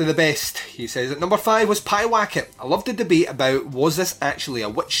 least of the best. He says, at number 5 was Pyewacket. I loved the debate about was this actually a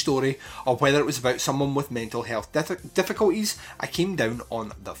witch story or whether it was about someone with mental health difficulties. I came down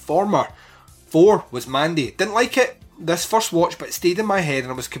on the former. 4 was Mandy. Didn't like it this first watch, but it stayed in my head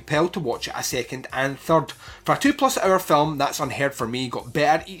and I was compelled to watch it a second and third. For a 2+ hour film, that's unheard for me. Got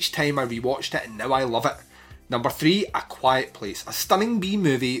better each time I rewatched it and now I love it. Number 3, A Quiet Place. A stunning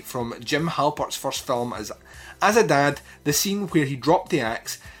B-movie from Jim Halpert's first film as a dad. The scene where he dropped the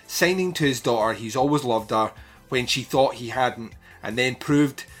axe, signing to his daughter he's always loved her when she thought he hadn't, and then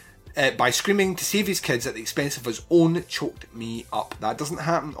proved by screaming to save his kids at the expense of his own, choked me up. That doesn't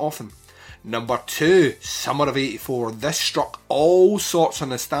happen often. Number 2, Summer of '84. This struck all sorts of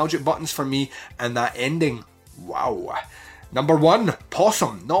nostalgic buttons for me, and that ending, wow. Number 1,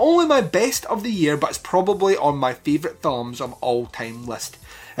 Possum. Not only my best of the year, but it's probably on my favourite films of all time list.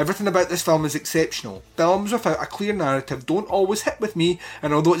 Everything about this film is exceptional. Films without a clear narrative don't always hit with me,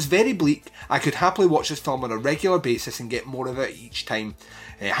 and although it's very bleak, I could happily watch this film on a regular basis and get more of it each time.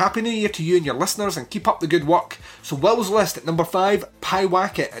 Happy New Year to you and your listeners, and keep up the good work. So Will's list: at number 5,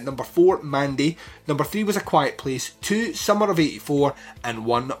 Pyewacket. At number 4, Mandy. Number 3 was A Quiet Place. 2, Summer of '84, and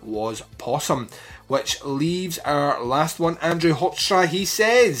 1 was Possum. Which leaves our last one, Andrew Hotstra. He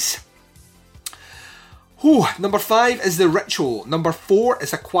says, number 5 is The Ritual. Number 4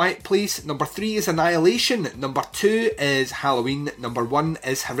 is A Quiet Place. Number 3 is Annihilation. Number 2 is Halloween. Number 1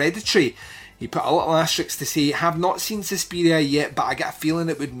 is Hereditary. He put a little asterisk to say, have not seen Suspiria yet, but I get a feeling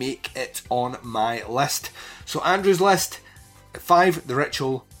it would make it on my list. So Andrew's list: at 5, The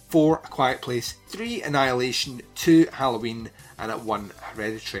Ritual. 4, A Quiet Place. 3, Annihilation. 2, Halloween. And at 1,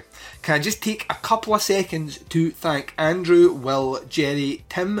 Hereditary. Can I just take a couple of seconds to thank Andrew, Will, Jerry,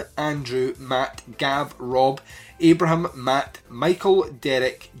 Tim, Andrew, Matt, Gav, Rob, Abraham, Matt, Michael,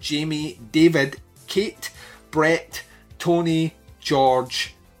 Derek, Jamie, David, Kate, Brett, Tony,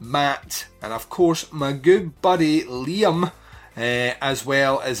 George, Matt, and of course my good buddy Liam, as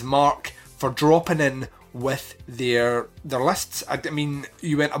well as Mark, for dropping in with their lists. I mean,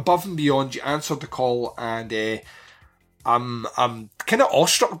 you went above and beyond, you answered the call, and I'm kind of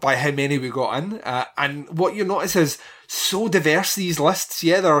awestruck by how many we got in. And what you notice is so diverse, these lists.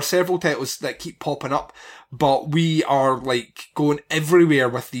 Yeah, there are several titles that keep popping up, but we are like going everywhere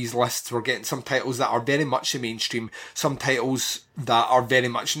with these lists. We're getting some titles that are very much the mainstream, some titles that are very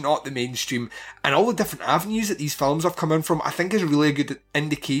much not the mainstream, and all the different avenues that these films have come in from, I think is really a good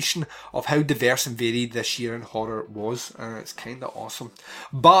indication of how diverse and varied this year in horror was. It's kind of awesome.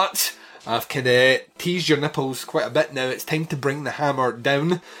 But I've kind of teased your nipples quite a bit now. It's time to bring the hammer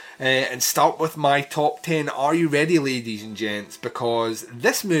down and start with my top 10. Are you ready, ladies and gents? Because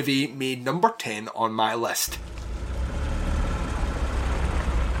this movie made number 10 on my list.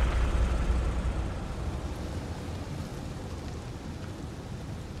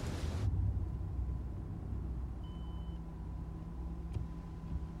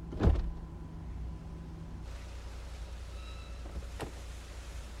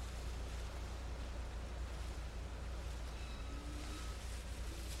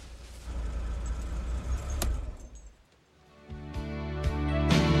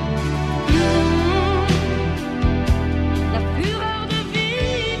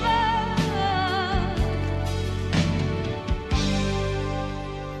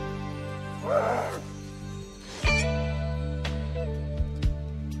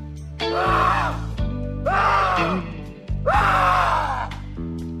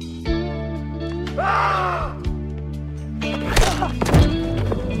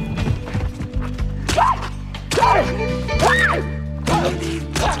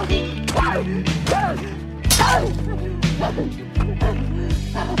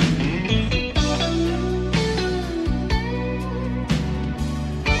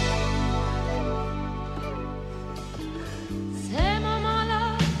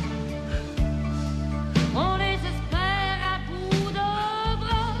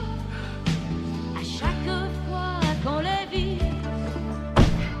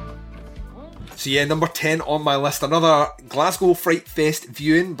 So yeah, number 10 on my list, another Glasgow Fright Fest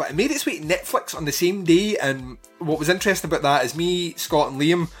viewing, but it made its way to Netflix on the same day, and what was interesting about that is me, Scott and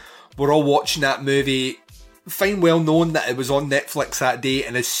Liam were all watching that movie, fine well known that it was on Netflix that day,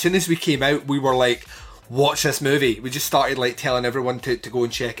 and as soon as we came out, we were like, watch this movie. We just started like telling everyone to go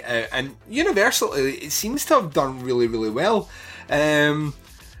and check it out, and universally, it seems to have done really, really well.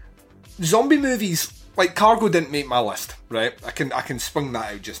 Zombie movies, like Cargo didn't make my list, right? I can spring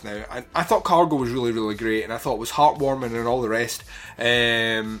that out just now. I thought Cargo was really, really great, and I thought it was heartwarming and all the rest.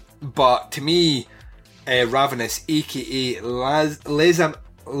 But to me, Ravenous, aka Les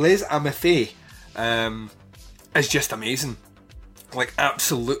Amis, is just amazing. Like,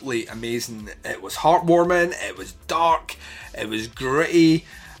 absolutely amazing. It was heartwarming, it was dark, it was gritty.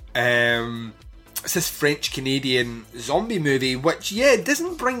 It's this French-Canadian zombie movie, which, yeah,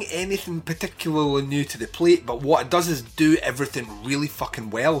 doesn't bring anything particularly new to the plate, but what it does is do everything really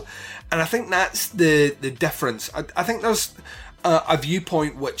fucking well. And I think that's the difference. I think there's a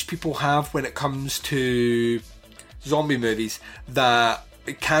viewpoint which people have when it comes to zombie movies, that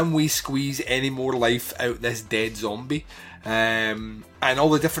can we squeeze any more life out this dead zombie? And all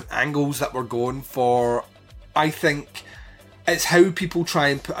the different angles that we're going for, I think it's how people try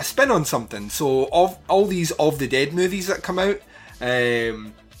and put a spin on something. So of all these Of the Dead movies that come out,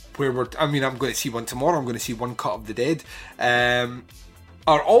 I'm going to see one tomorrow, I'm going to see One Cut of the Dead,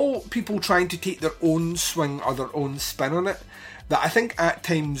 are all people trying to take their own swing or their own spin on it, that I think at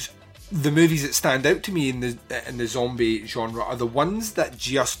times the movies that stand out to me in the zombie genre are the ones that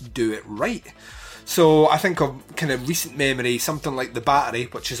just do it right. So I think of kind of recent memory, something like The Battery,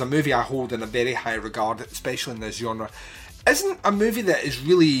 which is a movie I hold in a very high regard, especially in this genre, isn't a movie that is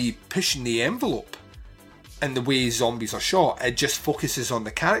really pushing the envelope in the way zombies are shot. It just focuses on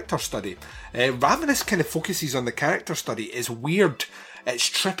the character study. Ravenous kind of focuses on the character study. It's weird, it's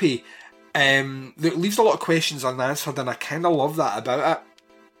trippy, it leaves a lot of questions unanswered, and I kind of love that about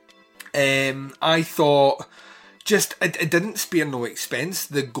it. I thought just it didn't spare no expense.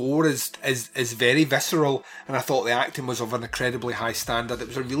 The gore is very visceral, and I thought the acting was of an incredibly high standard. It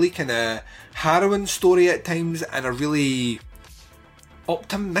was a really kind of harrowing story at times, and a really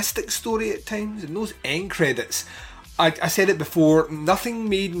optimistic story at times. And those end credits, I said it before, nothing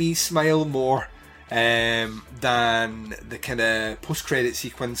made me smile more than the kind of post-credit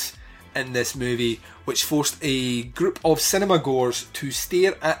sequence in this movie, which forced a group of cinema goers to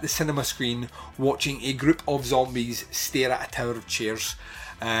stare at the cinema screen watching a group of zombies stare at a tower of chairs.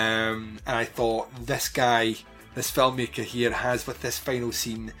 And I thought, this filmmaker here has, with this final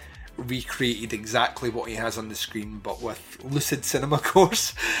scene, recreated exactly what he has on the screen, but with lucid cinema, of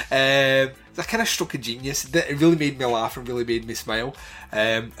course. It's a kind of stroke of genius. It really made me laugh and really made me smile.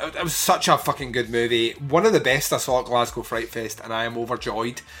 It was such a fucking good movie. One of the best I saw at Glasgow Fright Fest, and I am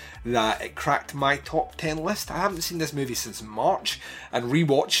overjoyed that it cracked my top 10 list. I haven't seen this movie since March, and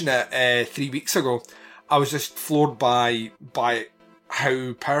rewatching it 3 weeks ago, I was just floored by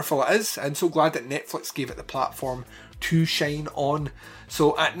how powerful it is, and so glad that Netflix gave it the platform to shine on.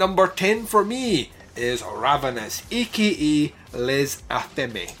 So at number 10 for me is Ravenous, aka Les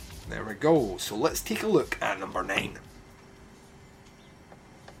Affamés. There we go. So let's take a look at number 9.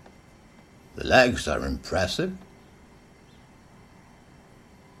 The legs are impressive.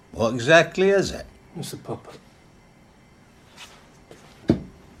 What exactly is it? It's a puppet.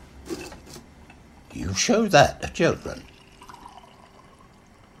 You show that to children?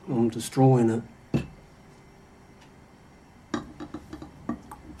 I'm destroying it.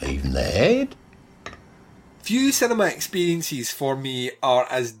 Even the head? Few cinema experiences for me are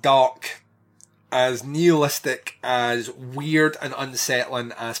as dark, as nihilistic, as weird and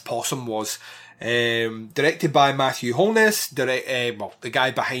unsettling as Possum was. Directed by Matthew Holness, the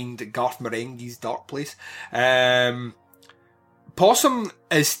guy behind Garth Marenghi's Dark Place. Possum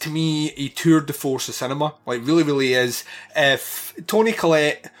is, to me, a tour de force of cinema. Like, really, really is. If Toni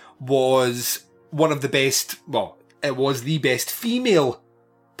Collette was one of the best, well, it was the best female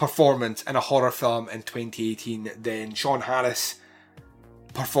performance in a horror film in 2018, then Sean Harris'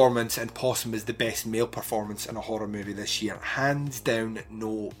 performance in Possum is the best male performance in a horror movie this year. Hands down,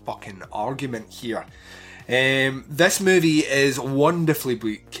 no fucking argument here. This movie is wonderfully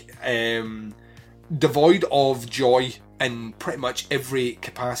bleak, devoid of joy in pretty much every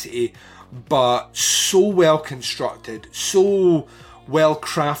capacity, but so well constructed, so well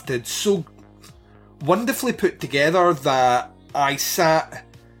crafted, so wonderfully put together that I sat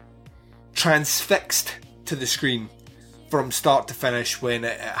transfixed to the screen from start to finish when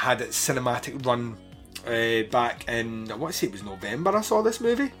it had its cinematic run back in, I want to say it was November I saw this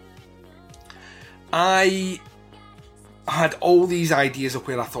movie. I had all these ideas of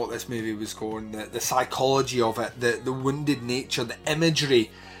where I thought this movie was going, the psychology of it, the wounded nature, the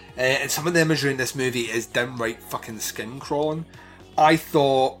imagery, and some of the imagery in this movie is downright fucking skin crawling. I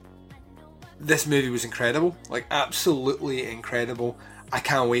thought this movie was incredible, like absolutely incredible. I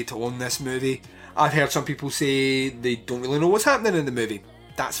can't wait to own this movie. I've heard some people say they don't really know what's happening in the movie.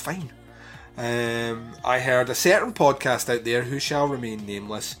 That's fine. I heard a certain podcast out there, who shall remain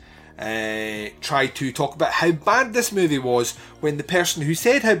nameless, try to talk about how bad this movie was when the person who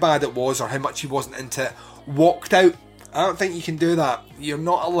said how bad it was or how much he wasn't into it walked out. I don't think you can do that. You're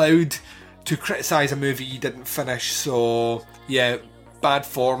not allowed to criticise a movie you didn't finish. So yeah, bad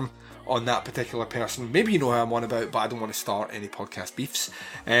form on that particular person. Maybe you know who I'm on about, but I don't want to start any podcast beefs.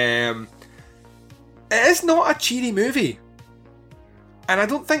 It is not a cheery movie, and I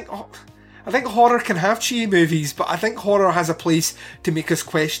think horror can have cheery movies, but I think horror has a place to make us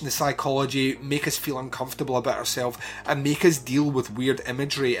question the psychology, make us feel uncomfortable about ourselves, and make us deal with weird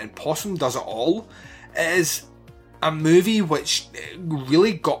imagery, and Possum does it all. It is a movie which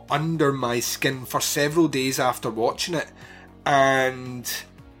really got under my skin for several days after watching it, and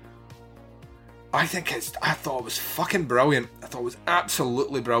I thought it was fucking brilliant. I thought it was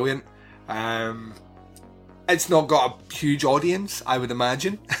absolutely brilliant. It's not got a huge audience, I would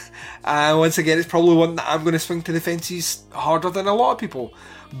imagine. Once again, it's probably one that I'm going to swing to the fences harder than a lot of people.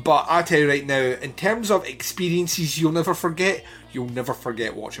 But I tell you right now, in terms of experiences you'll never forget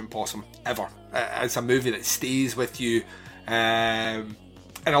watching Possum, ever. It's a movie that stays with you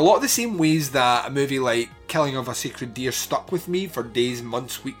in a lot of the same ways that a movie like Killing of a Sacred Deer stuck with me for days,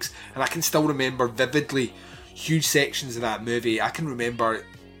 months, weeks, and I can still remember vividly huge sections of that movie. I can remember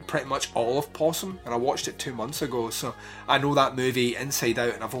pretty much all of Possum, and I watched it 2 months ago, so I know that movie inside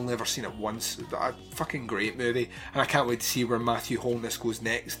out, and I've only ever seen it once. A fucking great movie, and I can't wait to see where Matthew Holness goes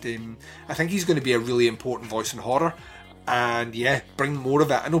next. I think he's going to be a really important voice in horror, and yeah, bring more of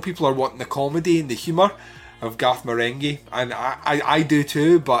it. I know people are wanting the comedy and the humour of Garth Marenghi, and I do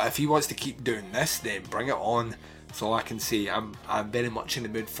too, but if he wants to keep doing this, then bring it on. That's all I can say. I'm very much in the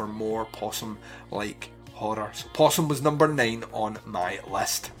mood for more Possum-like horror. So Possum was number 9 on my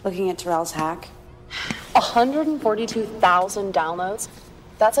list. Looking at Terrell's hack, 142,000 downloads.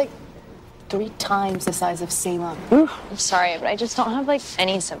 That's like 3 times the size of Salem. I'm sorry, but I just don't have like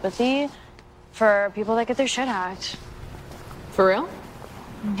any sympathy for people that get their shit hacked. For real?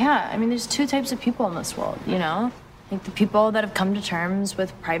 Yeah, I mean, there's 2 types of people in this world, you know? Like, the people that have come to terms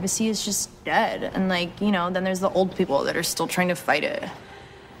with privacy is just dead. And, like, you know, then there's the old people that are still trying to fight it.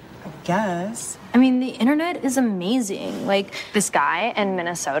 Guess. I mean, the internet is amazing. Like, this guy in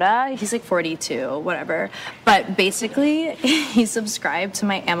Minnesota, he's like 42, whatever. But basically, he subscribed to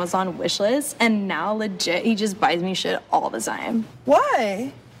my Amazon wish list, and now legit, he just buys me shit all the time.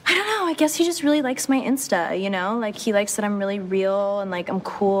 Why? I don't know. I guess he just really likes my Insta, you know? Like, he likes that I'm really real and, like, I'm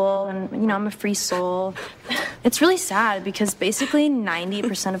cool and, you know, I'm a free soul. It's really sad because basically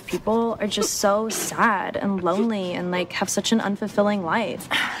 90% of people are just so sad and lonely and, like, have such an unfulfilling life.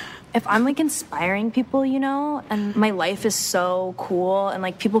 If I'm, like, inspiring people, you know, and my life is so cool and,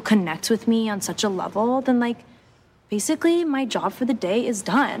 like, people connect with me on such a level, then, like, basically my job for the day is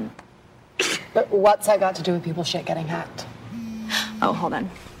done. But what's that got to do with people's shit getting hacked? Oh, hold on.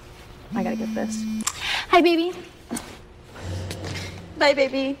 I gotta get this. Hi, baby. Bye,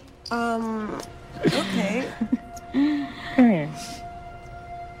 baby. Okay. Come here.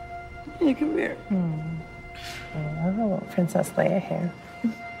 You come here. I have a little Princess Leia here.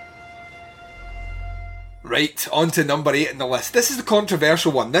 Right, on to number 8 in the list. This is the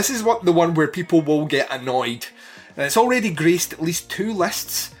controversial one. This is the one where people will get annoyed. And it's already graced at least 2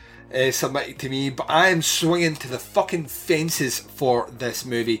 lists submitted to me, but I am swinging to the fucking fences for this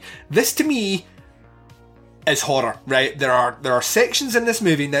movie. This, to me, is horror, right? There are sections in this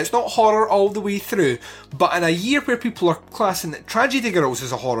movie, now it's not horror all the way through, but in a year where people are classing Tragedy Girls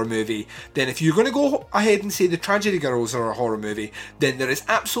as a horror movie, then if you're going to go ahead and say the Tragedy Girls are a horror movie, then there is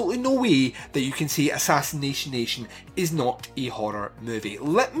absolutely no way that you can say Assassination Nation is not a horror movie.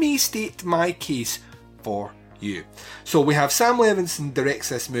 Let me state my case for you. So we have Sam Levinson directs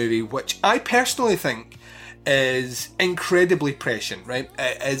this movie, which I personally think is incredibly prescient, right?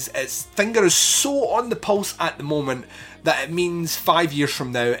 Its finger is so on the pulse at the moment that it means 5 years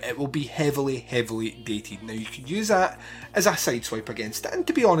from now it will be heavily dated. Now you could use that as a sideswipe against it, and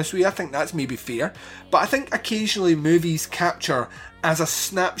to be honest with you, I think that's maybe fair, but I think occasionally movies capture as a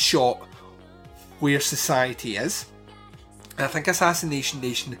snapshot where society is, and I think Assassination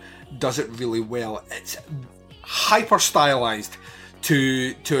Nation does it really well. It's hyper stylized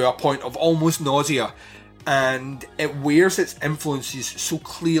to a point of almost nausea, and it wears its influences so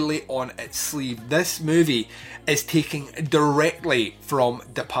clearly on its sleeve. This movie is taking directly from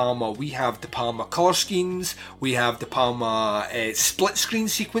De Palma. We have De Palma colour schemes, we have De Palma split screen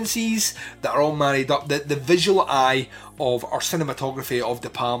sequences that are all married up. The visual eye of our cinematography of De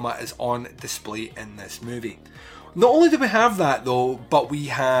Palma is on display in this movie. Not only do we have that though, but we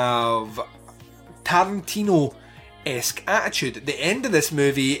have Tarantino-esque attitude. The end of this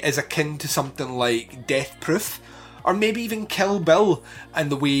movie is akin to something like Death Proof, or maybe even Kill Bill,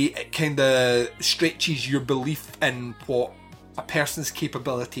 and the way it kind of stretches your belief in what a person's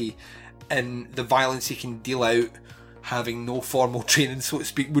capability and the violence he can deal out, having no formal training, so to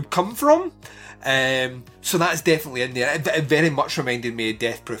speak, would come from. So that's definitely in there. It very much reminded me of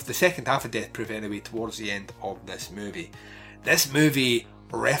Death Proof, the second half of Death Proof anyway, towards the end of this movie. This movie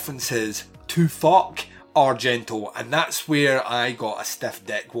references to fuck Argento, and that's where I got a stiff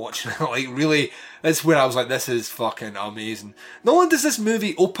dick watching it. Like, really, that's where I was like, this is fucking amazing. Not only does this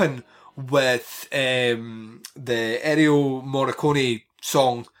movie open with the Ennio Morricone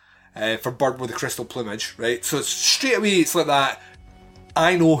song for Bird with the Crystal Plumage, right? So it's straight away, it's like that,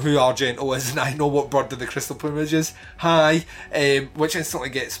 I know who Argento is and I know what Bird with the Crystal Plumage is. Hi, which instantly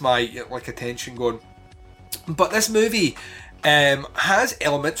gets my attention going. But this movie has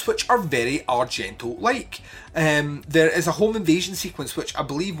elements which are very Argento-like. There is a home invasion sequence which I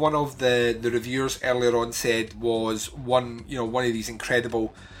believe one of the reviewers earlier on said was one of these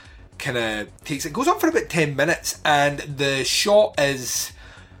incredible kind of takes. It goes on for about 10 minutes, and the shot is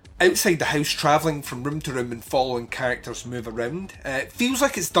outside the house, travelling from room to room and following characters move around. It feels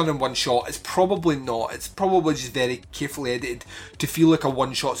like it's done in one shot. It's probably not. It's probably just very carefully edited to feel like a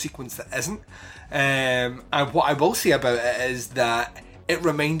one-shot sequence that isn't. And what I will say about it is that it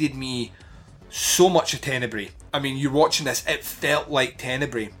reminded me so much of Tenebrae. I mean, you're watching this, it felt like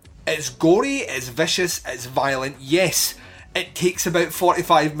Tenebrae. It's gory, it's vicious, it's violent. Yes, it takes about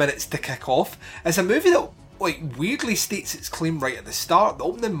 45 minutes to kick off. It's a movie that weirdly states its claim right at the start. The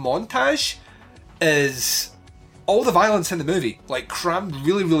opening montage is all the violence in the movie, crammed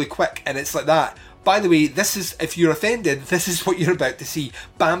really quick, and it's like that. By the way, this is, if you're offended, this is what you're about to see.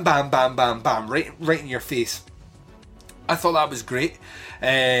 Bam, bam, bam, bam, bam, right in your face. I thought that was great.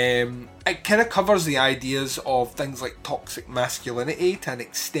 It kind of covers the ideas of things like toxic masculinity to an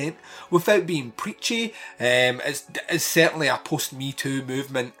extent without being preachy. It's certainly a post-Me Too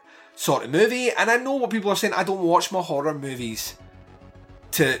movement sort of movie, and I know what people are saying. I don't watch my horror movies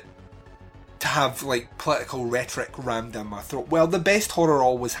to have political rhetoric rammed down my throat. Well, the best horror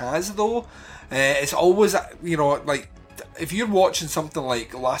always has, though. It's always, if you're watching something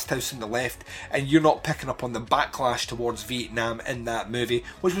like Last House on the Left and you're not picking up on the backlash towards Vietnam in that movie,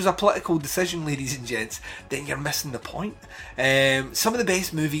 which was a political decision, ladies and gents, then you're missing the point. Some of the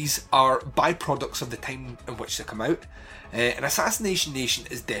best movies are byproducts of the time in which they come out, and Assassination Nation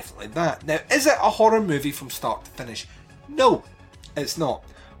is definitely that. Now, is it a horror movie from start to finish? No, it's not.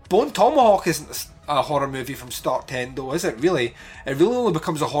 Bone Tomahawk isn't a horror movie from start to end, though, is it really? It really only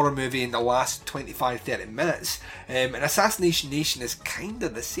becomes a horror movie in the last 25-30 minutes, and Assassination Nation is kind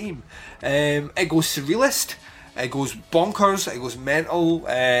of the same. It goes surrealist, it goes bonkers, it goes mental.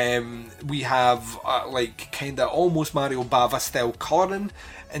 We have like kind of almost Mario Bava style colouring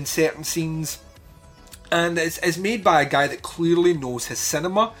in certain scenes, and it's made by a guy that clearly knows his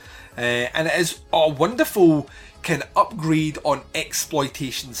cinema, and it is a wonderful kind of upgrade on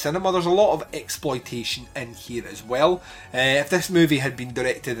exploitation cinema. There's a lot of exploitation in here as well. If this movie had been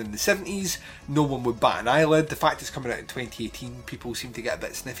directed in the 70s, no one would bat an eyelid. The fact it's coming out in 2018, people seem to get a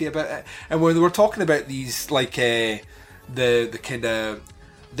bit sniffy about it. And when they were talking about these, like the kind of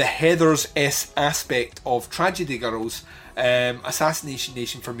the Heathers-esque aspect of Tragedy Girls, Assassination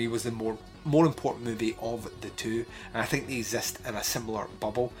Nation for me was the more important movie of the two, and I think they exist in a similar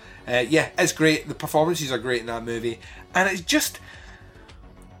bubble. Yeah, it's great. The performances are great in that movie, and it's just,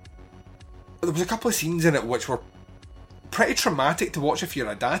 there was a couple of scenes in it which were pretty traumatic to watch if you're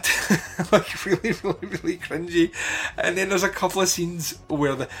a dad. Like really cringy. And then there's a couple of scenes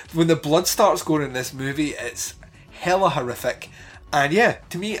where when the blood starts going in this movie, it's hella horrific. And yeah,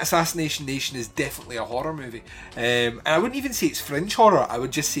 to me, Assassination Nation is definitely a horror movie. And I wouldn't even say it's fringe horror, I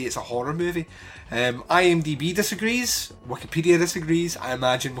would just say it's a horror movie. IMDb disagrees, Wikipedia disagrees, I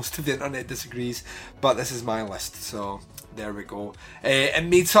imagine most of the internet disagrees, but this is my list, so there we go. It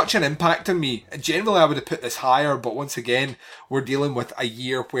made such an impact on me. Generally I would have put this higher, but once again, we're dealing with a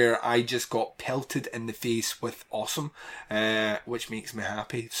year where I just got pelted in the face with awesome, which makes me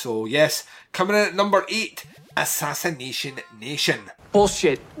happy. So yes, coming in at number 8, Assassination Nation.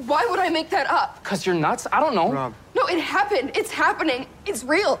 Bullshit. Why would I make that up? Cause you're nuts? I don't know. Rob. No, it happened. It's happening. It's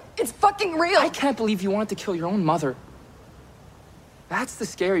real. It's fucking real. I can't believe you wanted to kill your own mother. That's the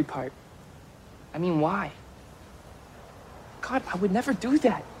scary part. I mean, why? God, I would never do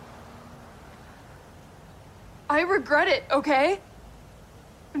that. I regret it, okay?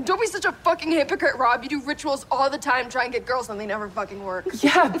 Don't be such a fucking hypocrite, Rob. You do rituals all the time, try and get girls, and they never fucking work.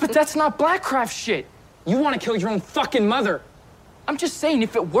 Yeah, but that's not Blackcraft shit. You want to kill your own fucking mother. I'm just saying,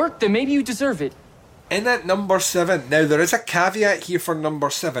 if it worked, then maybe you deserve it. In at number 7. Now, there is a caveat here for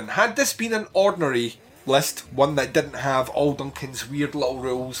number 7. Had this been an ordinary list, one that didn't have all Duncan's weird little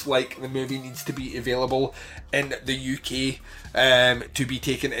rules, like the movie needs to be available in the UK to be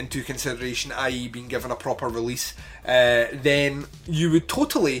taken into consideration, i.e. being given a proper release, then you would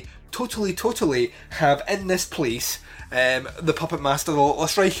totally have in this place the Puppet Master, The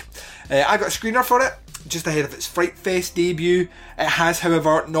Littlest Reich. I got a screener for it just ahead of its Fright Fest debut. It has,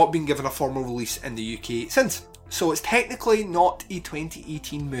 however, not been given a formal release in the UK since, so it's technically not a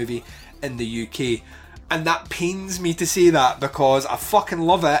 2018 movie in the UK. And that pains me to say that, because I fucking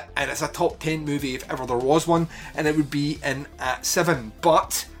love it, and it's a top 10 movie if ever there was one, and it would be in at 7,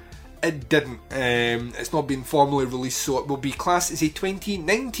 but it didn't. It's not been formally released, so it will be classed as a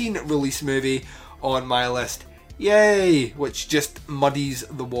 2019 release movie on my list. Yay! Which just muddies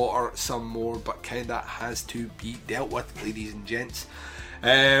the water some more, but kinda has to be dealt with, ladies and gents.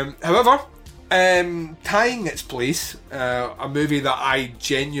 However, tying its place, a movie that I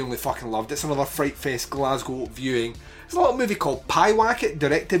genuinely fucking loved. It's another Fright Fest Glasgow viewing. It's a little movie called Pyewacket,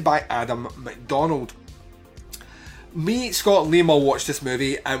 directed by Adam McDonald. Me, Scott, and Liam all watched this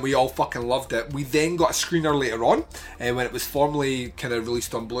movie and we all fucking loved it. We then got a screener later on, when it was formally kind of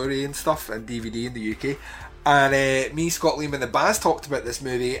released on Blu-ray and stuff and DVD in the UK. And me, Scott, Liam and the Baz talked about this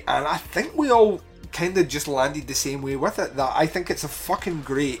movie, and I think we all kind of just landed the same way with it, that I think it's a fucking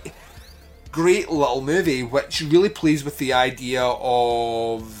great little movie which really plays with the idea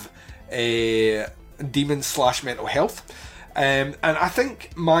of demons / mental health. And I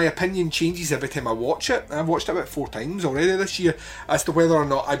think my opinion changes every time I watch it. I've watched it about 4 times already this year as to whether or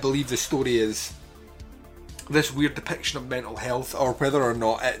not I believe the story is this weird depiction of mental health, or whether or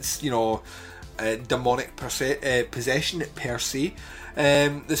not it's, you know, demonic possession per se.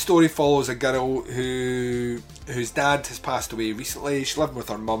 The story follows a girl whose dad has passed away recently. She's living with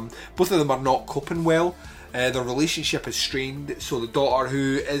her mum. Both of them are not coping well. Their relationship is strained, so the daughter,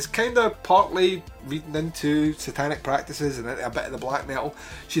 who is kind of partly reading into satanic practices and a bit of the black metal,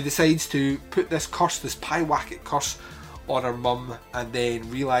 she decides to put this curse, this Pyewacket curse, on her mum, and then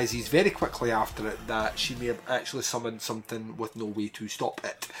realises very quickly after it that she may have actually summoned something with no way to stop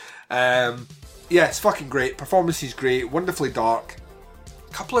it. Yeah, it's fucking great. Performance is great, wonderfully dark.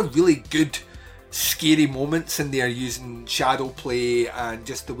 A couple of really good scary moments in there using shadow play and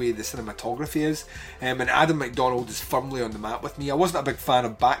just the way the cinematography is. And Adam McDonald is firmly on the map with me. I wasn't a big fan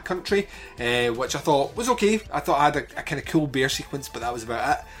of Backcountry, which I thought was okay. I thought I had a kind of cool bear sequence, but that was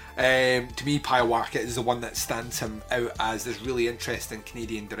about it. To me, Paiwaka is the one that stands him out as this really interesting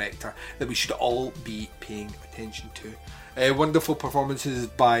Canadian director that we should all be paying attention to. Wonderful performances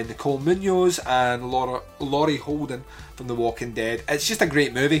by Nicole Munoz and Laurie Holden from The Walking Dead. It's just a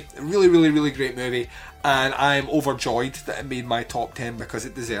great movie, a really, really, really great movie, and I'm overjoyed that it made my top 10 because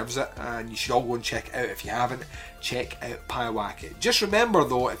it deserves it, and you should all go and check it out if you haven't. Check out Paiwaka. Just remember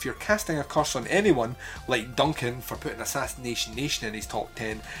though, if you're casting a curse on anyone, like Duncan for putting Assassination Nation in his top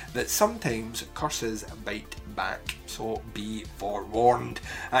 10, that sometimes curses bite back, so be forewarned.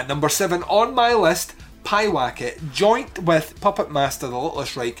 At number 7 on my list, Paiwaka, joint with Puppet Master The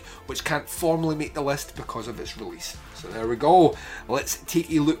Littlest Reich, which can't formally make the list because of its release. So there we go. Let's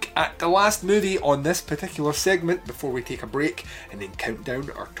take a look at the last movie on this particular segment before we take a break and then count down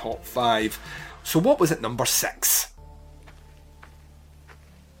our top 5. So what was at number 6?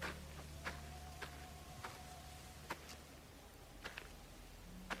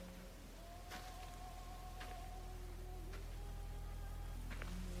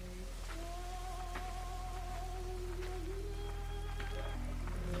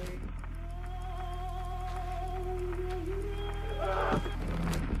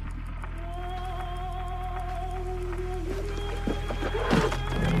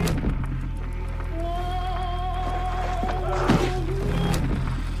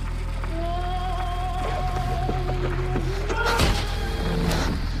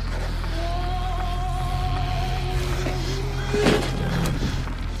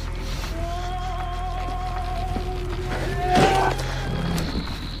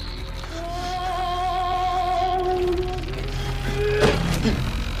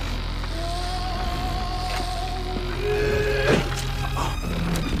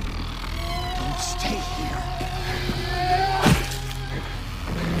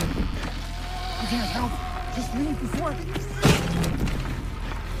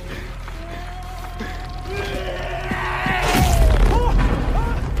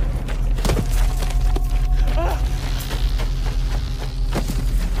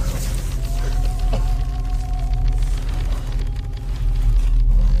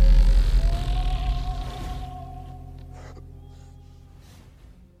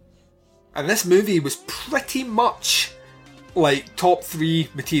 And this movie was pretty much like top 3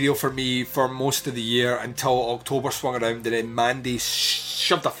 material for me for most of the year until October swung around, and then Mandy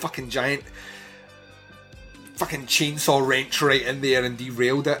shoved a fucking giant fucking chainsaw wrench right in there and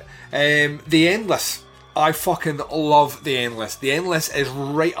derailed it. The Endless. I fucking love The Endless. The Endless is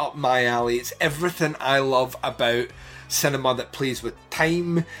right up my alley. It's everything I love about cinema that plays with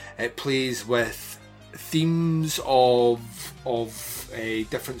time. It plays with themes of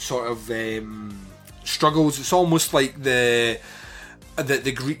different sort of struggles. It's almost like the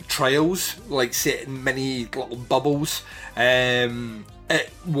Greek trials, like set in many little bubbles. It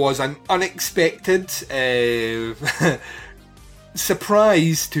was an unexpected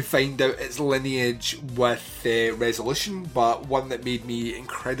surprise to find out its lineage with Resolution, but one that made me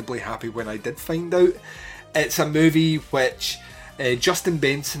incredibly happy when I did find out. It's a movie which Justin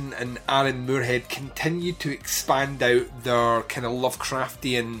Benson and Aaron Moorhead continued to expand out their kind of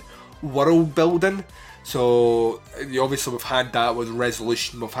Lovecraftian world building. So obviously we've had that with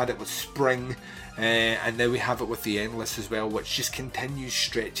Resolution, we've had it with Spring, and now we have it with The Endless as well, which just continues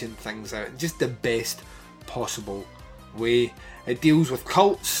stretching things out in just the best possible way. It deals with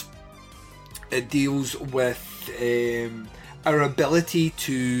cults, it deals with our ability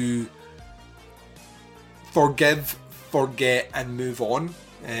to forgive, forget and move on,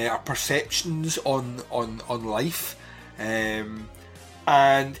 our perceptions on life,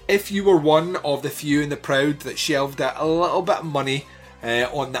 and if you were one of the few and the proud that shelved a little bit of money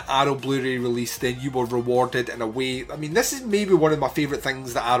on the Arrow Blu-ray release, then you were rewarded in a way. I mean, this is maybe one of my favourite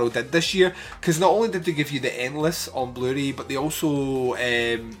things that Arrow did this year, because not only did they give you The Endless on Blu-ray, but they also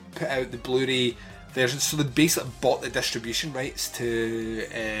put out the Blu-ray version, so they basically bought the distribution rights to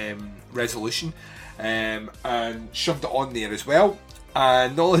Resolution and shoved it on there as well.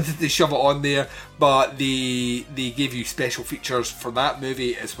 And not only did they shove it on there, but they gave you special features for that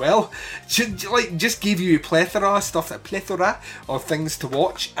movie as well. Just gave you a plethora of things to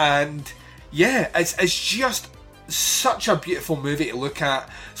watch. And yeah, it's just such a beautiful movie to look at,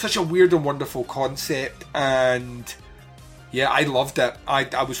 such a weird and wonderful concept, and Yeah, I loved it.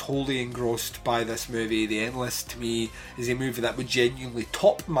 I was wholly engrossed by this movie. The Endless, to me, is a movie that would genuinely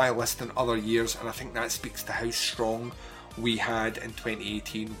top my list in other years, and I think that speaks to how strong we had in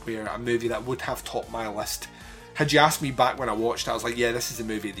 2018, where a movie that would have topped my list, had you asked me back when I watched it, I was like, yeah, this is the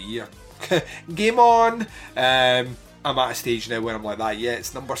movie of the year. Game on! I'm at a stage now where I'm like that, yeah,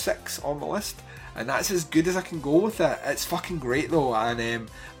 it's number 6 on the list. And that's as good as I can go with it. It's fucking great though, and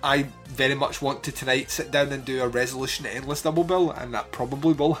I very much want to tonight sit down and do a resolution Endless double bill, and that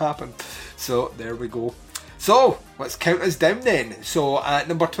probably will happen. So there we go. So let's count us down then. So at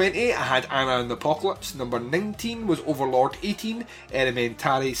number 20 I had Anna and the Apocalypse. Number 19 was Overlord. 18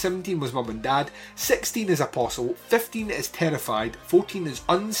 Elementary. 17 was Mum and Dad. 16 is Apostle. 15 is Terrified. 14 is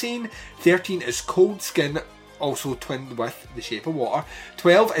Unsane. 13 is Cold Skin, also twinned with The Shape of Water.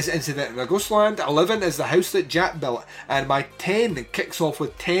 12 is Incident in a Ghostland. 11 is The House That Jack Built. And my 10 kicks off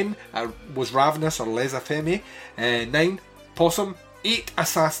with 10 was Ravenous or Les Affamés. 9 Possum. 8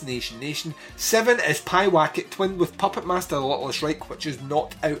 Assassination Nation. 7 is Pyewacket, twinned with Puppet Master The Littlest Reich, which is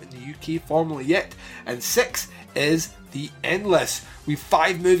not out in the UK formally yet. And 6 is The Endless. We've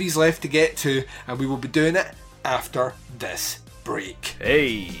 5 movies left to get to, and we will be doing it after this break.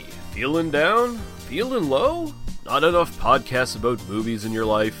 Hey, feeling down? Feeling low? Not enough podcasts about movies in your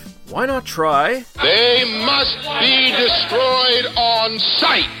life? Why not try? They must be destroyed on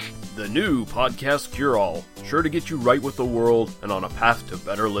sight! The new Podcast Cure-All, sure to get you right with the world and on a path to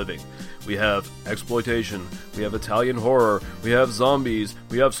better living. We have exploitation, we have Italian horror, we have zombies,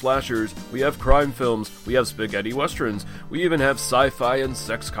 we have slashers, we have crime films, we have spaghetti westerns, we even have sci-fi and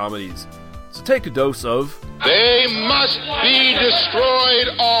sex comedies. So take a dose of... They must be destroyed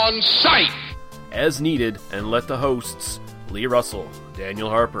on sight! As needed, and let the hosts, Lee Russell, Daniel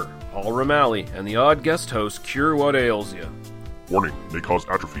Harper, Paul Romali, and the odd guest host cure what ails you. Warning, may cause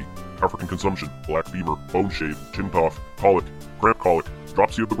atrophy, African consumption, black fever, bone shave, chin cough, colic, cramp colic,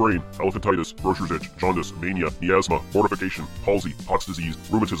 dropsy of the brain, elephantitis, grocer's itch, jaundice, mania, miasma, mortification, palsy, Pott's disease,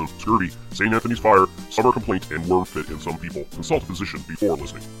 rheumatism, scurvy, St. Anthony's fire, summer complaint, and worm fit in some people. Consult a physician before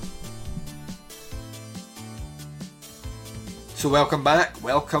listening. So welcome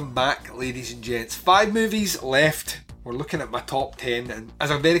back ladies and gents. 5 movies left. We're looking at my top 10, and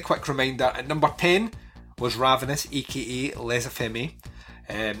as a very quick reminder, at number 10 was Ravenous, aka Les Affamés.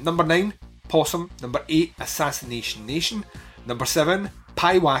 Number 9, Possum. Number 8, Assassination Nation. Number 7,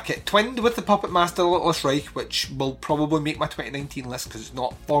 Pyewacket, twinned with the Puppet Master The Littlest Reich, which will probably make my 2019 list because it's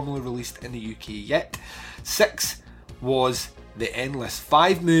not formally released in the UK yet. 6 was The Endless.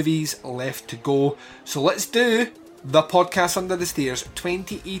 5 movies left to go. So let's do the Podcast Under the Stairs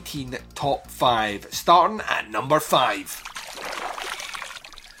 2018 Top 5, starting at number 5.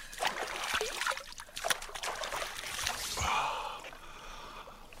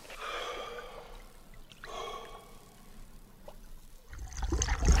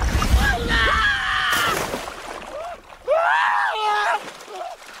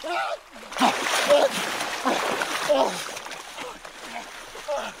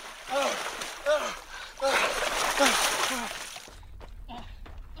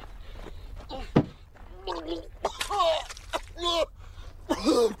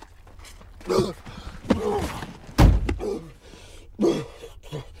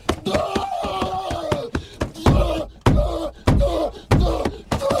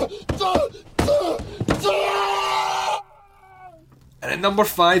 Number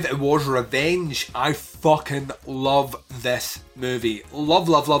 5, it was Revenge. I fucking love this movie. Love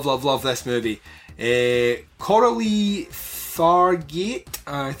this movie. Coralie Fargate,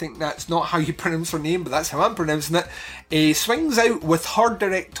 I think that's not how you pronounce her name, but that's how I'm pronouncing it, swings out with her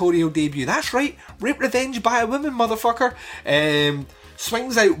directorial debut. That's right, Rape Revenge by a Woman, motherfucker.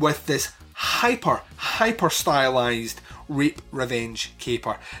 Swings out with this hyper stylized rape revenge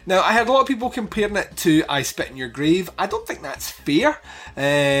caper. Now, I had a lot of people comparing it to I Spit in Your Grave. I don't think that's fair.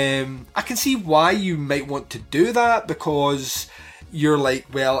 I can see why you might want to do that, because you're like,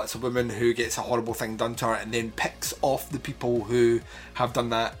 well, it's a woman who gets a horrible thing done to her and then picks off the people who have done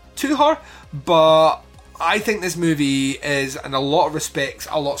that to her. But I think this movie is, in a lot of respects,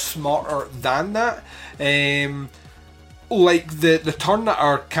 a lot smarter than that. Like the turn that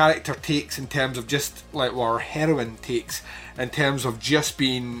our character takes in terms of just like our heroine takes in terms of just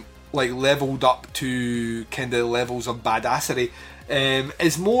being like leveled up to kind of levels of badassery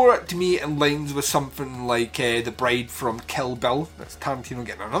is more to me in lines with something like the bride from Kill Bill, that's Tarantino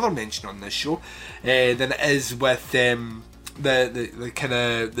getting another mention on this show, than it is with the kind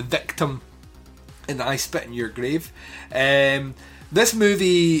of the victim in I Spit in Your Grave. This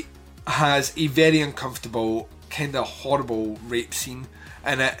movie has a very uncomfortable, kind of horrible rape scene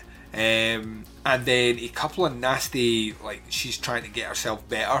in it. and then a couple of nasty, like, she's trying to get herself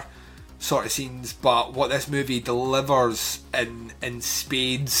better sort of scenes. But what this movie delivers in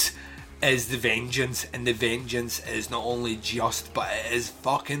spades is the vengeance, and the vengeance is not only just, but it is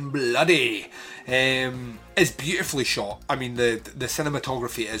fucking bloody. It's beautifully shot. I mean, the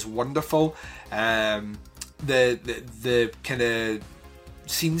cinematography is wonderful. The kind of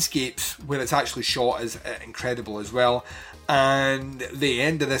scenescapes where it's actually shot is incredible as well. And the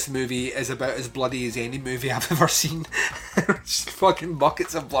end of this movie is about as bloody as any movie I've ever seen. Just fucking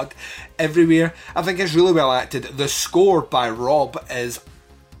buckets of blood everywhere. I think it's really well acted. The score by Rob is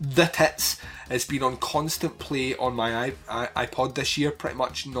the tits. It's been on constant play on my iPod this year, pretty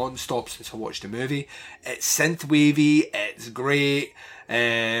much non-stop since I watched the movie. It's synth-wavy, it's great.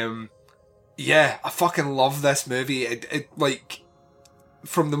 Yeah, I fucking love this movie. It like,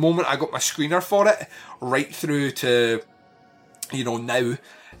 from the moment I got my screener for it, right through to, you know, now,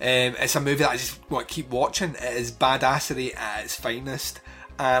 it's a movie that I just want to keep watching. It is badassery at its finest,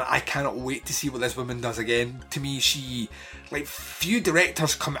 and I cannot wait to see what this woman does again. To me, she, like, few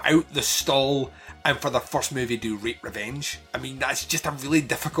directors come out the stall and for their first movie do Rape Revenge. I mean, that's just a really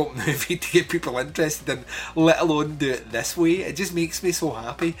difficult movie to get people interested in, let alone do it this way. It just makes me so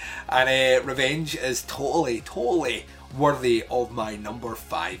happy. And Revenge is totally worthy of my number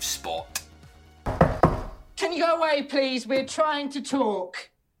 5 spot. Can you go away, please? We're trying to talk.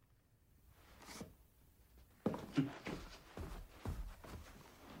 Do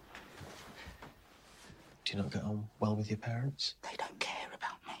you not get on well with your parents? They don't care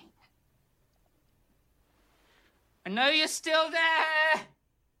about me. I know you're still there.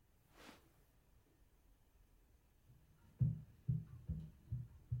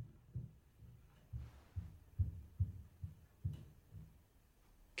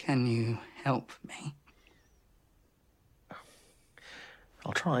 Can you help me?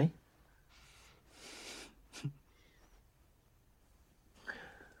 I'll try.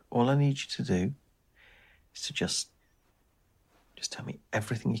 All I need you to do is to just tell me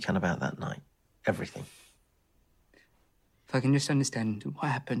everything you can about that night. Everything. If I can just understand what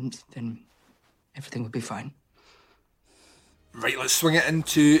happened, then everything will be fine. Right, let's swing it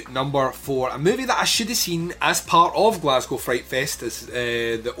into number 4. A movie that I should have seen as part of Glasgow Fright Fest as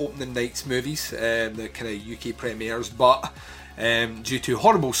the opening night's movies, the kind of UK premieres, but due to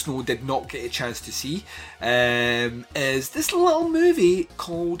horrible snow did not get a chance to see, is this little movie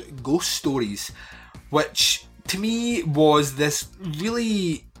called Ghost Stories, which to me was this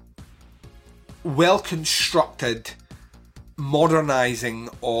really well constructed modernising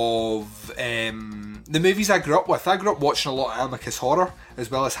of the movies I grew up with. I grew up watching a lot of Amicus Horror as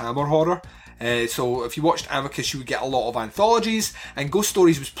well as Hammer Horror. So if you watched Amicus, you would get a lot of anthologies, and Ghost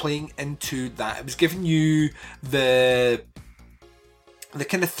Stories was playing into that. It was giving you the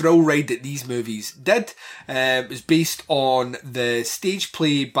kind of thrill ride that these movies did. It was based on the stage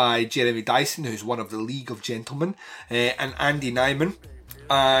play by Jeremy Dyson, who's one of the League of Gentlemen, and Andy Nyman,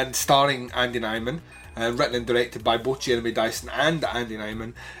 and starring Andy Nyman. Written and directed by both Jeremy Dyson and Andy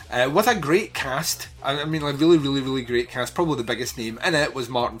Nyman, with a great cast. I mean, a really great cast. Probably the biggest name in it was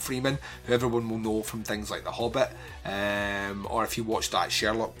Martin Freeman, who everyone will know from things like The Hobbit, or if you watched that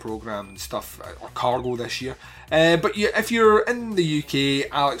Sherlock programme and stuff, or Cargo this year. But if you're in the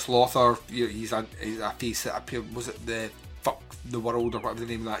UK, Alex Lothar, he's a face that appeared, was it the Fuck the World or whatever the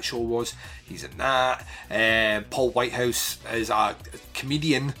name of that show was? He's in that. Paul Whitehouse is a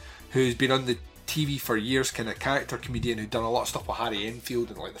comedian who's been on the TV for years, kind of character comedian who'd done a lot of stuff with Harry Enfield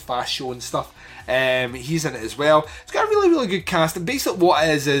and like the Fast Show and stuff. He's in it as well. It's got a really good cast, and basically what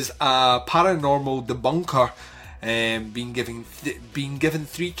it is a paranormal debunker being given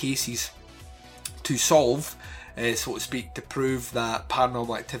 3 cases to solve, so to speak, to prove that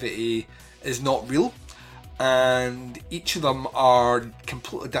paranormal activity is not real. And each of them are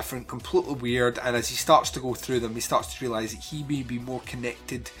completely different, completely weird, and as he starts to go through them, he starts to realise that he may be more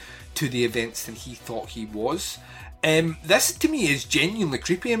connected to the events than he thought he was. This to me is genuinely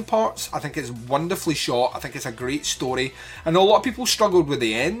creepy in parts. I think it's wonderfully shot. I think it's a great story. I know a lot of people struggled with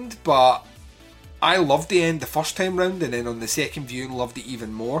the end, but I loved the end the first time round, and then on the second viewing loved it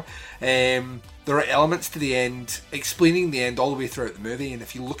even more. There are elements to the end explaining the end all the way throughout the movie, and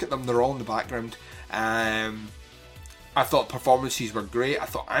if you look at them, they're all in the background. I thought performances were great. I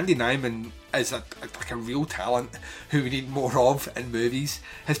thought Andy Nyman is like a real talent who we need more of in movies.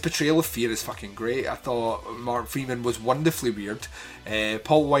 His portrayal of fear is fucking great. I thought Martin Freeman was wonderfully weird.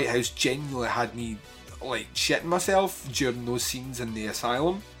 Paul Whitehouse genuinely had me like shitting myself during those scenes in the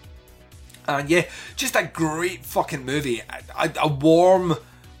asylum. And yeah, just a great fucking movie. A warm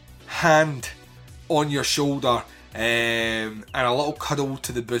hand on your shoulder and a little cuddle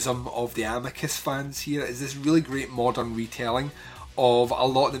to the bosom of the Amicus fans here is this really great modern retelling of a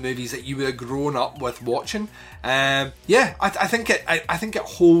lot of the movies that you would have grown up with watching. I think it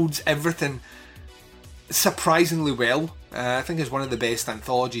holds everything surprisingly well. I think it's one of the best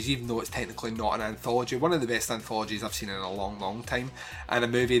anthologies, even though it's technically not an anthology. One of the best anthologies I've seen in a long, long time, and a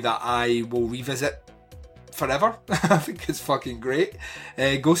movie that I will revisit forever. I think it's fucking great.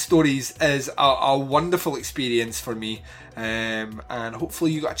 Ghost Stories is a wonderful experience for me, and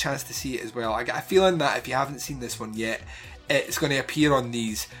hopefully you got a chance to see it as well. I get a feeling that if you haven't seen this one yet, it's going to appear on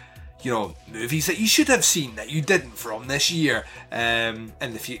these, movies that you should have seen that you didn't from this year in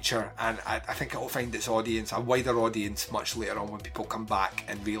the future, and I think it will find its audience, a wider audience, much later on when people come back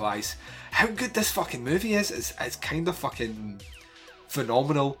and realise how good this fucking movie is. It's kind of fucking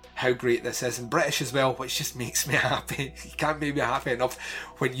phenomenal how great this is, and British as well, which just makes me happy. You can't make me happy enough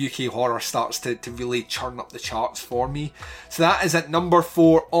when UK horror starts to really churn up the charts for me. So that is at number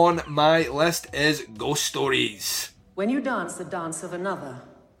 4 on my list, is Ghost Stories. When you dance the dance of another,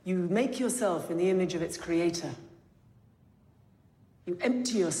 you make yourself in the image of its creator. You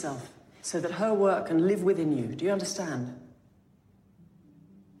empty yourself so that her work can live within you. Do you understand?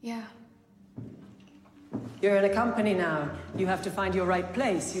 Yeah. You're in a company now. You have to find your right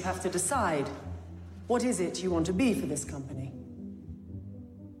place. You have to decide. What is it you want to be for this company?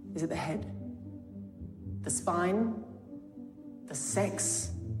 Is it the head? The spine? The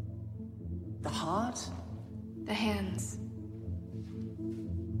sex? The heart? The hands.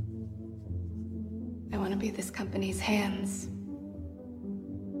 I want to be this company's hands.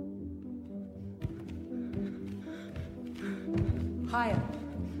 Higher.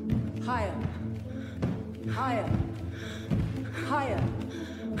 Higher. Higher. Higher.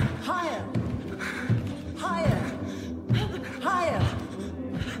 Higher. Higher. Higher.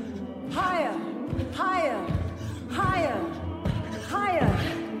 Higher. Higher. Higher. Higher.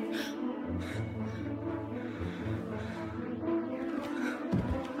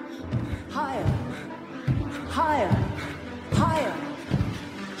 Higher. Higher. Higher.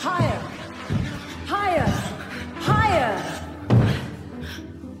 Higher. Higher. Higher.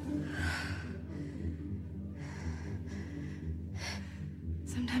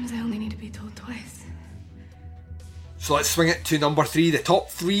 Sometimes I only need to be told twice. So let's swing it to number 3. The top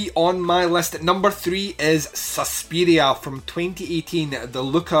 3 on my list. At number 3 is Suspiria from 2018. The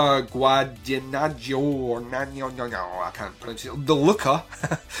Luca Guadagnino, or I can't pronounce it. The Luca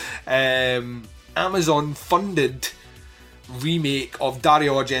Amazon funded remake of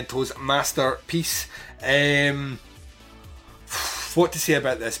Dario Argento's masterpiece. What to say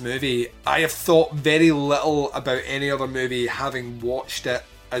about this movie? I have thought very little about any other movie, having watched it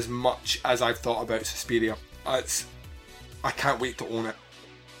as much as I've thought about Suspiria. I can't wait to own it.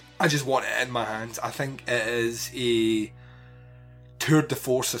 I just want it in my hands. I think it is a tour de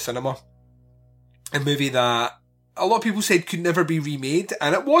force of cinema. A movie that a lot of people said could never be remade,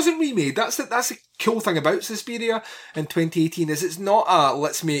 and it wasn't remade. That's the cool thing about Suspiria in 2018, is it's not a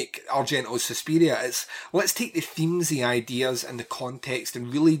let's make Argento's Suspiria. It's let's take the themes, the ideas, and the context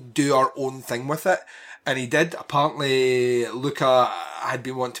and really do our own thing with it. And he did. Apparently, Luca had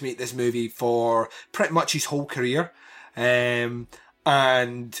been wanting to make this movie for pretty much his whole career. And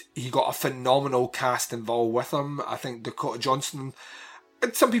he got a phenomenal cast involved with him. I think Dakota Johnson,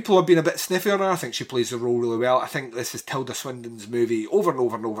 some people have been a bit sniffy on her. I think she plays the role really well. I think this is Tilda Swinton's movie over and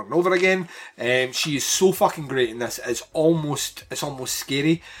over and over and over again. She is so fucking great in this. It's almost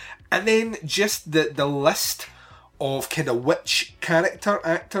scary. And then just the list of kind of witch character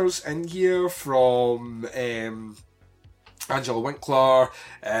actors in here, from Angela Winkler,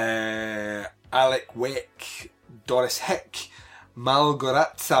 Alec Weck, Doris Hick,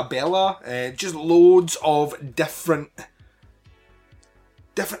 Malgorzata Bella, just loads of different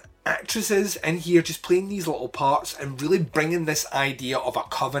actresses in here just playing these little parts and really bringing this idea of a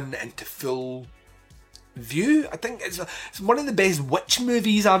coven into full view. I think it's one of the best witch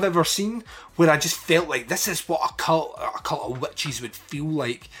movies I've ever seen, where I just felt like this is what a cult of witches would feel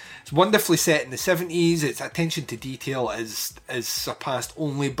like. It's wonderfully set in the 70s. Its attention to detail is surpassed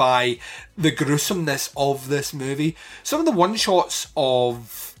only by the gruesomeness of this movie. Some of the one shots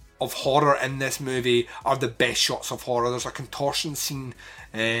of horror in this movie are the best shots of horror. There's a contortion scene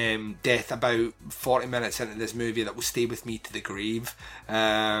death about 40 minutes into this movie that will stay with me to the grave.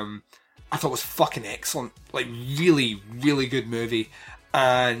 I thought it was fucking excellent. Like, really, really good movie.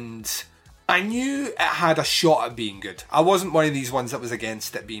 And I knew it had a shot at being good. I wasn't one of these ones that was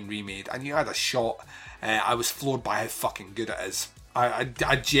against it being remade. I knew it had a shot. I was floored by how fucking good it is. I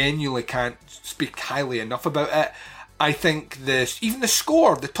genuinely can't speak highly enough about it. I think even the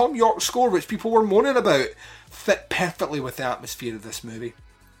score, the Tom York score, which people were moaning about, fit perfectly with the atmosphere of this movie.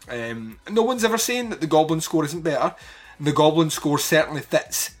 No one's ever saying that the Goblin score isn't better. The Goblin score certainly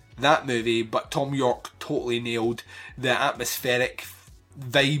fits that movie, but Tom York totally nailed the atmospheric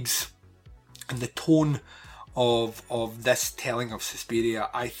vibes and the tone of this telling of Suspiria.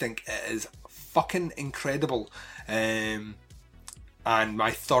 I think it is fucking incredible, and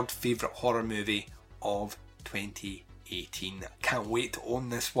my third favourite horror movie of 2018. Can't wait to own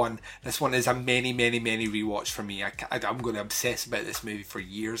this one. This one is a many rewatch for me. I'm going to obsess about this movie for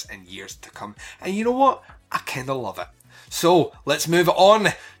years and years to come, and you know what, I kind of love it. So let's move on.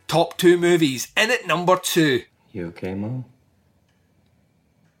 Top 2 movies. In at number 2. You okay, Mom?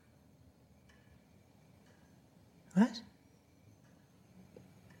 What?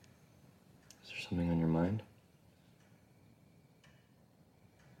 Is there something on your mind?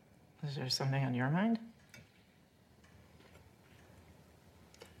 Is there something on your mind?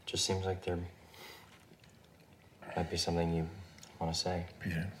 Just seems like there might be something you want to say.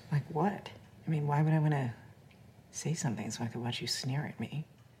 Peter. Like what? I mean, why would I want to say something so I could watch you sneer at me?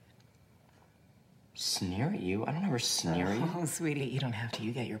 Sneer at you? I don't ever sneer at you. Oh, sweetie, you don't have to.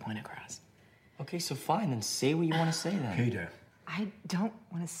 You get your point across. Okay, so fine, then say what you want to say then. Peter. I don't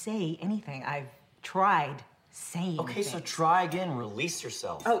want to say anything. I've tried saying Okay, so things. try again. Release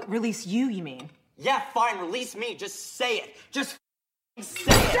yourself. Oh, release you mean? Yeah, fine. Release me. Just say it. Just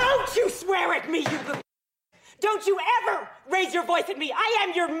say it. Don't you swear at me, you little... Don't you ever raise your voice at me. I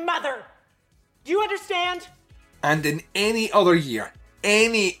am your mother. Do you understand? And in any other year,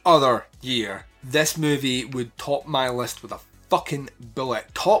 this movie would top my list with a fucking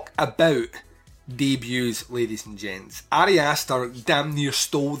bullet. Talk about debuts, ladies and gents. Ari Aster damn near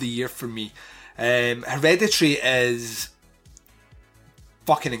stole the year for me. Hereditary is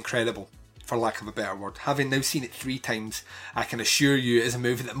fucking incredible, for lack of a better word. Having now seen it 3 times, I can assure you it is a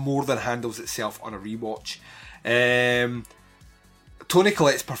movie that more than handles itself on a rewatch. Toni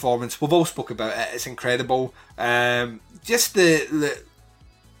Collette's performance, we've all spoke about it, it's incredible. Just the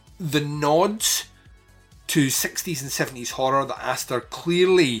nods to 60s and 70s horror that Aster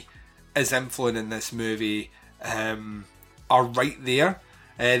clearly is influencing in this movie are right there.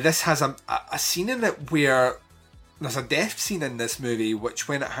 This has a scene in it where there's a death scene in this movie, which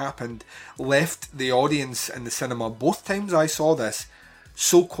when it happened left the audience in the cinema, both times I saw this,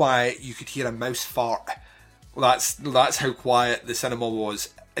 so quiet you could hear a mouse fart. That's how quiet the cinema was.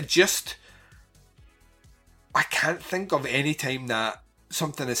 I can't think of any time that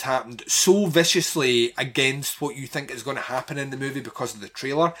something has happened so viciously against what you think is going to happen in the movie because of the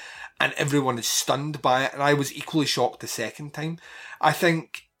trailer, and everyone is stunned by it, and I was equally shocked the second time. I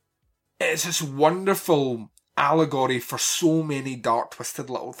think it's this wonderful allegory for so many dark, twisted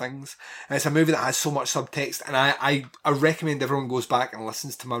little things, and it's a movie that has so much subtext, and I recommend everyone goes back and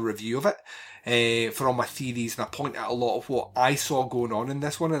listens to my review of it for all my theories, and I point out a lot of what I saw going on in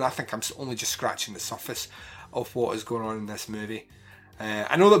this one, and I think I'm only just scratching the surface of what is going on in this movie.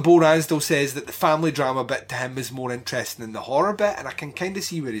 I know that Bo Ransdell says that the family drama bit to him is more interesting than the horror bit, and I can kind of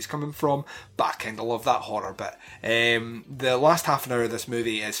see where he's coming from, but I kind of love that horror bit. The last half an hour of this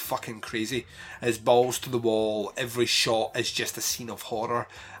movie is fucking crazy. It's balls to the wall. Every shot is just a scene of horror,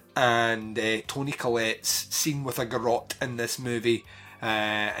 and Toni Collette's scene with a garrote in this movie,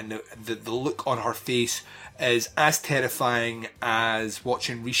 and the look on her face is as terrifying as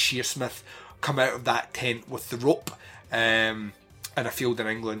watching Reece Shearsmith come out of that tent with the rope in a field in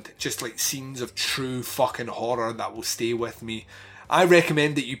England. Just like scenes of true fucking horror that will stay with me. I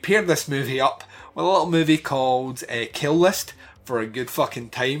recommend that you pair this movie up with a little movie called Kill List for a good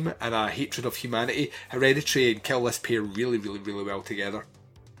fucking time and a hatred of humanity. Hereditary and Kill List pair really well together.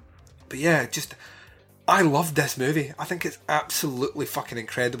 But yeah, I love this movie. I think it's absolutely fucking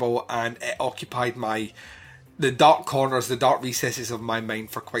incredible, and it occupied the dark corners, the dark recesses of my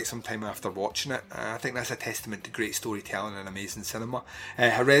mind for quite some time after watching it. I think that's a testament to great storytelling and amazing cinema.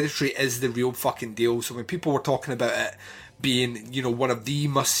 Hereditary is the real fucking deal. So when people were talking about it being, one of the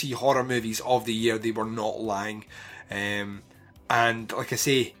must-see horror movies of the year, they were not lying. And like I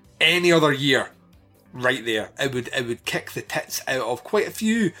say, any other year, right there, it would kick the tits out of quite a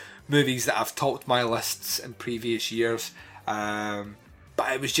few movies that have topped my lists in previous years.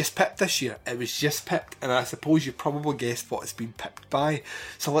 But it was just pipped this year. It was just pipped, and I suppose you probably guessed what it's been pipped by.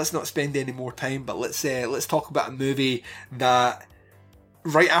 So let's not spend any more time, but let's talk about a movie that,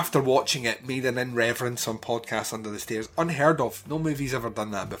 right after watching it, made an irreverence on Podcast Under the Stairs. Unheard of. No movie's ever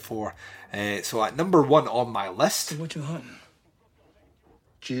done that before. So at number 1 on my list. What you hunting?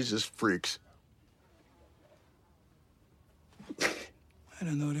 Jesus freaks. I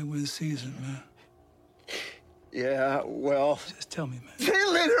didn't know they were in season, man. Yeah, well... Just tell me, man. They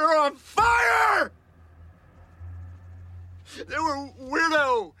lit her on fire! They were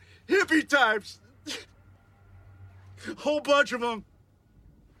weirdo, hippie types. Whole bunch of them.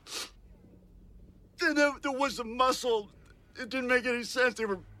 Then there was the muscle. It didn't make any sense. They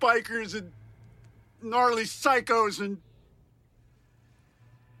were bikers and gnarly psychos and...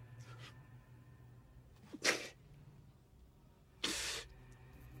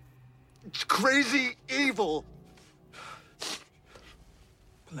 It's crazy evil.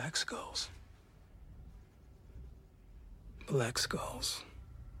 Black skulls. Black skulls.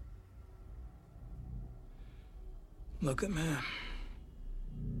 Look at man.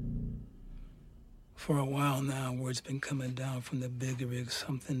 For a while now, word's been coming down from the big rig,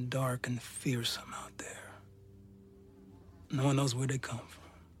 something dark and fearsome out there. No one knows where they come from.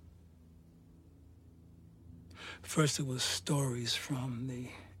 First, it was stories from the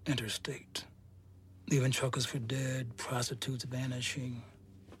interstate, leaving truckers for dead, prostitutes vanishing,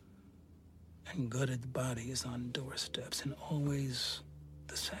 and gutted bodies on doorsteps, and always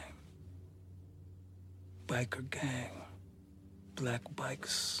the same. Biker gang, black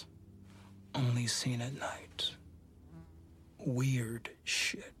bikes, only seen at night. Weird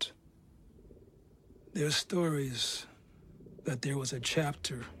shit. There's stories that there was a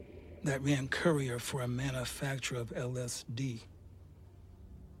chapter that ran courier for a manufacturer of LSD. He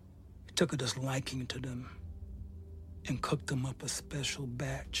took a disliking to them and cooked them up a special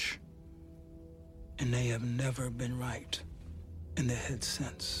batch. And they have never been right in the head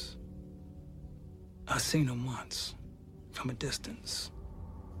since. I seen them once from a distance.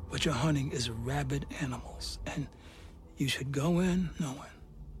 What you're hunting is rabid animals, and you should go in knowing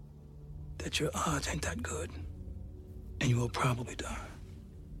that your odds ain't that good, and you will probably die.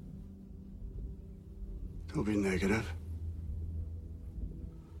 Don't be negative.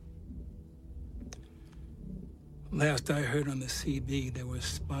 Last I heard on the CB, they were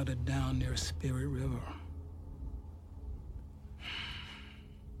spotted down near Spirit River.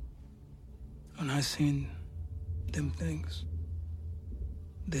 When I seen them things,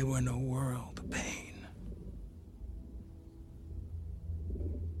 they were in a world of pain.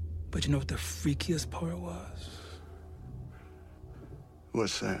 But you know what the freakiest part was?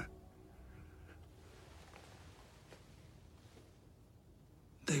 What's that?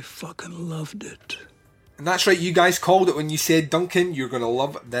 They fucking loved it. And that's right, you guys called it when you said, Duncan, you're going to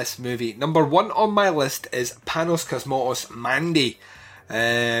love this movie. Number 1 on my list is Panos Cosmatos' Mandy.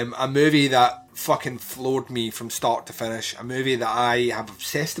 A movie that fucking floored me from start to finish. A movie that I have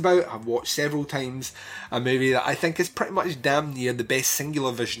obsessed about, I've watched several times. A movie that I think is pretty much damn near the best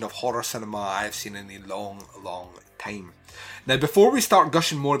singular vision of horror cinema I've seen in a long, long time. Now, before we start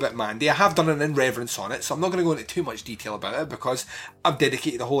gushing more about Mandy, I have done an in reverence on it, so I'm not going to go into too much detail about it because I've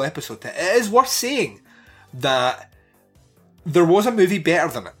dedicated the whole episode to it. It is worth saying that there was a movie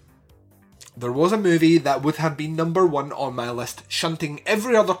better than it. There was a movie that would have been number 1 on my list, shunting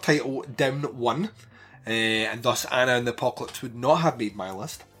every other title down 1, and thus Anna and the Apocalypse would not have made my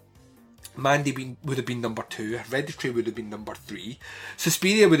list. Mandy would have been number 2, Hereditary would have been number 3,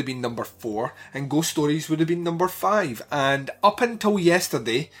 Suspiria would have been number 4, and Ghost Stories would have been number 5. And up until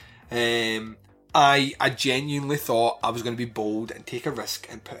yesterday, I genuinely thought I was going to be bold and take a risk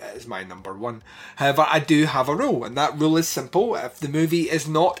and put it as my number 1. However, I do have a rule, and that rule is simple. If the movie is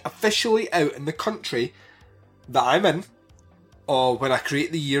not officially out in the country that I'm in, or when I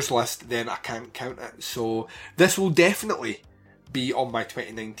create the year's list, then I can't count it. So this will definitely be on my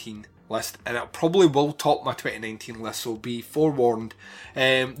 2019 list, and it probably will top my 2019 list, so be forewarned.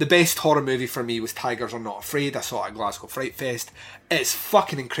 The best horror movie for me was Tigers Are Not Afraid. I saw it at Glasgow Fright Fest. It's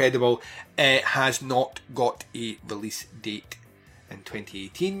fucking incredible. It has not got a release date in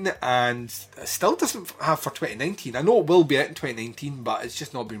 2018, and it still doesn't have for 2019. I know it will be out in 2019, but it's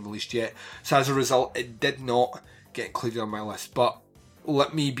just not been released yet, so as a result it did not get included on my list. But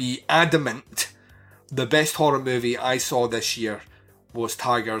let me be adamant, the best horror movie I saw this year was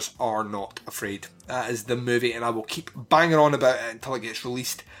Tigers Are Not Afraid. That is the movie, and I will keep banging on about it until it gets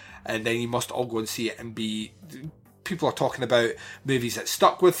released, and then you must all go and see it and be... People are talking about movies that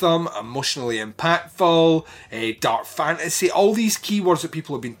stuck with them, emotionally impactful, dark fantasy, all these keywords that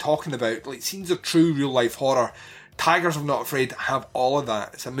people have been talking about, like scenes of true real life horror. Tigers Are Not Afraid have all of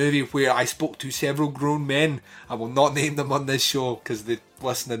that. It's a movie where I spoke to several grown men, I will not name them on this show because they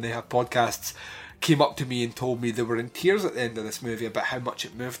listen and they have podcasts, came up to me and told me they were in tears at the end of this movie about how much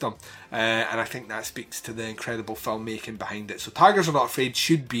it moved them, and I think that speaks to the incredible filmmaking behind it. So Tigers Are Not Afraid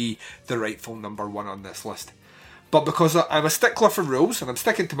should be the rightful number 1 on this list. But because I'm a stickler for rules, and I'm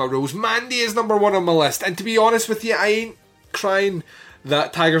sticking to my rules, Mandy is number 1 on my list. And to be honest with you, I ain't crying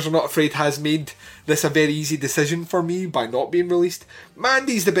that Tigers Are Not Afraid has made this a very easy decision for me by not being released.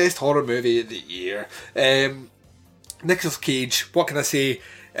 Mandy's the best horror movie of the year. Nicolas Cage, what can I say?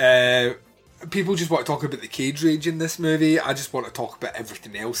 People just want to talk about the Cage rage in this movie. I just want to talk about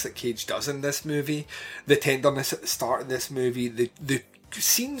everything else that Cage does in this movie. The tenderness at the start of this movie, the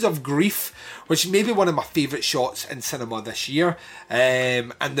scenes of grief, which may be one of my favourite shots in cinema this year,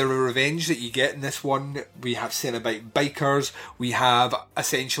 and the revenge that you get in this one. We have Cenobite bikers, we have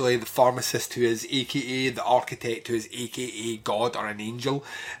essentially the pharmacist who is aka the architect who is aka God or an angel.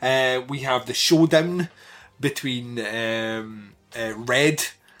 We have the showdown between Red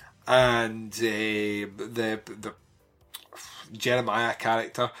and the Jeremiah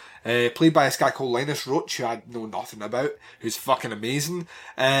character, played by this guy called Linus Roach, who I know nothing about, who's fucking amazing.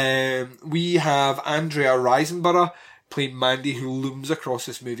 We have Andrea Riseborough playing Mandy, who looms across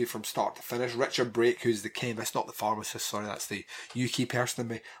this movie from start to finish. Richard Brake, who's the chemist, not the pharmacist, sorry, that's the UK person in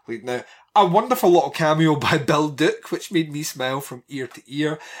me. Now, a wonderful little cameo by Bill Duke, which made me smile from ear to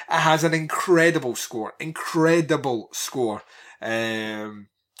ear. It has an incredible score,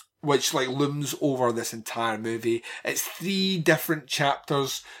 which like looms over this entire movie. It's 3 different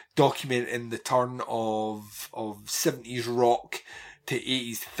chapters documenting the turn of 70s rock to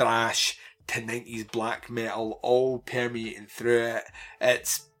 80s thrash to 90s black metal, all permeating through it.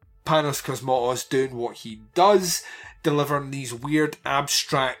 It's Panos Cosmatos doing what he does, delivering these weird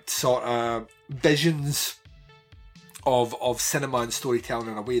abstract sort of visions of cinema and storytelling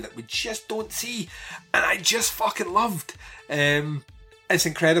in a way that we just don't see, and I just fucking loved. It's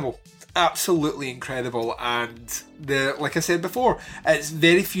incredible, absolutely incredible, and like I said before, it's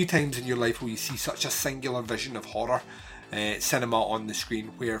very few times in your life where you see such a singular vision of horror cinema on the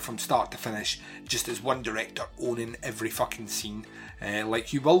screen, where from start to finish, just as one director owning every fucking scene,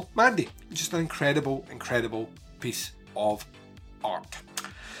 like you will Mandy. Just an incredible piece of art.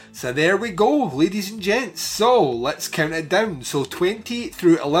 So there we go, ladies and gents. So let's count it down. So 20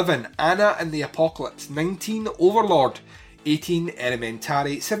 through 11, Anna and the Apocalypse. 19, Overlord. 18,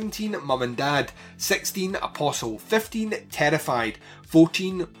 Elementary. 17, Mum and Dad. 16, Apostle. 15, Terrified.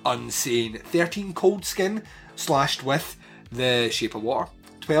 14, Unsane. 13, Cold Skin, slashed with The Shape of Water.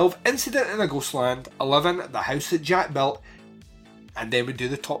 12, Incident in a Ghostland. 11, The House That Jack Built. And then we do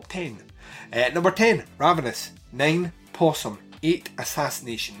the top 10. Number 10, Ravenous. 9, Possum. 8,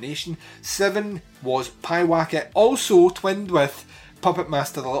 Assassination Nation. 7 was Pyewacket, also twinned with Puppet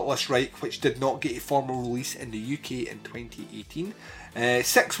Master The Littlest Reich, which did not get a formal release in the UK in 2018.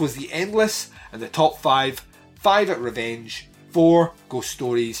 6 was The Endless, and the top 5, 5 at Revenge, 4 Ghost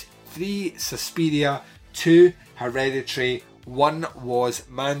Stories, 3 Suspiria, 2 Hereditary, 1 was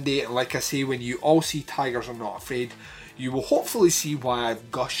Mandy, and like I say, when you all see Tigers Are Not Afraid, you will hopefully see why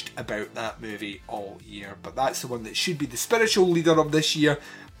I've gushed about that movie all year. But that's the one that should be the spiritual leader of this year,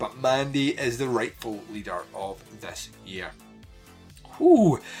 but Mandy is the rightful leader of this year.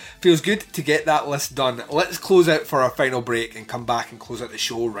 Ooh, feels good to get that list done. Let's close out for our final break and come back and close out the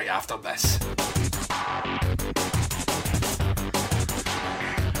show right after this.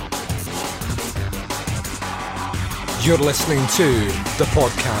 You're listening to the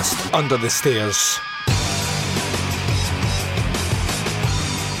podcast Under the Stairs.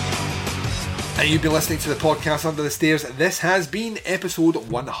 And you've been listening to the podcast Under the Stairs. This has been episode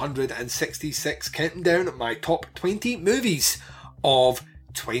 166, counting down my top 20 movies of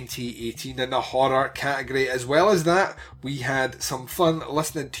 2018 in the horror category. As well as that, we had some fun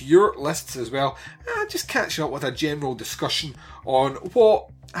listening to your lists as well, and just catching up with a general discussion on what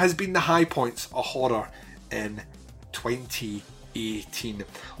has been the high points of horror in 2018.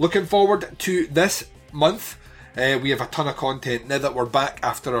 Looking forward to this month. We have a ton of content now that we're back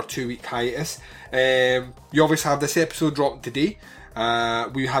after our 2-week hiatus. You obviously have this episode dropping today.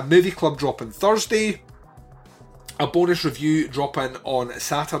 We have Movie Club dropping Thursday. A bonus review dropping on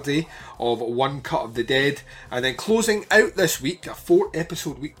Saturday of One Cut of the Dead. And then closing out this week, a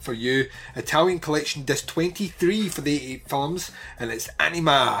 4-episode week for you, Italian Collection Disc 23 for the 88 films. And it's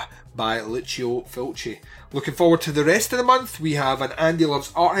Anima by Lucio Fulci. Looking forward to the rest of the month. We have an Andy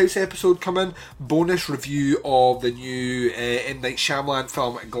Loves Art House episode coming, bonus review of the new M. Night Shyamalan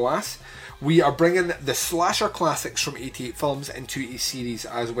film Glass. We are bringing the slasher classics from 88 Films into a series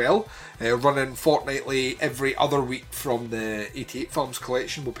as well, running fortnightly every other week from the 88 Films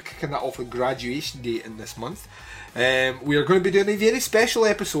collection. We'll be kicking that off with Graduation Day in this month. We are going to be doing a very special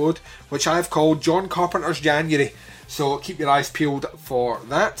episode, which I've called John Carpenter's January, so keep your eyes peeled for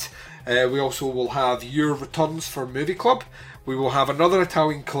that. We also will have your returns for Movie Club. We will have another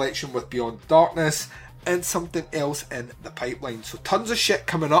Italian Collection with Beyond Darkness, and something else in the pipeline. So tons of shit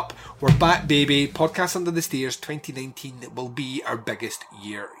coming up. We're back, baby. Podcast Under the Stairs 2019 will be our biggest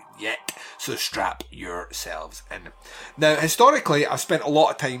year yet. So strap yourselves in. Now, historically, I've spent a lot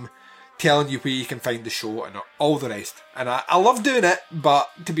of time telling you where you can find the show and all the rest. And I love doing it, but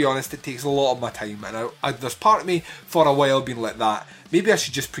to be honest, it takes a lot of my time, and there's part of me for a while been like that. Maybe I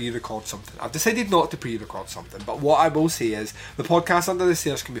should just pre-record something. I've decided not to pre-record something, but what I will say is the podcast Under the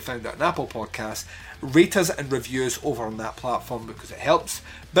Stairs can be found at an Apple Podcast. Rate us and review us over on that platform because it helps.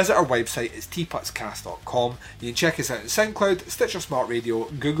 Visit our website, it's teapotscast.com. You can check us out on SoundCloud, Stitcher Smart Radio,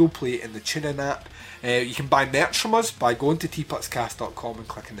 Google Play and the TuneIn app. You can buy merch from us by going to teapotscast.com and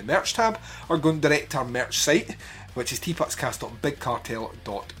clicking the merch tab, or going direct to our merch site, which is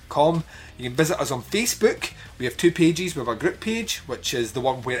teapotscast.bigcartel.com. You can visit us on Facebook. We have 2 pages. We have a group page, which is the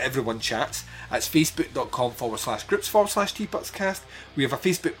one where everyone chats. That's facebook.com/groups/teapotscast. We have a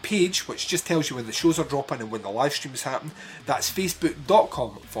Facebook page, which just tells you when the shows are dropping and when the live streams happen. That's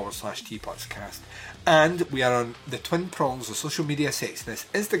facebook.com/teapotscast. And we are on the twin prongs of social media sexiness,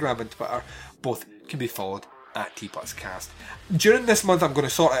 Instagram and Twitter. Both can be followed at Teapotscast. During this month, I'm going to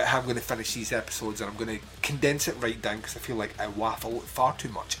sort out how I'm going to finish these episodes, and I'm going to condense it right down because I feel like I waffle far too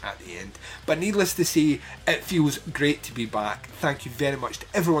much at the end. But needless to say, it feels great to be back. Thank you very much to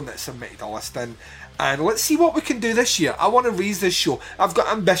everyone that submitted a list in, and let's see what we can do this year. I want to raise this show. I've got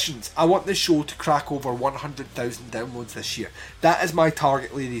ambitions. I want this show to crack over 100,000 downloads this year. That is my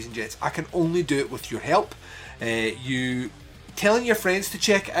target, ladies and gents. I can only do it with your help. You telling your friends to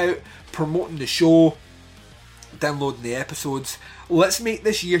check it out, promoting the show, downloading the episodes. Let's make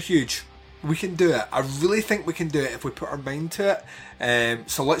this year huge. We can do it. I really think we can do it if we put our mind to it.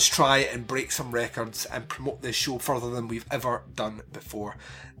 So let's try and break some records and promote this show further than we've ever done before.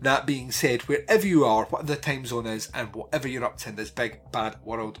 That being said, wherever you are, whatever the time zone is, and whatever you're up to in this big bad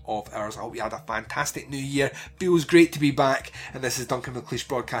world of ours, I hope you had a fantastic new year. Feels great to be back. And this is Duncan McLeish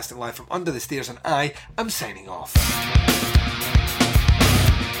broadcasting live from Under the Stairs, and I am signing off.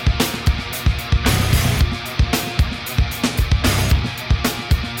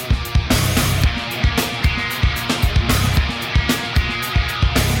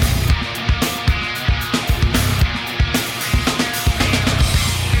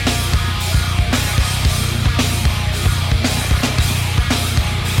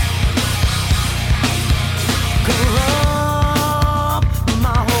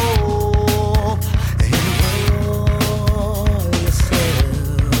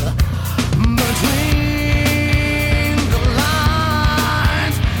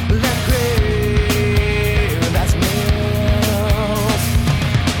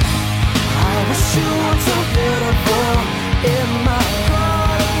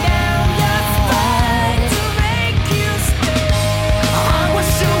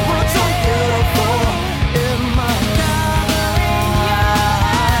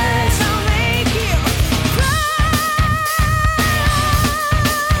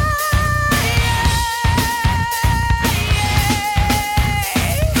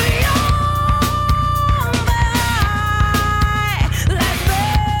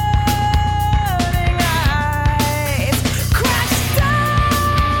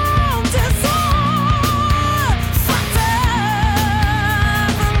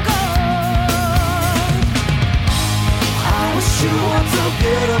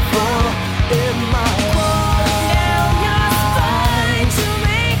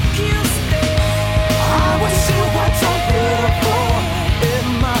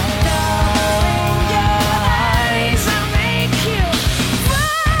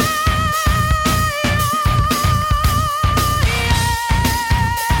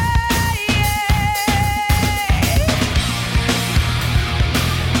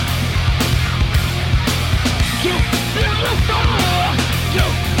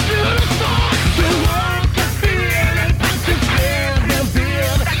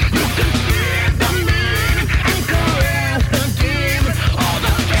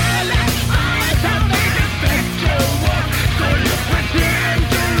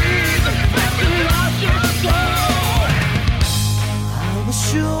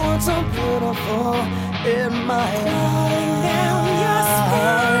 so beautiful in my eyes.